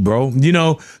me, bro.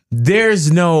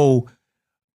 There's no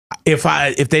if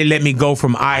they let me go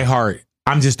from iHeart,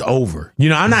 I'm just over.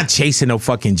 I'm not chasing no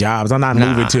fucking jobs. I'm not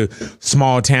moving to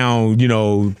small town.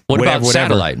 What about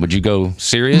satellite? Would you go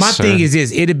serious? My thing is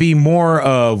this: it'd be more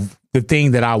of the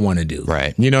thing that I want to do.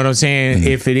 Right. You know what I'm saying?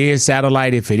 If it is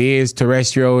satellite, if it is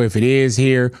terrestrial, if it is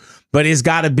here, but it's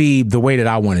got to be the way that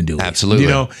I want to do it.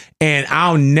 Absolutely. And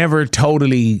I'll never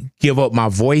totally give up my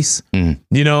voice,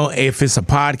 if it's a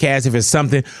podcast, if it's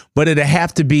something, but it'll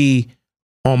have to be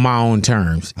on my own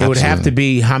terms. It would have to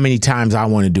be how many times I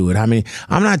want to do it.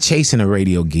 I'm not chasing a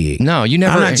radio gig. No, you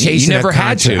never. I'm not chasing you never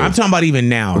had to. I'm talking about even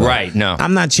now. Right. No.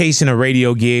 I'm not chasing a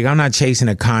radio gig. I'm not chasing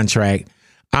a contract.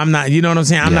 I'm not, you know what I'm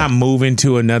saying? I'm not moving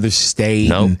to another state.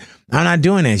 Nope. I'm not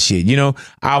doing that shit.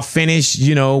 I'll finish,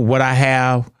 what I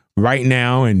have right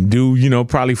now and do,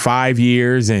 probably 5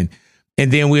 years and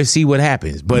then we'll see what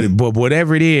happens. But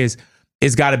whatever it is,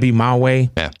 it's got to be my way.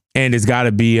 Yeah. And it's got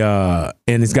to be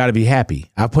happy.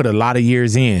 I put a lot of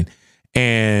years in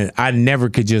and I never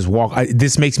could just walk.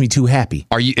 This makes me too happy.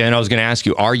 And I was going to ask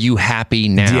you, are you happy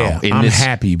now? Yeah, I'm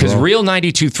happy, bro. Because Real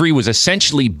 92.3 was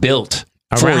essentially built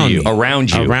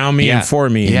around me and for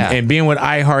me. Yeah. And being with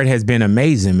iHeart has been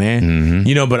amazing, man.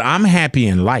 But I'm happy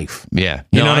in life. Yeah.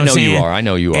 I know you are. I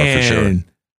know you are for sure.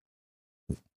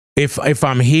 If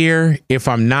I'm here, if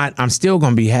I'm not, I'm still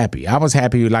gonna be happy. I was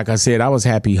happy, like I said, I was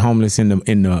happy homeless in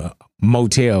the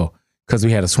motel because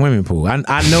we had a swimming pool.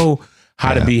 I know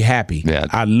how to be happy. Yeah.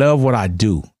 I love what I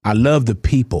do. I love the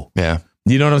people. Yeah.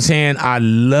 You know what I'm saying?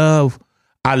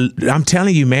 I'm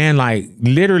telling you, man, like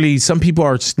literally some people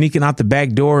are sneaking out the back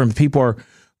door and people are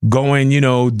going,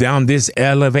 down this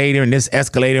elevator and this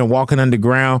escalator and walking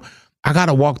underground. I got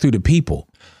to walk through the people.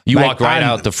 You walk right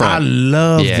out the front. I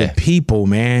love the people,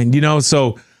 man.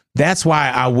 So that's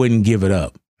why I wouldn't give it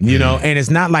up, and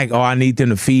it's not like, I need them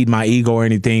to feed my ego or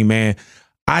anything, man.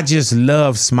 I just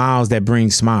love smiles that bring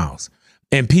smiles.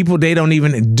 And people, they don't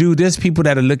even do this. People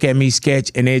that'll look at me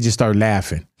sketch and they just start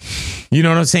laughing. You know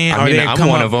what I'm saying? I'm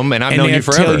one of them and I've known you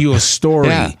forever. Tell you a story.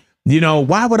 Yeah.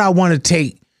 Why would I want to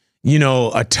take,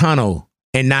 a tunnel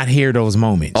and not hear those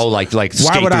moments? Oh, like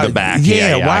skate through the back.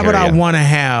 Yeah. Why would I want to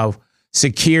have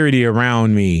security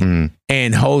around me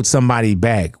and hold somebody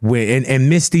back and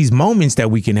miss these moments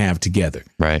that we can have together?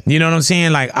 Right. You know what I'm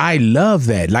saying? Like, I love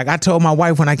that. Like I told my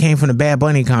wife when I came from the Bad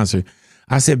Bunny concert,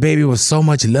 I said, baby, it was so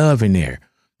much love in there.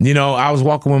 I was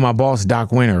walking with my boss,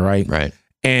 Doc Winter, right? Right.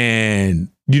 And,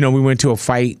 we went to a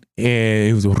fight and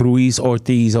it was Ruiz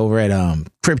Ortiz over at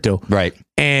Crypto. Right.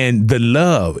 And the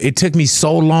love, it took me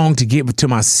so long to get to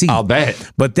my seat. I'll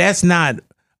bet. But that's not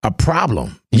a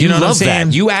problem. You know love what I'm saying?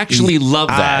 that. You actually love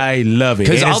that. I love it.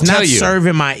 Because it's not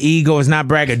serving my ego. It's not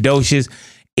braggadocious.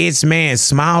 it's, man,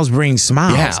 smiles bring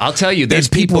smiles. Yeah, I'll tell you, there's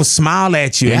people smile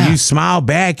at you and you smile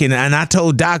back. And I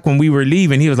told Doc when we were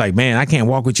leaving, he was like, man, I can't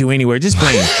walk with you anywhere. Just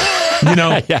playing, you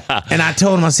know? Yeah. And I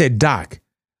told him, I said, Doc,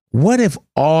 what if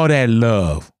all that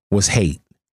love was hate?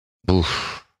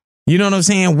 Oof. You know what I'm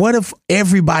saying? What if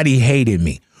everybody hated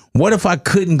me? What if I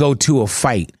couldn't go to a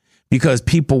fight because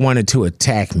people wanted to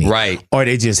attack me? Right. Or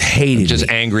they just hated me. Just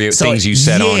angry at things you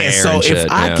said on air. So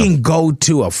if I can go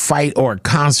to a fight or a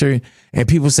concert and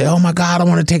people say, oh my God, I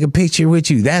want to take a picture with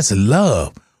you, that's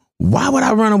love. Why would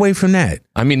I run away from that?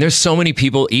 I mean, there's so many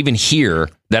people even here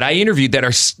that I interviewed that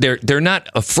are they're not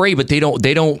afraid, but they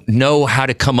don't know how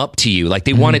to come up to you. Like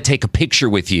they want to take a picture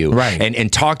with you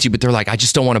and talk to you, but they're like, I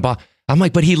just don't want to bother. I'm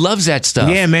like, but he loves that stuff.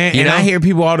 Yeah, man. And I hear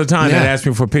people all the time that ask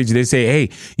me for a picture. They say, hey,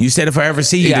 you said if I ever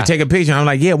see you to take a picture. And I'm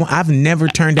like, yeah, well, I've never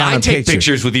turned down a picture. I take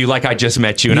pictures with you like I just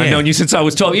met you. And I've known you since I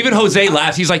was 12. Even Jose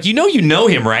laughs. He's like, you know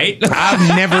him, right?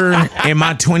 I've never, in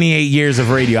my 28 years of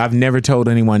radio, I've never told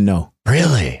anyone no.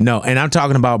 Really? No. And I'm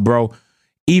talking about, bro,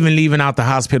 even leaving out the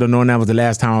hospital knowing that was the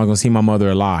last time I was going to see my mother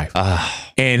alive.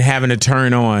 And having to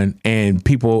turn on and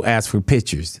people ask for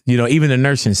pictures. You know, even the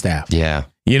nursing staff. Yeah.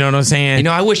 You know what I'm saying? You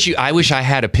know, I wish I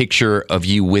had a picture of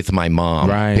you with my mom.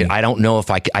 Right. I don't know if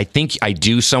I think I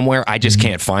do somewhere. I just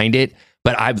can't find it.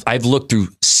 But I've looked through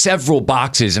several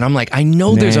boxes and I'm like, I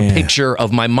know there's a picture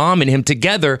of my mom and him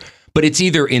together, but it's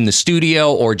either in the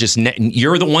studio or just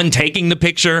you're the one taking the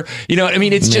picture. You know what I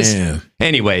mean? It's just,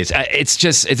 anyways, it's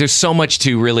just, there's so much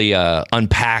to really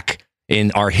unpack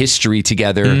in our history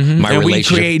together, my and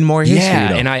relationship. We create more history. Yeah,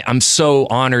 though. and I'm so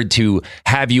honored to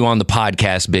have you on the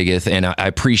podcast, Biggeth, and I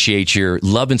appreciate your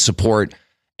love and support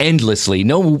endlessly.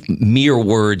 No mere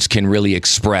words can really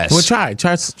express. Well, try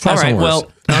All some right, words.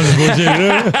 well,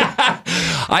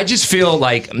 I just feel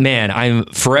like, man, I'm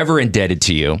forever indebted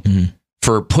to you.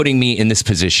 For putting me in this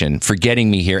position, for getting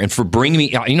me here, and for bringing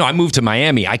me, you know, I moved to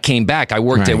Miami. I came back. I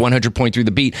worked at 100.3 The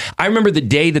Beat. I remember the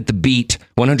day that The Beat,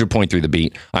 100.3 The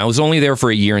Beat, I was only there for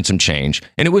a year and some change.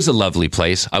 And it was a lovely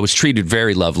place. I was treated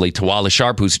very lovely. Tawala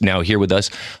Sharp, who's now here with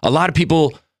us. A lot of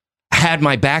people had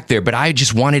my back there, but I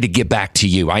just wanted to get back to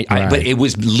you. But it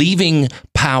was leaving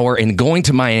Power and going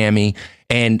to Miami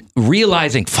and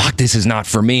realizing, fuck, this is not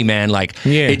for me, man. Like,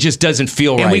 it just doesn't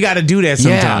feel right. And we got to do that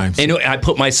sometimes. And I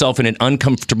put myself in an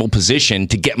uncomfortable position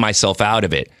to get myself out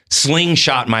of it.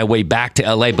 Slingshot my way back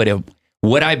to LA. But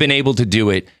would I have been able to do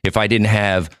it if I didn't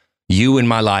have you in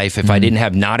my life, if I didn't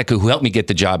have Nautica, who helped me get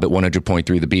the job at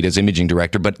 100.3 The Beat as imaging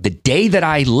director? But the day that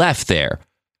I left there,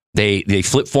 they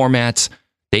flipped formats.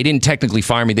 They didn't technically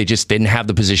fire me. They just didn't have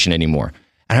the position anymore.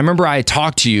 And I remember I had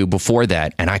talked to you before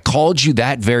that, and I called you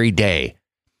that very day.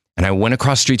 And I went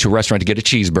across the street to a restaurant to get a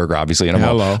cheeseburger, obviously. And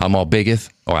I'm all Biggeth.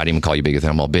 Oh, I didn't even call you Biggeth.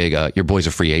 I'm all big. Your boy's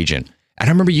a free agent. And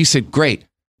I remember you said, great,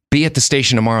 be at the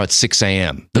station tomorrow at 6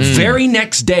 a.m. The very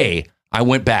next day, I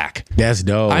went back. That's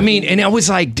dope. I mean, and I was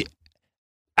like,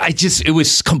 it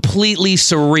was completely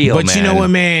surreal, But you know what,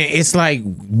 man? It's like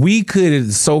we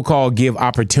could so-called give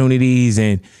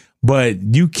opportunities, but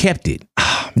you kept it.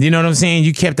 You know what I'm saying?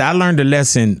 You kept it. I learned a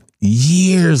lesson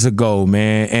years ago,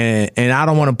 man. And I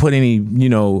don't want to put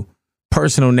any,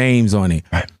 personal names on it.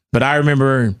 Right. But I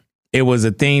remember it was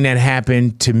a thing that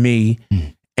happened to me.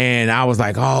 And I was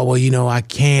like, oh, well, I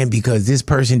can't because this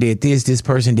person did this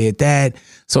person did that,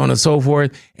 so on and so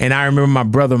forth. And I remember my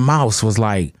brother Mouse was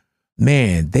like,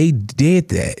 man, they did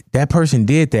that. That person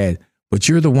did that, but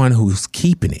you're the one who's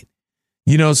keeping it.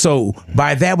 So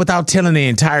by that, without telling the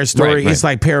entire story, it's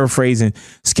like paraphrasing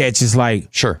sketches like,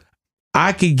 sure,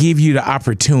 I could give you the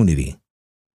opportunity,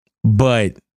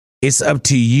 but it's up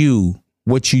to you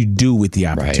what you do with the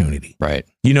opportunity. Right.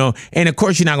 And of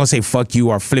course you're not going to say fuck you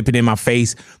or flip it in my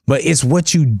face, but it's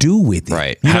what you do with it.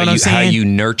 Right. You know what I'm saying? How you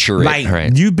nurture it.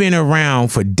 Like you've been around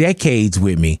for decades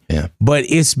with me, but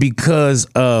it's because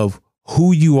of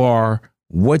who you are,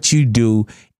 what you do.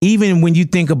 Even when you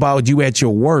think about you at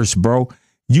your worst, bro,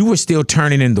 you were still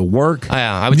turning in the work.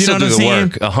 Yeah, I would still do the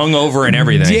work, hungover and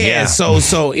everything. Yeah.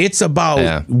 So it's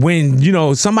about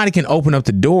when, somebody can open up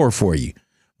the door for you,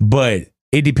 but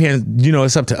it depends,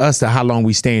 it's up to us to how long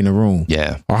we stay in the room.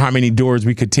 Yeah. Or how many doors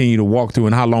we continue to walk through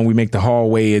and how long we make the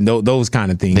hallway and those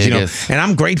kind of things, And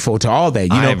I'm grateful to all that,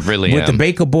 I really with am.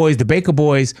 the Baka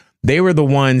Boyz, they were the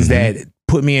ones that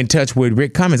put me in touch with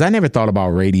Rick Cummins. I never thought about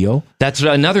radio. That's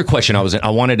another question I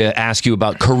wanted to ask you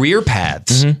about career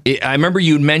paths. I remember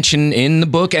you mentioned in the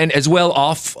book and as well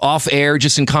off air,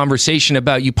 just in conversation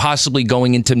about you possibly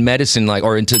going into medicine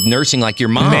or into nursing like your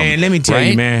mom. Man, let me tell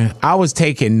you, man, I was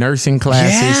taking nursing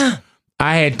classes.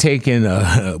 I had taken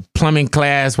a plumbing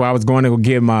class where I was going to go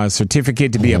get my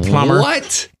certificate to be a plumber.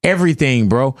 What? Everything,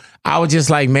 bro. I was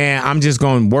just like, man, I'm just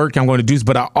going to work. I'm going to do this.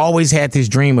 But I always had this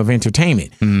dream of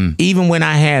entertainment. Even when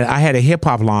I had a hip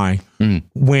hop line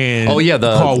when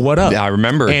called What Up. I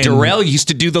remember. And Darrell used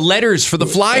to do the letters for the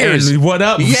flyers. And What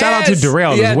Up? Yes. Shout out to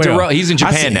Darrell as well. Darrell. He's in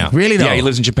Japan now. Really though? Yeah, he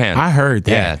lives in Japan. I heard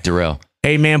that. Yeah, Darrell.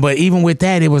 Hey man, but even with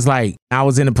that, it was like I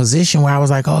was in a position where I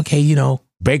was like, okay, you know,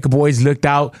 Baka Boyz looked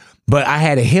out. But I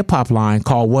had a hip hop line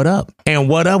called What Up. And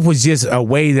What Up was just a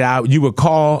way that you would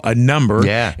call a number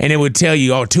and it would tell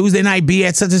you, oh, Tuesday night be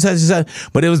at such and such and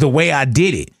such. But it was the way I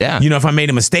did it. Yeah. You know, if I made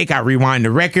a mistake, I rewind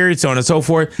the record, so on and so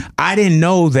forth. I didn't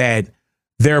know that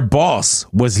their boss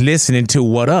was listening to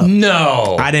What Up.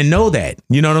 No. I didn't know that.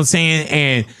 You know what I'm saying?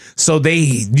 And so they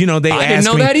asked me. I didn't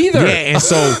know that either. Yeah, and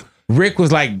so Rick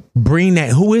was like, bring that.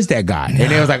 Who is that guy? And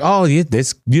they was like, oh, yeah,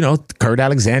 this, you know, Kurt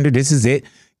Alexander, this is it.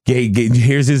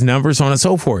 Here's his number, so on and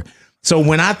so forth. So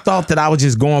when I thought that I was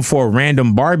just going for a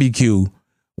random barbecue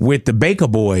with the Baka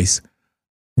Boyz,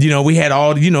 you know, we had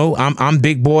all, you know, I'm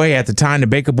Big Boy. At the time, the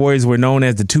Baka Boyz were known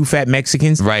as the Two Fat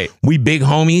Mexicans. Right. We big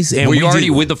homies. And were you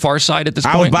already with the Far Side at this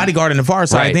point? I was bodyguarding the Far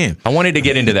Side then. I wanted to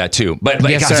get into that too. But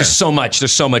Yes, gosh, sir. there's so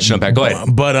much to unpack. Go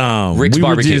ahead. But Rick's we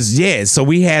barbecue. were just, so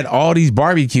we had all these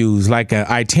barbecues, like an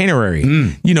itinerary.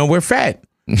 You know, we're fat.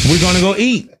 We're going to go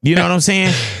eat. You know what I'm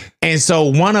saying? And so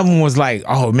one of them was like,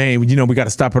 oh, man, you know, we got to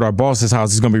stop at our boss's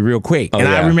house. It's going to be real quick.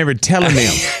 I remember telling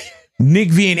them, Nick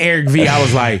V and Eric V, I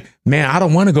was like, man, I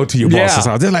don't want to go to your boss's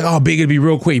house. They're like, oh, Big, it'll be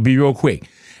real quick.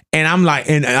 And I'm like,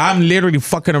 and I'm literally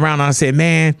fucking around. And I said,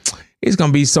 man, it's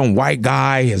going to be some white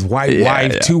guy, his white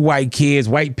wife, 2 white kids,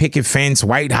 white picket fence,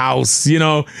 white house, you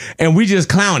know, and we just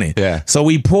clowning. Yeah. So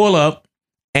we pull up.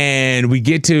 And we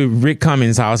get to Rick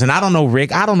Cummings' house, and I don't know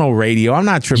Rick. I don't know radio. I'm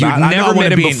not tripping. You've never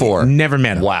met him before. Never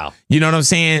met him. Wow. You know what I'm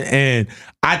saying? And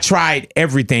I tried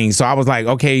everything. So I was like,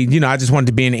 okay, you know, I just wanted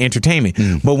to be in the entertainment.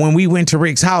 But when we went to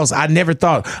Rick's house, I never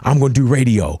thought I'm going to do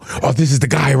radio. Oh, this is the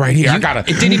guy right here. It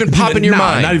didn't even pop in your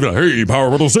mind. Not even like, hey, Power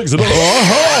 106.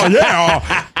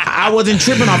 Yeah. I wasn't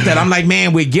tripping off that. I'm like,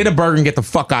 man, we get a burger and get the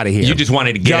fuck out of here. You just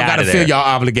wanted to get out of there. Y'all got to fill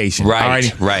y'all obligation.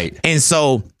 Right. Right. And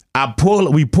so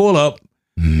we pull up.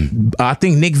 I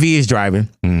think Nick V is driving.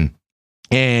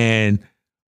 And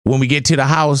when we get to the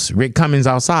house, Rick Cummings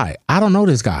outside. I don't know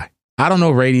this guy. I don't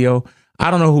know radio. I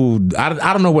don't know who.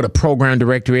 I don't know what a program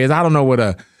director is. I don't know what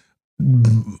a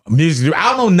music. I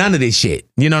don't know none of this shit.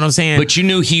 You know what I'm saying? But you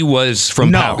knew he was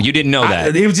from Power. You didn't know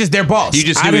that. It was just their boss. You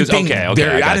just knew he was okay.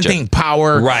 I didn't think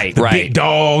Power. Right. The big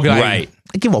dog. Like,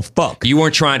 I give a fuck. You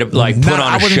weren't trying to like put on a show.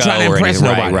 I wasn't trying to impress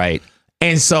nobody. Right.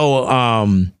 And so,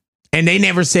 and they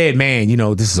never said, man, you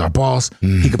know, this is our boss.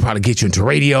 He could probably get you into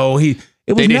radio.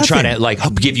 They didn't try to like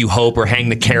give you hope or hang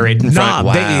the carrot in front.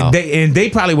 Wow. They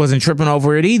probably wasn't tripping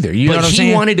over it either. You know what I'm saying?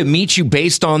 But he wanted to meet you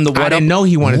based on the What Up. I didn't know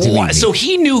he wanted to meet me. So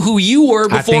he knew who you were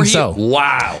before I think so.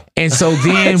 Wow. And so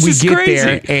then we get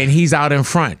there and he's out in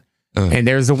front. And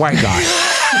there's a white guy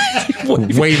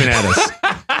waving at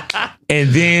us. And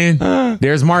then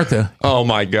there's Martha. Oh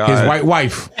my God. His white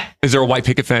wife. Is there a white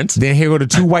picket fence? Then here go the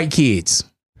 2 white kids.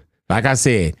 Like I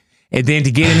said. And then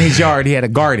to get in his yard, he had a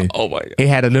garden. Oh my God. It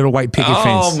had a little white picket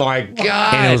fence. Oh my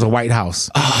God. And it was a white house.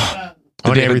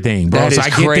 On everything, bro. That so is I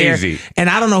get crazy. there, and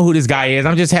I don't know who this guy is.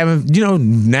 I'm just having,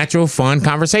 natural, fun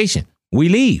conversation. We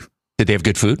leave. Did they have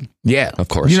good food? Yeah. Of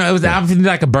course. It was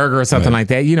like a burger or something like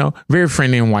that, very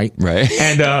friendly and white. Right.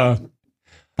 And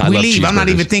we leave. I'm not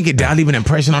even thinking, did I leave an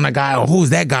impression on that guy? Or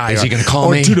who's that guy? Is he going to call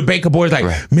me? Or to the Baka Boyz,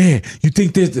 like, man, you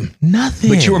think there's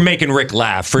nothing. But you were making Rick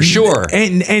laugh, for sure.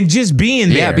 And just being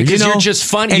there. Yeah, because you're just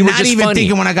funny. And you were not just even funny.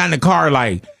 thinking when I got in the car,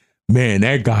 like, man,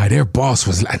 that guy, their boss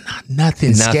was like,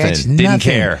 nothing. Sketch, Didn't nothing.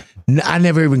 care. I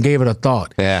never even gave it a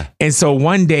thought. Yeah. And so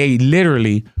one day,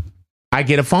 literally, I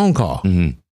get a phone call.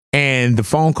 Mm-hmm. And the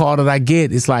phone call that I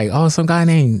get, it's like, oh, some guy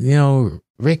named,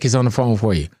 Rick is on the phone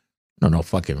for you. No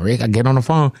fucking Rick. I get on the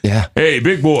phone. Yeah. Hey,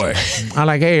 big boy. I'm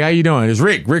like, hey, how you doing? It's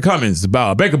Rick Cummings,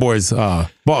 Baka Boyz,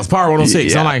 boss, Power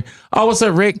 106. Yeah. I'm like, oh, what's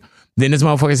up, Rick? Then this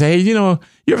motherfucker say, hey, you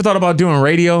ever thought about doing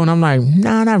radio? And I'm like,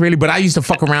 nah, not really. But I used to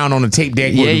fuck around on the tape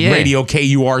deck with radio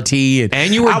KURT.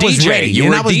 And you were I was DJ. ready. You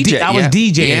were a DJ. I was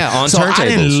DJing. Yeah, on so turntables. I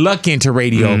didn't luck into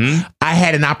radio. Mm-hmm. I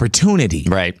had an opportunity.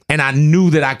 Right. And I knew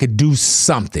that I could do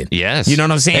something. Yes. You know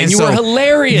what I'm saying? And you were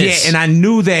hilarious. Yeah, and I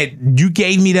knew that you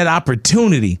gave me that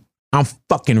opportunity. I'm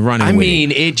fucking running with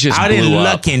it. It just I blew didn't up.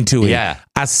 luck into it. Yeah.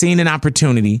 I seen an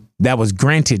opportunity that was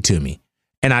granted to me.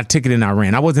 and I took it and I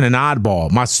ran. I wasn't an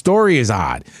oddball. My story is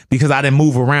odd because I didn't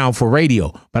move around for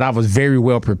radio, but I was very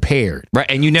well prepared. Right,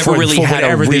 and you never really had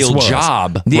a real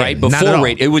job, right? Before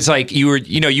radio, it was like you were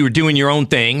doing your own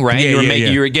thing, right?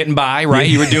 You were getting by, right?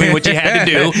 You were doing what you had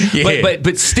to do,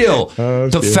 but still,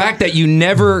 the fact that you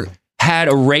never had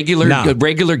a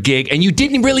regular gig, and you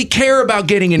didn't really care about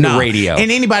getting into radio.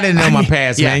 And anybody that know my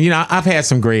past, man, I've had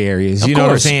some gray areas. You know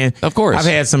what I'm saying? Of course. I've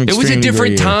had some. It was a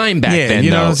different time back then,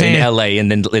 you know what I'm saying? In LA in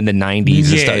the 90s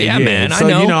and stuff. Yeah, man, so,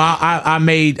 I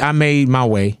know. I made my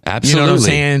way. Absolutely. You know what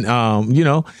I'm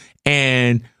saying?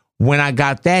 And when I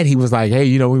got that, he was like,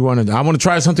 hey, I want to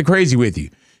try something crazy with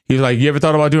you. He was like, you ever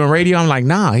thought about doing radio? I'm like,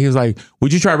 nah. He was like,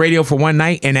 would you try radio for one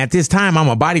night? And at this time, I'm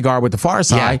a bodyguard with the Far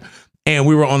Side. Yeah. And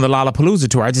we were on the Lollapalooza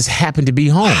tour. I just happened to be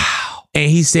home. Wow. And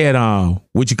he said,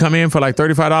 would you come in for like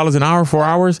 $35 an hour, 4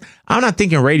 hours? I'm not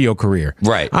thinking radio career.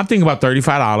 Right. I'm thinking about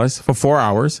 $35 for 4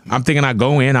 hours. I'm thinking I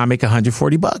go in, I make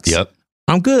 $140. Yep.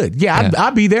 I'm good. Yeah.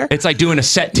 I'll be there. It's like doing a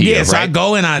set to you, right? So I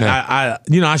go and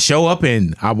I show up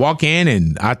and I walk in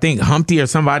and I think Humpty or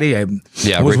somebody was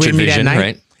Richard with me Vission, that night.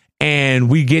 Right? And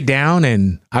we get down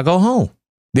and I go home.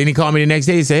 Then he called me the next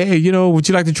day and said, hey, would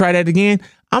you like to try that again?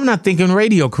 I'm not thinking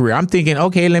radio career. I'm thinking,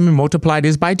 okay, let me multiply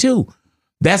this by 2.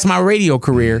 That's my radio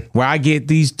career where I get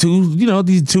these 2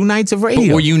 nights of radio.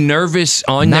 But were you nervous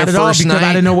on Not that at all, first because night?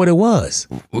 I didn't know what it was.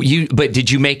 But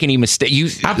did you make any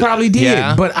mistakes? I probably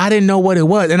did, but I didn't know what it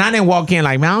was. And I didn't walk in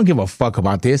like, man, I don't give a fuck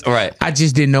about this. Right. I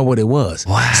just didn't know what it was.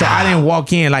 Wow. So I didn't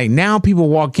walk in like now people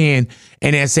walk in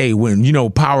and they say when,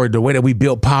 power, the way that we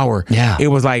built power, it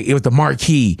was the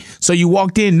marquee. So you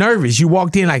walked in nervous. You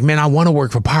walked in like, man, I want to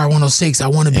work for Power 106. I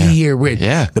want to be here with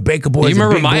the Baka Boyz. You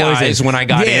remember Big my Boys eyes when I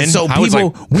got in? So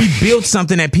we built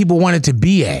something that people wanted to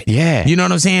be at. Yeah. You know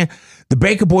what I'm saying? The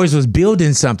Baka Boyz was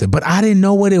building something, but I didn't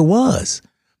know what it was.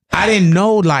 I didn't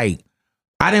know, I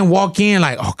didn't walk in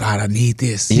like, oh God, I need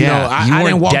this. Yeah, I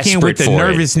didn't walk in with the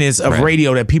nervousness of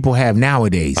radio that people have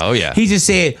nowadays. Oh yeah. He just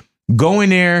said, go in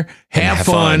there, have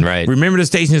fun. Right. Remember the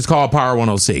station is called Power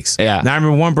 106. Yeah. Now I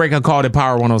remember one break I called it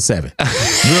Power 107.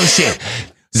 Real shit.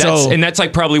 That's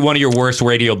like probably one of your worst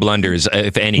radio blunders,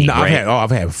 if any. No, right?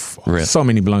 I've had so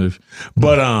many blunders.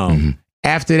 But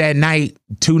after that night,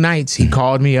 2 nights, he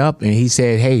called me up and he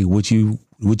said, hey, would you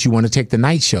want to take the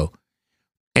night show?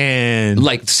 And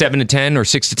like 7 to 10 or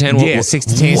 6 to 10? 6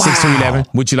 to 10, 6 to 11.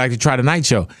 Would you like to try the night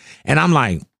show? And I'm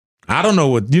like, I don't know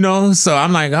what, so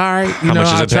I'm like, all right, how much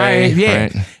does it pay? Yeah.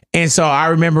 Right. And so I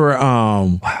remember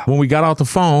when we got off the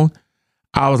phone,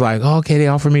 I was like, oh, okay, they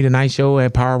offered me the night show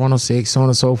at Power 106, so on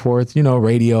and so forth,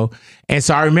 radio. And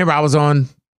so I remember I was on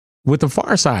with the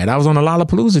Far Side. I was on the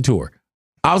Lollapalooza tour.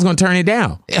 I was going to turn it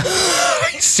down.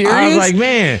 Serious? I was like,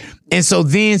 man. And so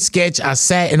then Sketch, I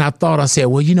sat and I said,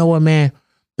 well, you know what, man?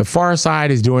 The Far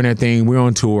Side is doing their thing. We're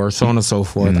on tour, so on and so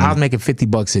forth. I was making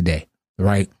 $50 a day,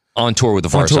 right? On tour with the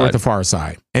Far Side. On tour with the Far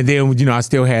Side. And then, I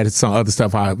still had some other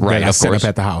stuff that I set up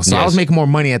at the house. So I was making more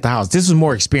money at the house. This was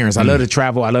more experience. I love to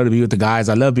travel. I love to be with the guys.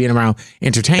 I love being around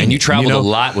entertainment. And you traveled a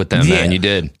lot with them, man. You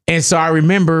did. And so I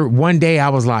remember one day I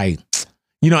was like,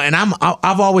 and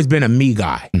I've always been a me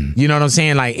guy. You know what I'm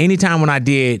saying? Like anytime when I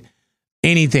did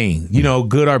anything,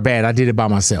 good or bad, I did it by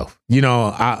myself.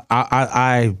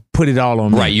 I put it all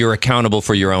on me. Right. You're accountable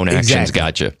for your own actions. Exactly.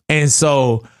 Gotcha. And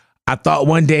so I thought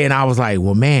one day and I was like,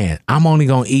 well, man, I'm only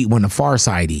going to eat when the Far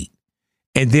Side eat.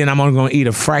 And then I'm only going to eat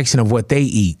a fraction of what they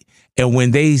eat. And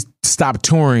when they stop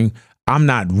touring, I'm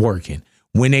not working.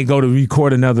 When they go to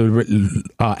record another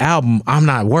album, I'm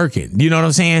not working. You know what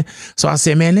I'm saying? So I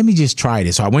said, man, let me just try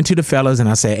this. So I went to the fellas and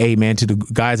I said, hey, man, to the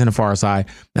guys in the Far Side.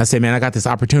 And I said, man, I got this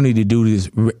opportunity to do this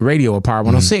radio at Power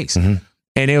 106.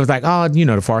 And it was like, oh,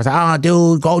 the Far Side, oh,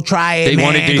 dude, go try it, they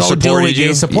man. Go do it.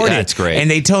 They supported it. That's great. And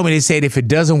they told me, they said, if it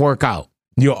doesn't work out,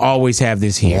 you'll always have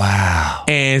this here. Wow.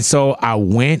 And so I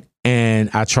went and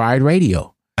I tried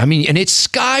radio. I mean, and it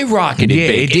skyrocketed. Yeah,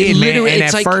 big. it did, man. And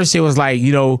at first it was like,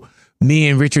 me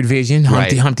and Richard Vision,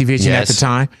 Humpty Vision at the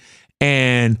time.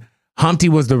 And Humpty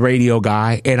was the radio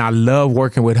guy, and I love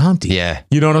working with Humpty. Yeah.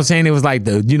 You know what I'm saying? It was like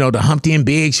the Humpty and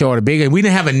Big show or the Big. We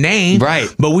didn't have a name. Right.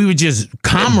 But we were just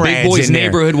comrades. Big Boy's in there.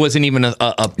 neighborhood wasn't even a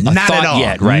Not thought at all.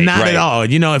 yet. Right. Not at all.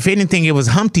 If anything, it was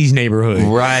Humpty's neighborhood.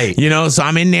 Right. So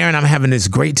I'm in there and I'm having this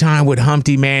great time with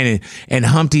Humpty, man. And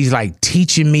Humpty's like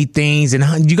teaching me things.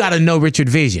 And you got to know Richard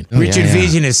Vision. Richard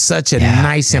Vision is such a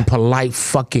nice and polite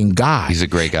fucking guy. He's a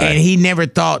great guy. And he never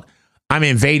thought, I'm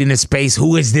invading the space.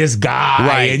 Who is this guy?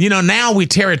 Right. And now we're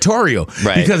territorial.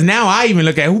 Right. Because now I even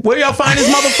look at where y'all find this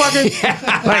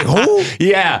motherfucker? Like who?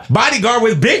 Yeah. Bodyguard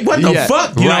with Big. What the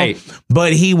fuck? You know?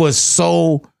 But he was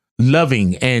so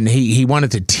loving and he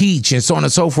wanted to teach and so on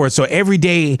and so forth. So every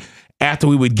day after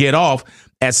we would get off,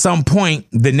 at some point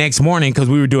the next morning, because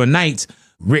we were doing nights,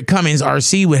 Rick Cummings,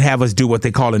 RC, would have us do what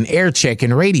they call an air check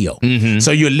in radio.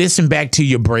 So you listen back to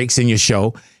your breaks in your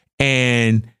show,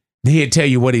 and he'd tell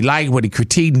you what he liked, what he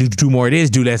critiqued, do more of this,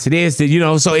 do less of this. You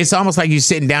know, so it's almost like you're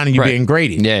sitting down and you're being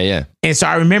graded. Yeah, yeah. And so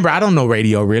I remember, I don't know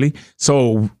radio really.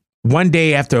 So one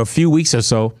day after a few weeks or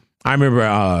so, I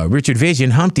remember Richard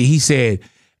Vision, Humpty, he said,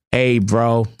 "Hey,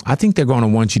 bro, I think they're going to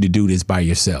want you to do this by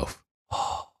yourself."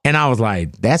 And I was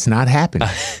like, that's not happening.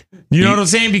 You know what I'm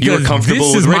saying? Because you're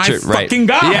comfortable this is with my Richard, right? fucking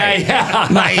guy. Yeah, yeah.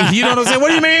 Like, you know what I'm saying? What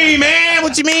do you mean, man?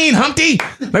 What you mean, Humpty?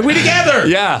 Like, we together.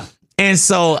 Yeah. And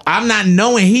so I'm not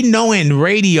knowing, he knowing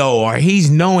radio, or he's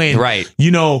knowing,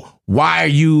 you know, why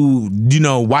you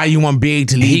want Big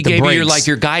to lead he the gave breaks.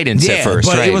 you your guidance at first,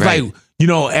 but right? it was like, you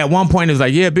know, at one point it was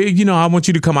like, yeah, Big, you know, I want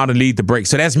you to come out and lead the break.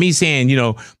 So that's me saying, you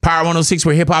know, Power 106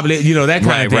 where hip hop, you know, that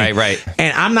kind of thing. Right.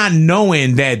 And I'm not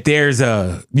knowing that there's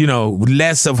a, you know,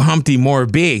 less of Humpty, more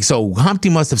Big. So Humpty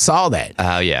must have saw that.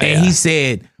 Oh, yeah. And he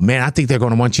said, man, I think they're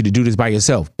going to want you to do this by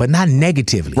yourself, but not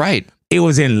negatively. Right. It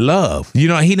was in love. You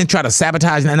know, he didn't try to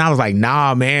sabotage. And I was like,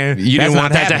 nah, man. You didn't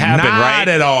want that to happen, right? Not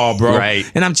at all, bro.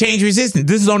 Right. And I'm change resistant.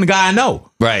 This is the only guy I know.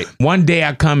 Right. One day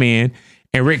I come in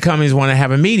and Rick Cummings want to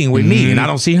have a meeting with me, and I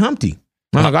don't see Humpty.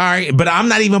 I'm like, all right, but I'm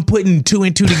not even putting 2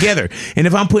 and 2 together. And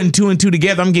if I'm putting 2 and 2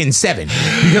 together, I'm getting 7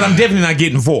 because I'm definitely not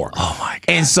getting 4. Oh my God.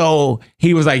 And so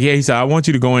he was like, yeah, he said, I want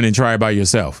you to go in and try it by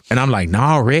yourself. And I'm like,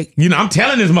 nah, Rick, you know, I'm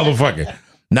telling this motherfucker.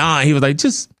 Nah, he was like,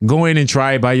 just go in and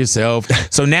try it by yourself.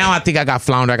 So now I think I got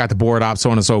flounder, I got the board op, so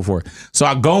on and so forth. So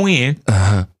I go in.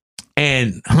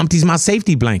 And Humpty's my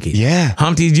safety blanket. Yeah.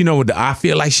 Humpty's, you know, I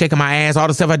feel like shaking my ass, all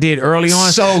the stuff I did early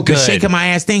on. So good. The shaking my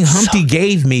ass thing. Humpty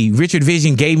gave me, Richard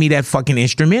Vision gave me that fucking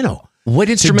instrumental. What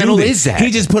instrumental is that? He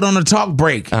just put on a talk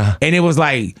break. And it was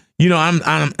like, you know,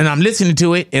 I'm listening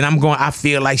to it and I'm going, I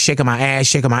feel like shaking my ass,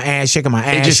 shaking my ass, shaking my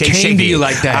ass. It just came to you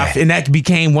like that. And that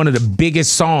became one of the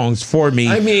biggest songs for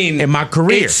me in my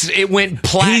career. It went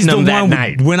platinum that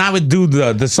night. When I would do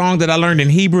the song that I learned in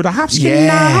Hebrew, the hop,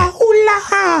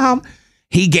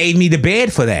 he gave me the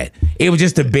bed for that. It was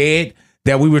just a bed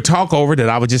that we would talk over that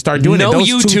I would just start doing. No Those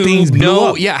YouTube, two things blew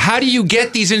up. Yeah. How do you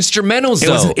get these instrumentals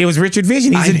though? It was Richard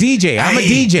Vision. He's a DJ. I'm a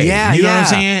DJ. Yeah, you know what I'm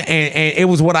saying? And it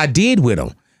was what I did with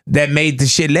him that made the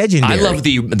shit legendary. I love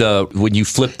the when you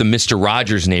flipped the Mr.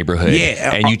 Rogers Neighborhood.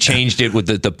 Yeah. And you changed it with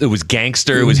it was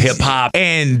gangster, it was hip hop.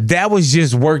 And that was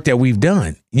just work that we've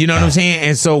done. You know what I'm saying?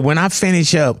 And so when I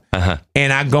finish up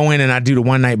and I go in and I do the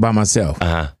one night by myself,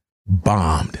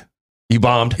 bombed. You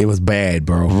bombed? It was bad,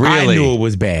 bro. Really? I knew it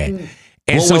was bad.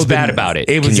 And what was bad about it?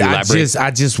 It was Can you elaborate?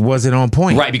 I just wasn't on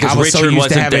point. Right, because I was Richard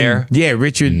wasn't there. Yeah,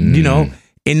 Richard, you know,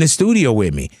 in the studio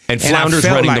with me. And Flounder's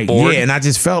running the board. Yeah, and I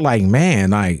just felt like, man,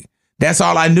 like that's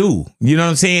all I knew. You know what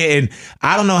I'm saying? And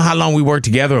I don't know how long we worked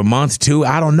together, a month, 2,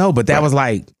 I don't know, but that was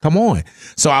like, come on.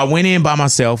 So I went in by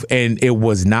myself and it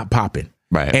was not popping.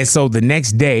 Right. And so the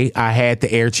next day I had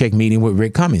the air check meeting with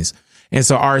Rick Cummings. And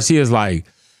so RC is like,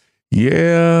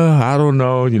 yeah, I don't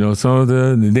know, you know,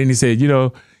 and then he said, you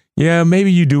know, yeah,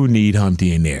 maybe you do need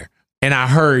Humpty in there. And I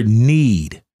heard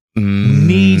need.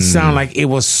 Need sound like it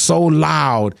was so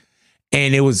loud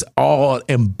and it was all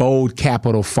in bold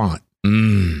capital font.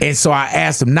 And so I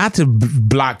asked him not to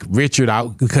block Richard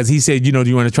out because he said, you know, do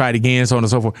you want to try it again? So on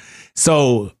and so forth.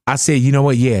 So I said, you know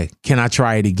what? Yeah, can I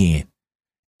try it again?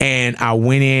 And I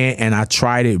went in and I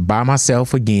tried it by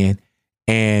myself again.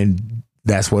 And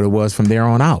that's what it was from there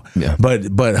on out. Yeah.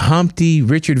 But Humpty,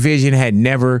 Richard Vision had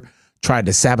never tried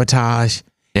to sabotage.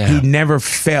 Yeah. I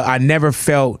never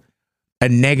felt a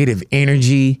negative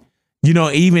energy. You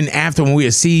know, even after when we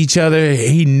would see each other,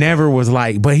 he never was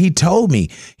like, but he told me,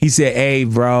 he said, hey,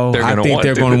 bro, I think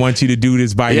they're going to want you to do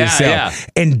this by yourself. Yeah.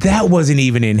 And that wasn't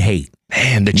even in hate.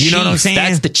 Man, the you chief, know what I'm saying?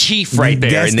 That's the chief right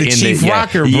there. That's the chief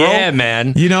rocker, bro. Yeah,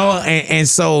 man. You know, and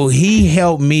so he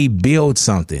helped me build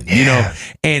something, you know,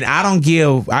 and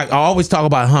I always talk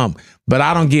about Hump, but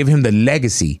I don't give him the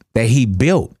legacy that he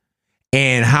built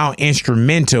and how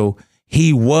instrumental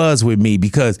he was with me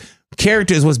because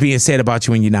characters was being said about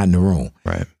you when you're not in the room.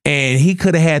 Right. And he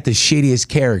could have had the shittiest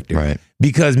character. Right.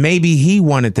 Because maybe he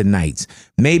wanted the nights.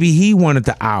 Maybe he wanted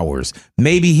the hours.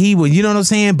 Maybe he would, you know what I'm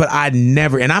saying? But I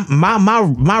never, and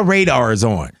my radar is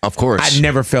on. Of course. I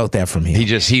never felt that from him.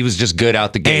 He was just good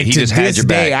out the gate. And he just had your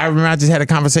back. I remember I just had a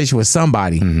conversation with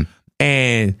somebody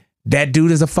and that dude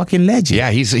is a fucking legend.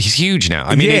 Yeah, he's huge now.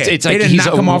 I mean, it's like he's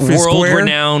a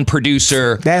world-renowned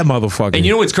producer. That motherfucker. And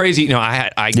you know what's crazy? You know,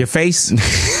 I your face.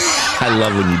 I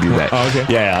love when you do that. Oh,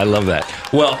 okay. Yeah, I love that.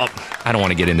 Well, I don't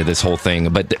want to get into this whole thing,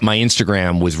 but my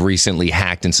Instagram was recently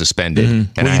hacked and suspended. And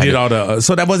Well, you did all the.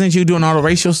 So that wasn't you doing all the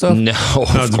racial stuff? No,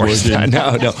 of course not.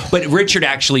 No. But Richard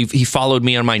actually, he followed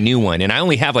me on my new one, and I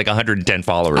only have like 110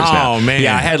 followers now. Oh, man.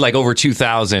 Yeah, I had like over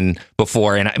 2,000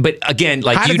 before. But again,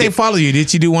 like how did they follow you?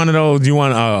 Did you do one of those? Do you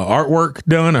want artwork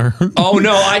done or? Oh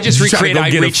no, I just recreated. I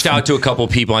reached out to a couple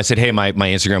people. I said, hey, my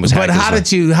Instagram was hacked. But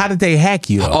how did they hack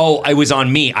you? Oh, it was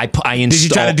on me. I installed. Did you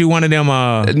try to do one of them?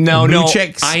 No.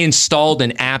 Checks? I installed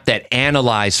an app that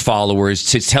analyzed followers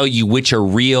to tell you which are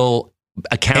real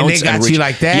accounts. And they got you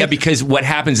like that? Yeah, because what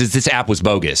happens is this app was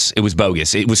bogus. It was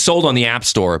bogus. It was sold on the App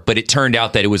Store, but it turned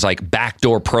out that it was like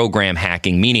backdoor program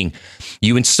hacking, meaning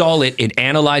you install it, it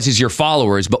analyzes your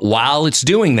followers, but while it's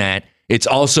doing that, it's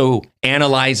also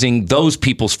analyzing those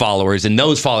people's followers and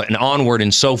those followers and onward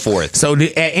and so forth. So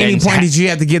at any point, did you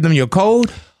have to give them your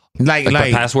code? Like the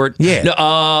password? Yeah. No,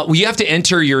 well, you have to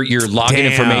enter your login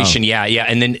information. Yeah.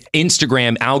 And then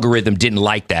Instagram algorithm didn't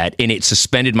like that, and it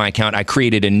suspended my account. I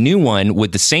created a new one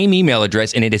with the same email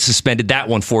address, and it has suspended that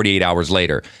one 48 hours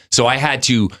later. So I had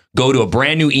to go to a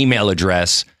brand new email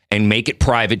address and make it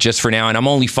private just for now, and I'm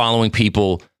only following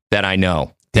people that I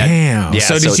know. Damn. Yeah,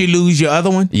 so did you lose your other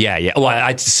one? Yeah. Well,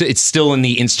 it's still in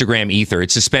the Instagram ether.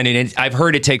 It's suspended. And I've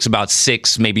heard it takes about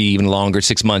 6, maybe even longer,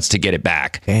 6 months to get it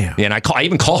back. Damn. Yeah, and I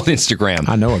even called Instagram.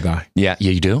 I know a guy. Yeah,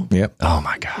 you do? Yep. Oh,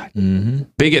 my God.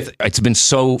 Biggest. It's been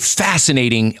so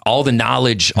fascinating, all the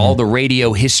knowledge, all the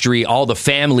radio history, all the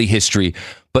family history.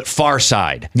 But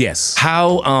Farside. Yes.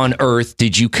 How on earth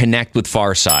did you connect with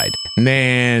Farside?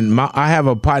 Man, I have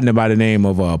a partner by the name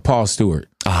of Paul Stewart.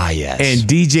 Ah, yes. And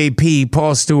DJP,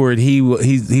 Paul Stewart, he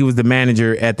was the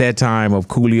manager at that time of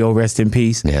Coolio, rest in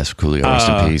peace. Yes, Coolio, rest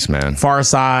in peace, man.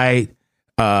 Farside,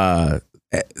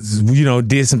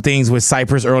 did some things with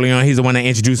Cypress early on. He's the one that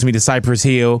introduced me to Cypress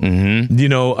Hill.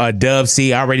 Dub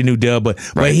C. I already knew Dub, but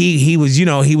he was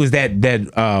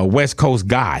that West Coast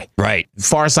guy. Right.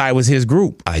 Farside was his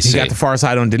group. I see. He got the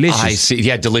Farside on Delicious. I see.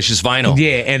 Yeah, Delicious Vinyl.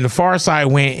 Yeah, and the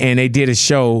Farside went and they did a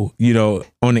show,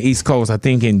 on the East Coast, I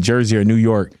think in Jersey or New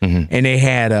York, and they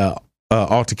had a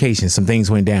altercation. Some things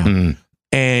went down.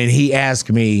 And he asked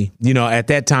me, at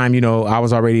that time, I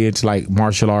was already into like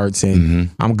martial arts and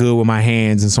I'm good with my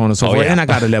hands and so on and so forth. Yeah. And I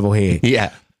got a level head.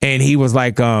 Yeah. And he was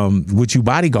like, would you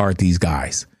bodyguard these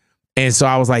guys? And so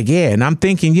I was like, yeah. And I'm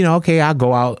thinking, okay, I'll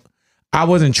go out. I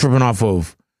wasn't tripping off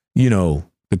of,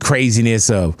 the craziness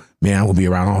of, man, I'm going to be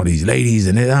around all these ladies.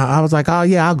 And I was like, oh,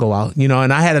 yeah, I'll go out.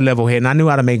 And I had a level head and I knew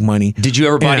how to make money. Did you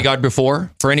ever bodyguard before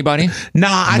for anybody? No,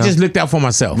 I just looked out for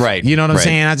myself. Right. You know what I'm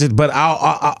saying? But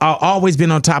I always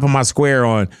been on top of my square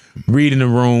on reading the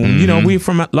room. We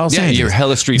from Los Angeles. You're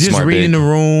hella street just smart. Just reading the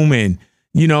room and,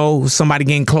 somebody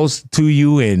getting close to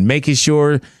you and making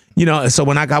sure, so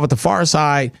when I got with the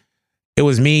Farside, it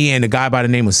was me and a guy by the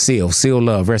name of Seal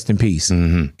Love, rest in peace.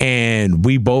 And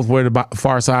we both were the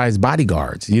Farside's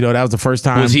bodyguards. That was the first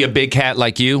time. Was he a big cat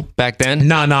like you back then?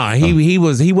 No. He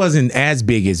wasn't as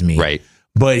big as me. Right.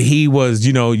 But he was,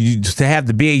 to have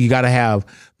the big, you got to have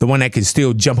the one that can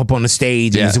still jump up on the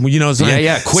stage. Yeah. And,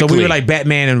 quickly. So we were like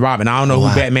Batman and Robin. I don't know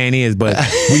who Batman is, but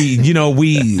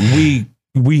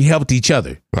we helped each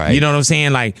other. Right. You know what I'm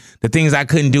saying? Like the things I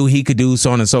couldn't do, he could do,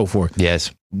 so on and so forth. Yes.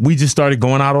 We just started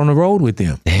going out on the road with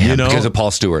them. Damn, because of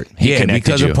Paul Stewart. He connected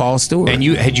because you. of Paul Stewart. And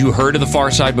had you heard of the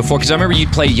Farside before? Because I remember you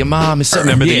play Your Mama Song.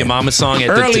 Remember the Your Mama Song?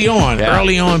 Early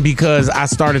on, because I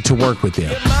started to work with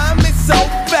them. Your mom is so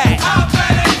fat.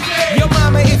 Your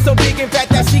mama is so big and fat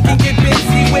that she can get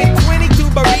busy with 22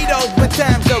 burritos when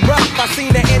times are rough. I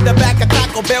seen her in the back of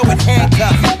Taco Bell with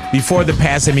handcuffs. Before the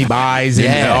passing me bys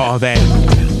and all that.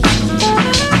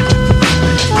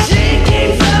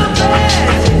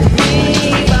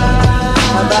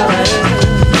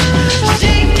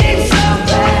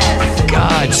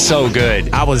 God, so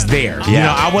good. I was there.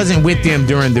 Yeah. I wasn't with them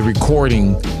during the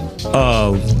recording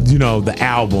of, the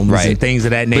albums and things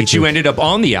of that nature. But you ended up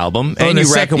on the album. And the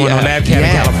second one on Lab Cat in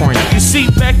California. You see,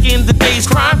 back in the days,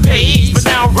 crime pays, but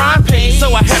now rhyme pays.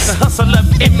 So I had to hustle up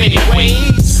in many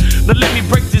ways. Now let me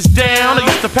break this down. I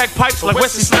used to pack pipes like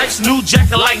Wesley Snipes, New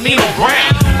Jacket like Nino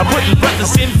Brown. I'm putting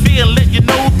brothers in fear, let you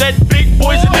know that Big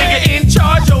Boy's a nigga in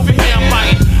charge over here. I'm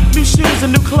like, new shoes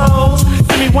and new clothes.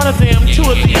 Give me one of them, two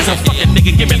of these. A fucking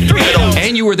nigga, give me 3 of those.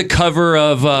 And you were the cover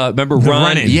of, remember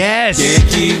Running? Yes. Can't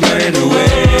keep running away.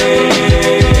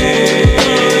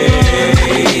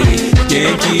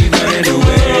 Can't keep running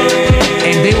away.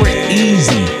 And they were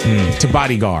easy to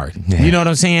bodyguard. You know what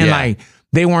I'm saying? Yeah. Like,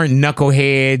 they weren't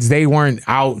knuckleheads. They weren't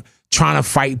out trying to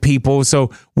fight people.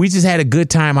 So we just had a good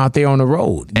time out there on the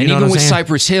road. And even with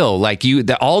Cypress Hill, like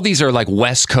all these are like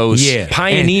West Coast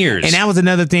pioneers. And that was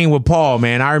another thing with Paul,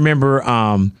 man. I remember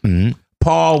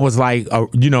Paul was like,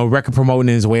 record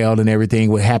promoting as well and everything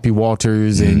with Happy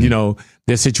Walters and,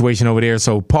 their situation over there.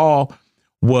 So Paul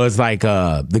was like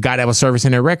the guy that was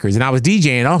servicing their records. And I was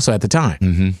DJing also at the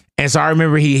time. And so I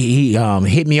remember he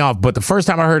hit me off. But the first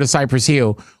time I heard of Cypress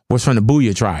Hill was from the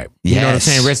Booyah Tribe. You know what I'm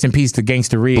saying? Rest in peace to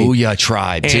Gangsta Rig. Booyah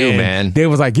Tribe too, man. They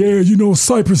was like,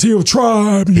 Cypress Hill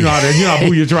Tribe. You know how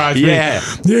Booyah Tribe. Yeah,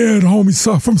 the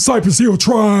homies from Cypress Hill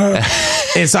Tribe.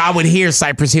 And so I would hear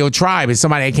Cypress Hill Tribe. And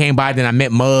somebody that came by, then I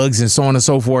met Muggs and so on and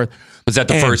so forth. Was that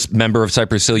the first member of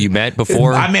Cypress Hill you met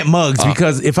before? I met Muggs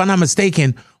because if I'm not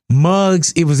mistaken,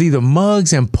 Muggs, it was either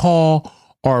Muggs and Paul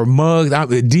or Muggs,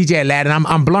 DJ Aladdin.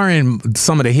 I'm blurring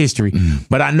some of the history,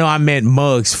 but I know I met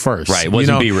Muggs first. Right, it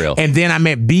wasn't Be Real. And then I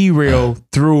met Be Real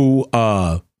through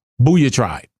Booyah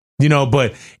Tribe.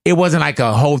 But it wasn't like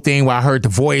a whole thing where I heard the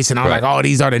voice and I was like, oh,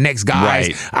 these are the next guys.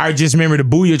 Right. I just remember the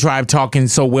Booyah Tribe talking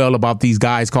so well about these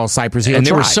guys called Cypress Hill And they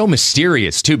Tribe. were so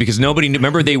mysterious, too, because nobody knew.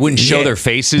 Remember, they wouldn't show their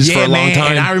faces for a long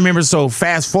time? And I remember, so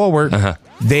fast forward,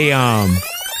 they,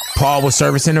 Paul was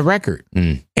servicing the record.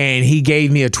 And he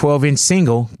gave me a 12-inch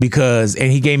single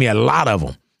and he gave me a lot of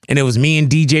them. And it was me and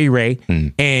DJ Ray.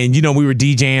 And, we were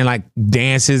DJing like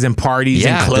dances and parties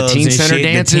and clubs. The Teen and Center shit.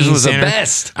 dances was the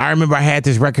best. I remember I had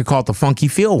this record called The Funky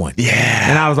Feel One. Yeah.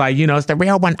 And I was like, it's the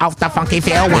real one off the Funky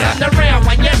Feel One. I'm the real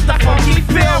one, yes, the funky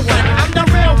feel one. I'm the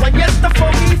real one, yes, the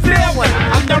funky feel one.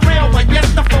 I'm the real one,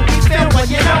 yes, the funky feel one.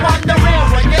 I'm the real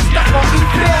one, yes, the funky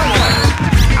feel one.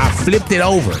 I flipped it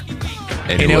over.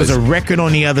 And there was a record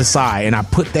on the other side, and I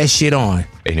put that shit on.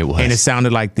 And it was. And it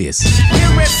sounded like this.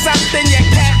 Here is something you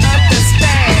can't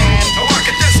understand. I work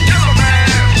at this killer man.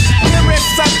 Here is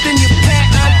something you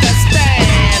can't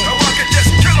understand. I work at this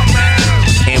killer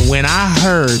man. And when I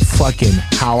heard fucking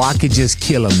How I Could Just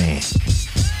Kill a Man,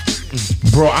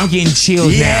 bro, I'm getting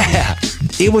chills now.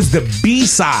 It was the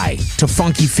B-side to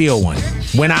Funky Feel One.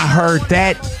 When I heard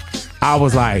that, I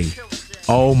was like,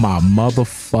 oh my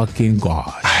motherfucking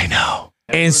God. I know.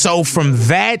 And so from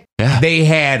that, they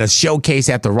had a showcase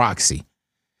at the Roxy.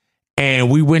 And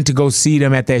we went to go see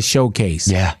them at that showcase.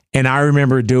 Yeah. And I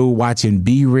remember, dude, watching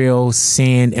Be Real,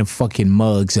 Sin, and fucking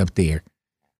Muggs up there.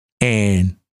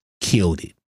 And killed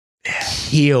it.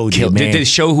 Killed it, man. Did they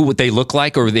show what they look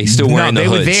like, or were they still wearing the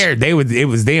hoods? They were there. It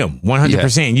was them,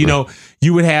 100%.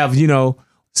 You would have,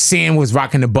 Sin was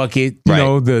rocking the bucket,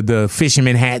 the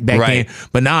fisherman hat back then.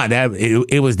 But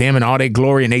it was them in all their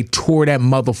glory, and they tore that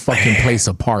motherfucking place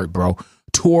apart, bro.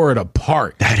 Tore it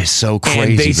apart. That is so crazy.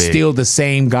 And they still the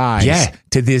same guys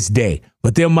to this day.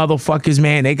 But them motherfuckers,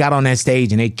 man, they got on that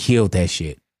stage and they killed that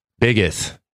shit.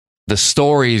 Biggest. The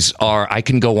stories are, I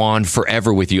can go on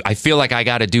forever with you. I feel like I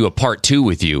got to do a part 2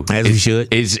 with you. As we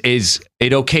should. Is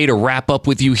it okay to wrap up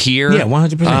with you here? Yeah,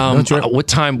 100%.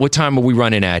 What time are we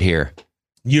running at here?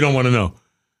 You don't want to know.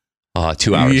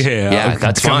 2 hours. Yeah,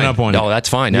 that's fine. Up on that's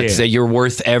fine. You're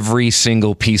worth every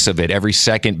single piece of it, every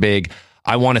second. Big.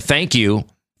 I want to thank you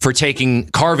for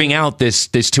carving out this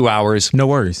 2 hours. No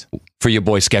worries. For your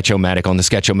boy Sketch-O-Matic on the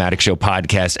Sketch-O-Matic Show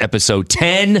podcast, episode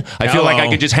 10. I feel like I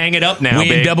could just hang it up now.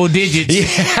 We in double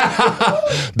digits.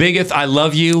 Yeah. Biggest, I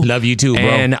love you. Love you too, bro.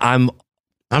 And I'm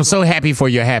so happy for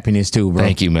your happiness too, bro.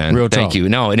 Thank you, man. Real talk. Thank you.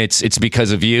 No, and it's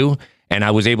because of you. And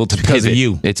I was able to because pivot. of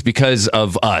you. It's because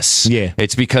of us. Yeah.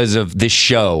 It's because of this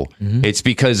show. It's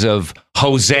because of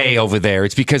Jose over there.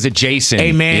 It's because of Jason.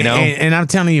 Hey, man. And I'm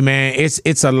telling you, man,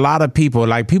 it's a lot of people.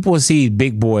 Like, people see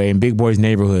Big Boy and Big Boy's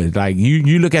Neighborhood. Like,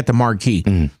 you look at the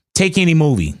marquee. Take any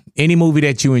movie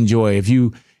that you enjoy. If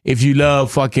you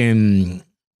love fucking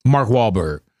Mark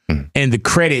Wahlberg and the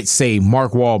credits say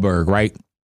Mark Wahlberg, right?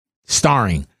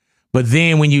 Starring. But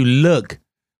then when you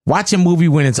watch a movie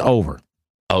when it's over.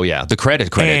 Oh, yeah. The credits.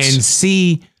 And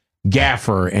see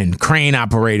gaffer and crane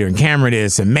operator and camera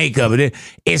this and makeup.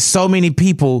 It's so many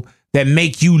people that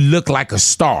make you look like a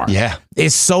star. Yeah.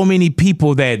 It's so many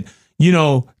people that,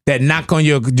 that knock on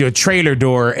your trailer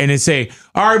door and they say,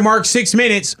 all right, Mark, 6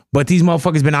 minutes. But these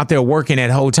motherfuckers been out there working that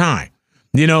whole time.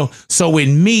 So with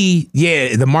me,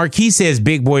 the marquee says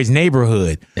Big Boy's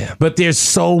Neighborhood. Yeah. But there's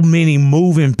so many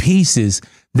moving pieces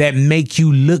that make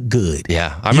you look good.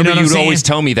 Yeah. I remember you'd always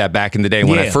tell me that back in the day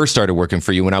when I first started working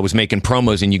for you, when I was making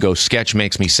promos, and you go, Sketch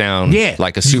makes me sound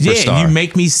like a superstar. Yeah, you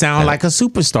make me sound like a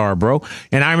superstar, bro.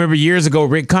 And I remember years ago,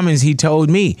 Rick Cummins, he told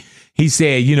me, he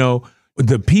said,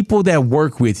 the people that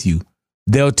work with you,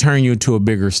 they'll turn you into a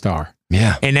bigger star.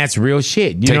 Yeah. And that's real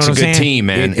shit. You Takes know what I'm saying? It's a good team,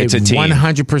 man. It's a team.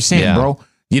 100%,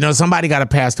 bro. Somebody got to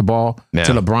pass the ball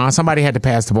to LeBron. Somebody had to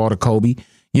pass the ball to Kobe.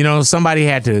 Somebody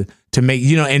had to to make,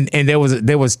 and there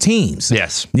was teams.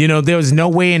 Yes. There was no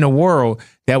way in the world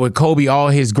that with Kobe, all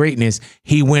his greatness,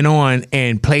 he went on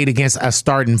and played against a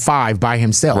starting 5 by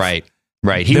himself. Right.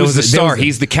 He was the star.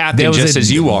 He's the captain, just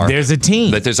as you are. There's a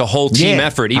team. But there's a whole team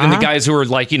effort. Even the guys who are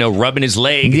like, rubbing his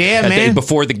leg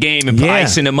before the game and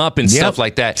icing him up and stuff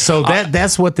like that. So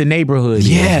that's what the neighborhood is.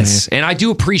 Yes. And I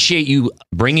do appreciate you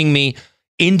bringing me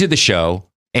into the show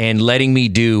and letting me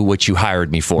do what you hired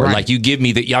me for. Right. Like you give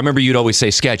me I remember you'd always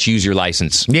say, Sketch, use your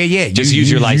license. Yeah. Just use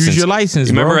your license. Use your license,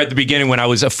 Remember bro. at the beginning when I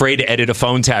was afraid to edit a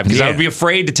Phonetap because I would be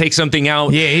afraid to take something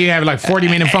out. Yeah, you have like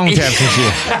 40-minute phone taps and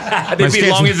shit. They'd be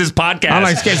as long as this podcast. I'm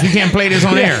like, Sketch, we can't play this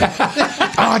on air.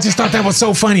 I just thought that was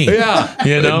so funny. Yeah.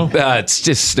 There's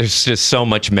just so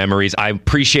much memories. I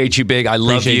appreciate you, Big. I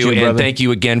love you. And thank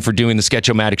you again for doing the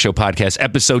Sketch-O-Matic Show podcast,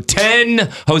 episode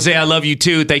 10. Jose, I love you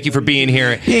too. Thank you for being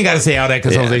here. You ain't got to say all that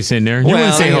because Jose's sitting there. You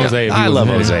wouldn't say Jose. I love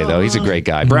Jose, though. He's a great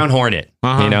guy. Brown Hornet,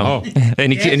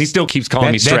 and he still keeps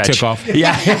calling me Stretch. That took off.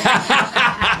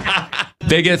 Yeah.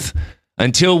 Biggeth,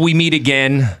 until we meet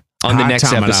again on the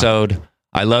next episode,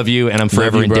 I love you, and I'm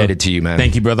forever indebted to you, man.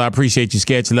 Thank you, brother. I appreciate you,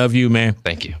 Sketch. Love you, man.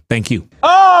 Thank you. Thank you.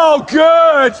 Oh,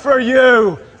 good for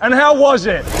you. And how was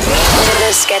it?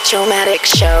 The Sketch-O-Matic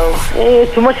Show. Hey,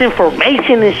 too much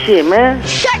information and shit, man.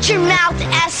 Shut your mouth,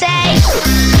 essay.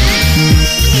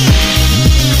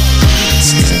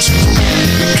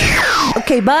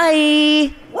 Okay,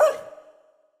 bye.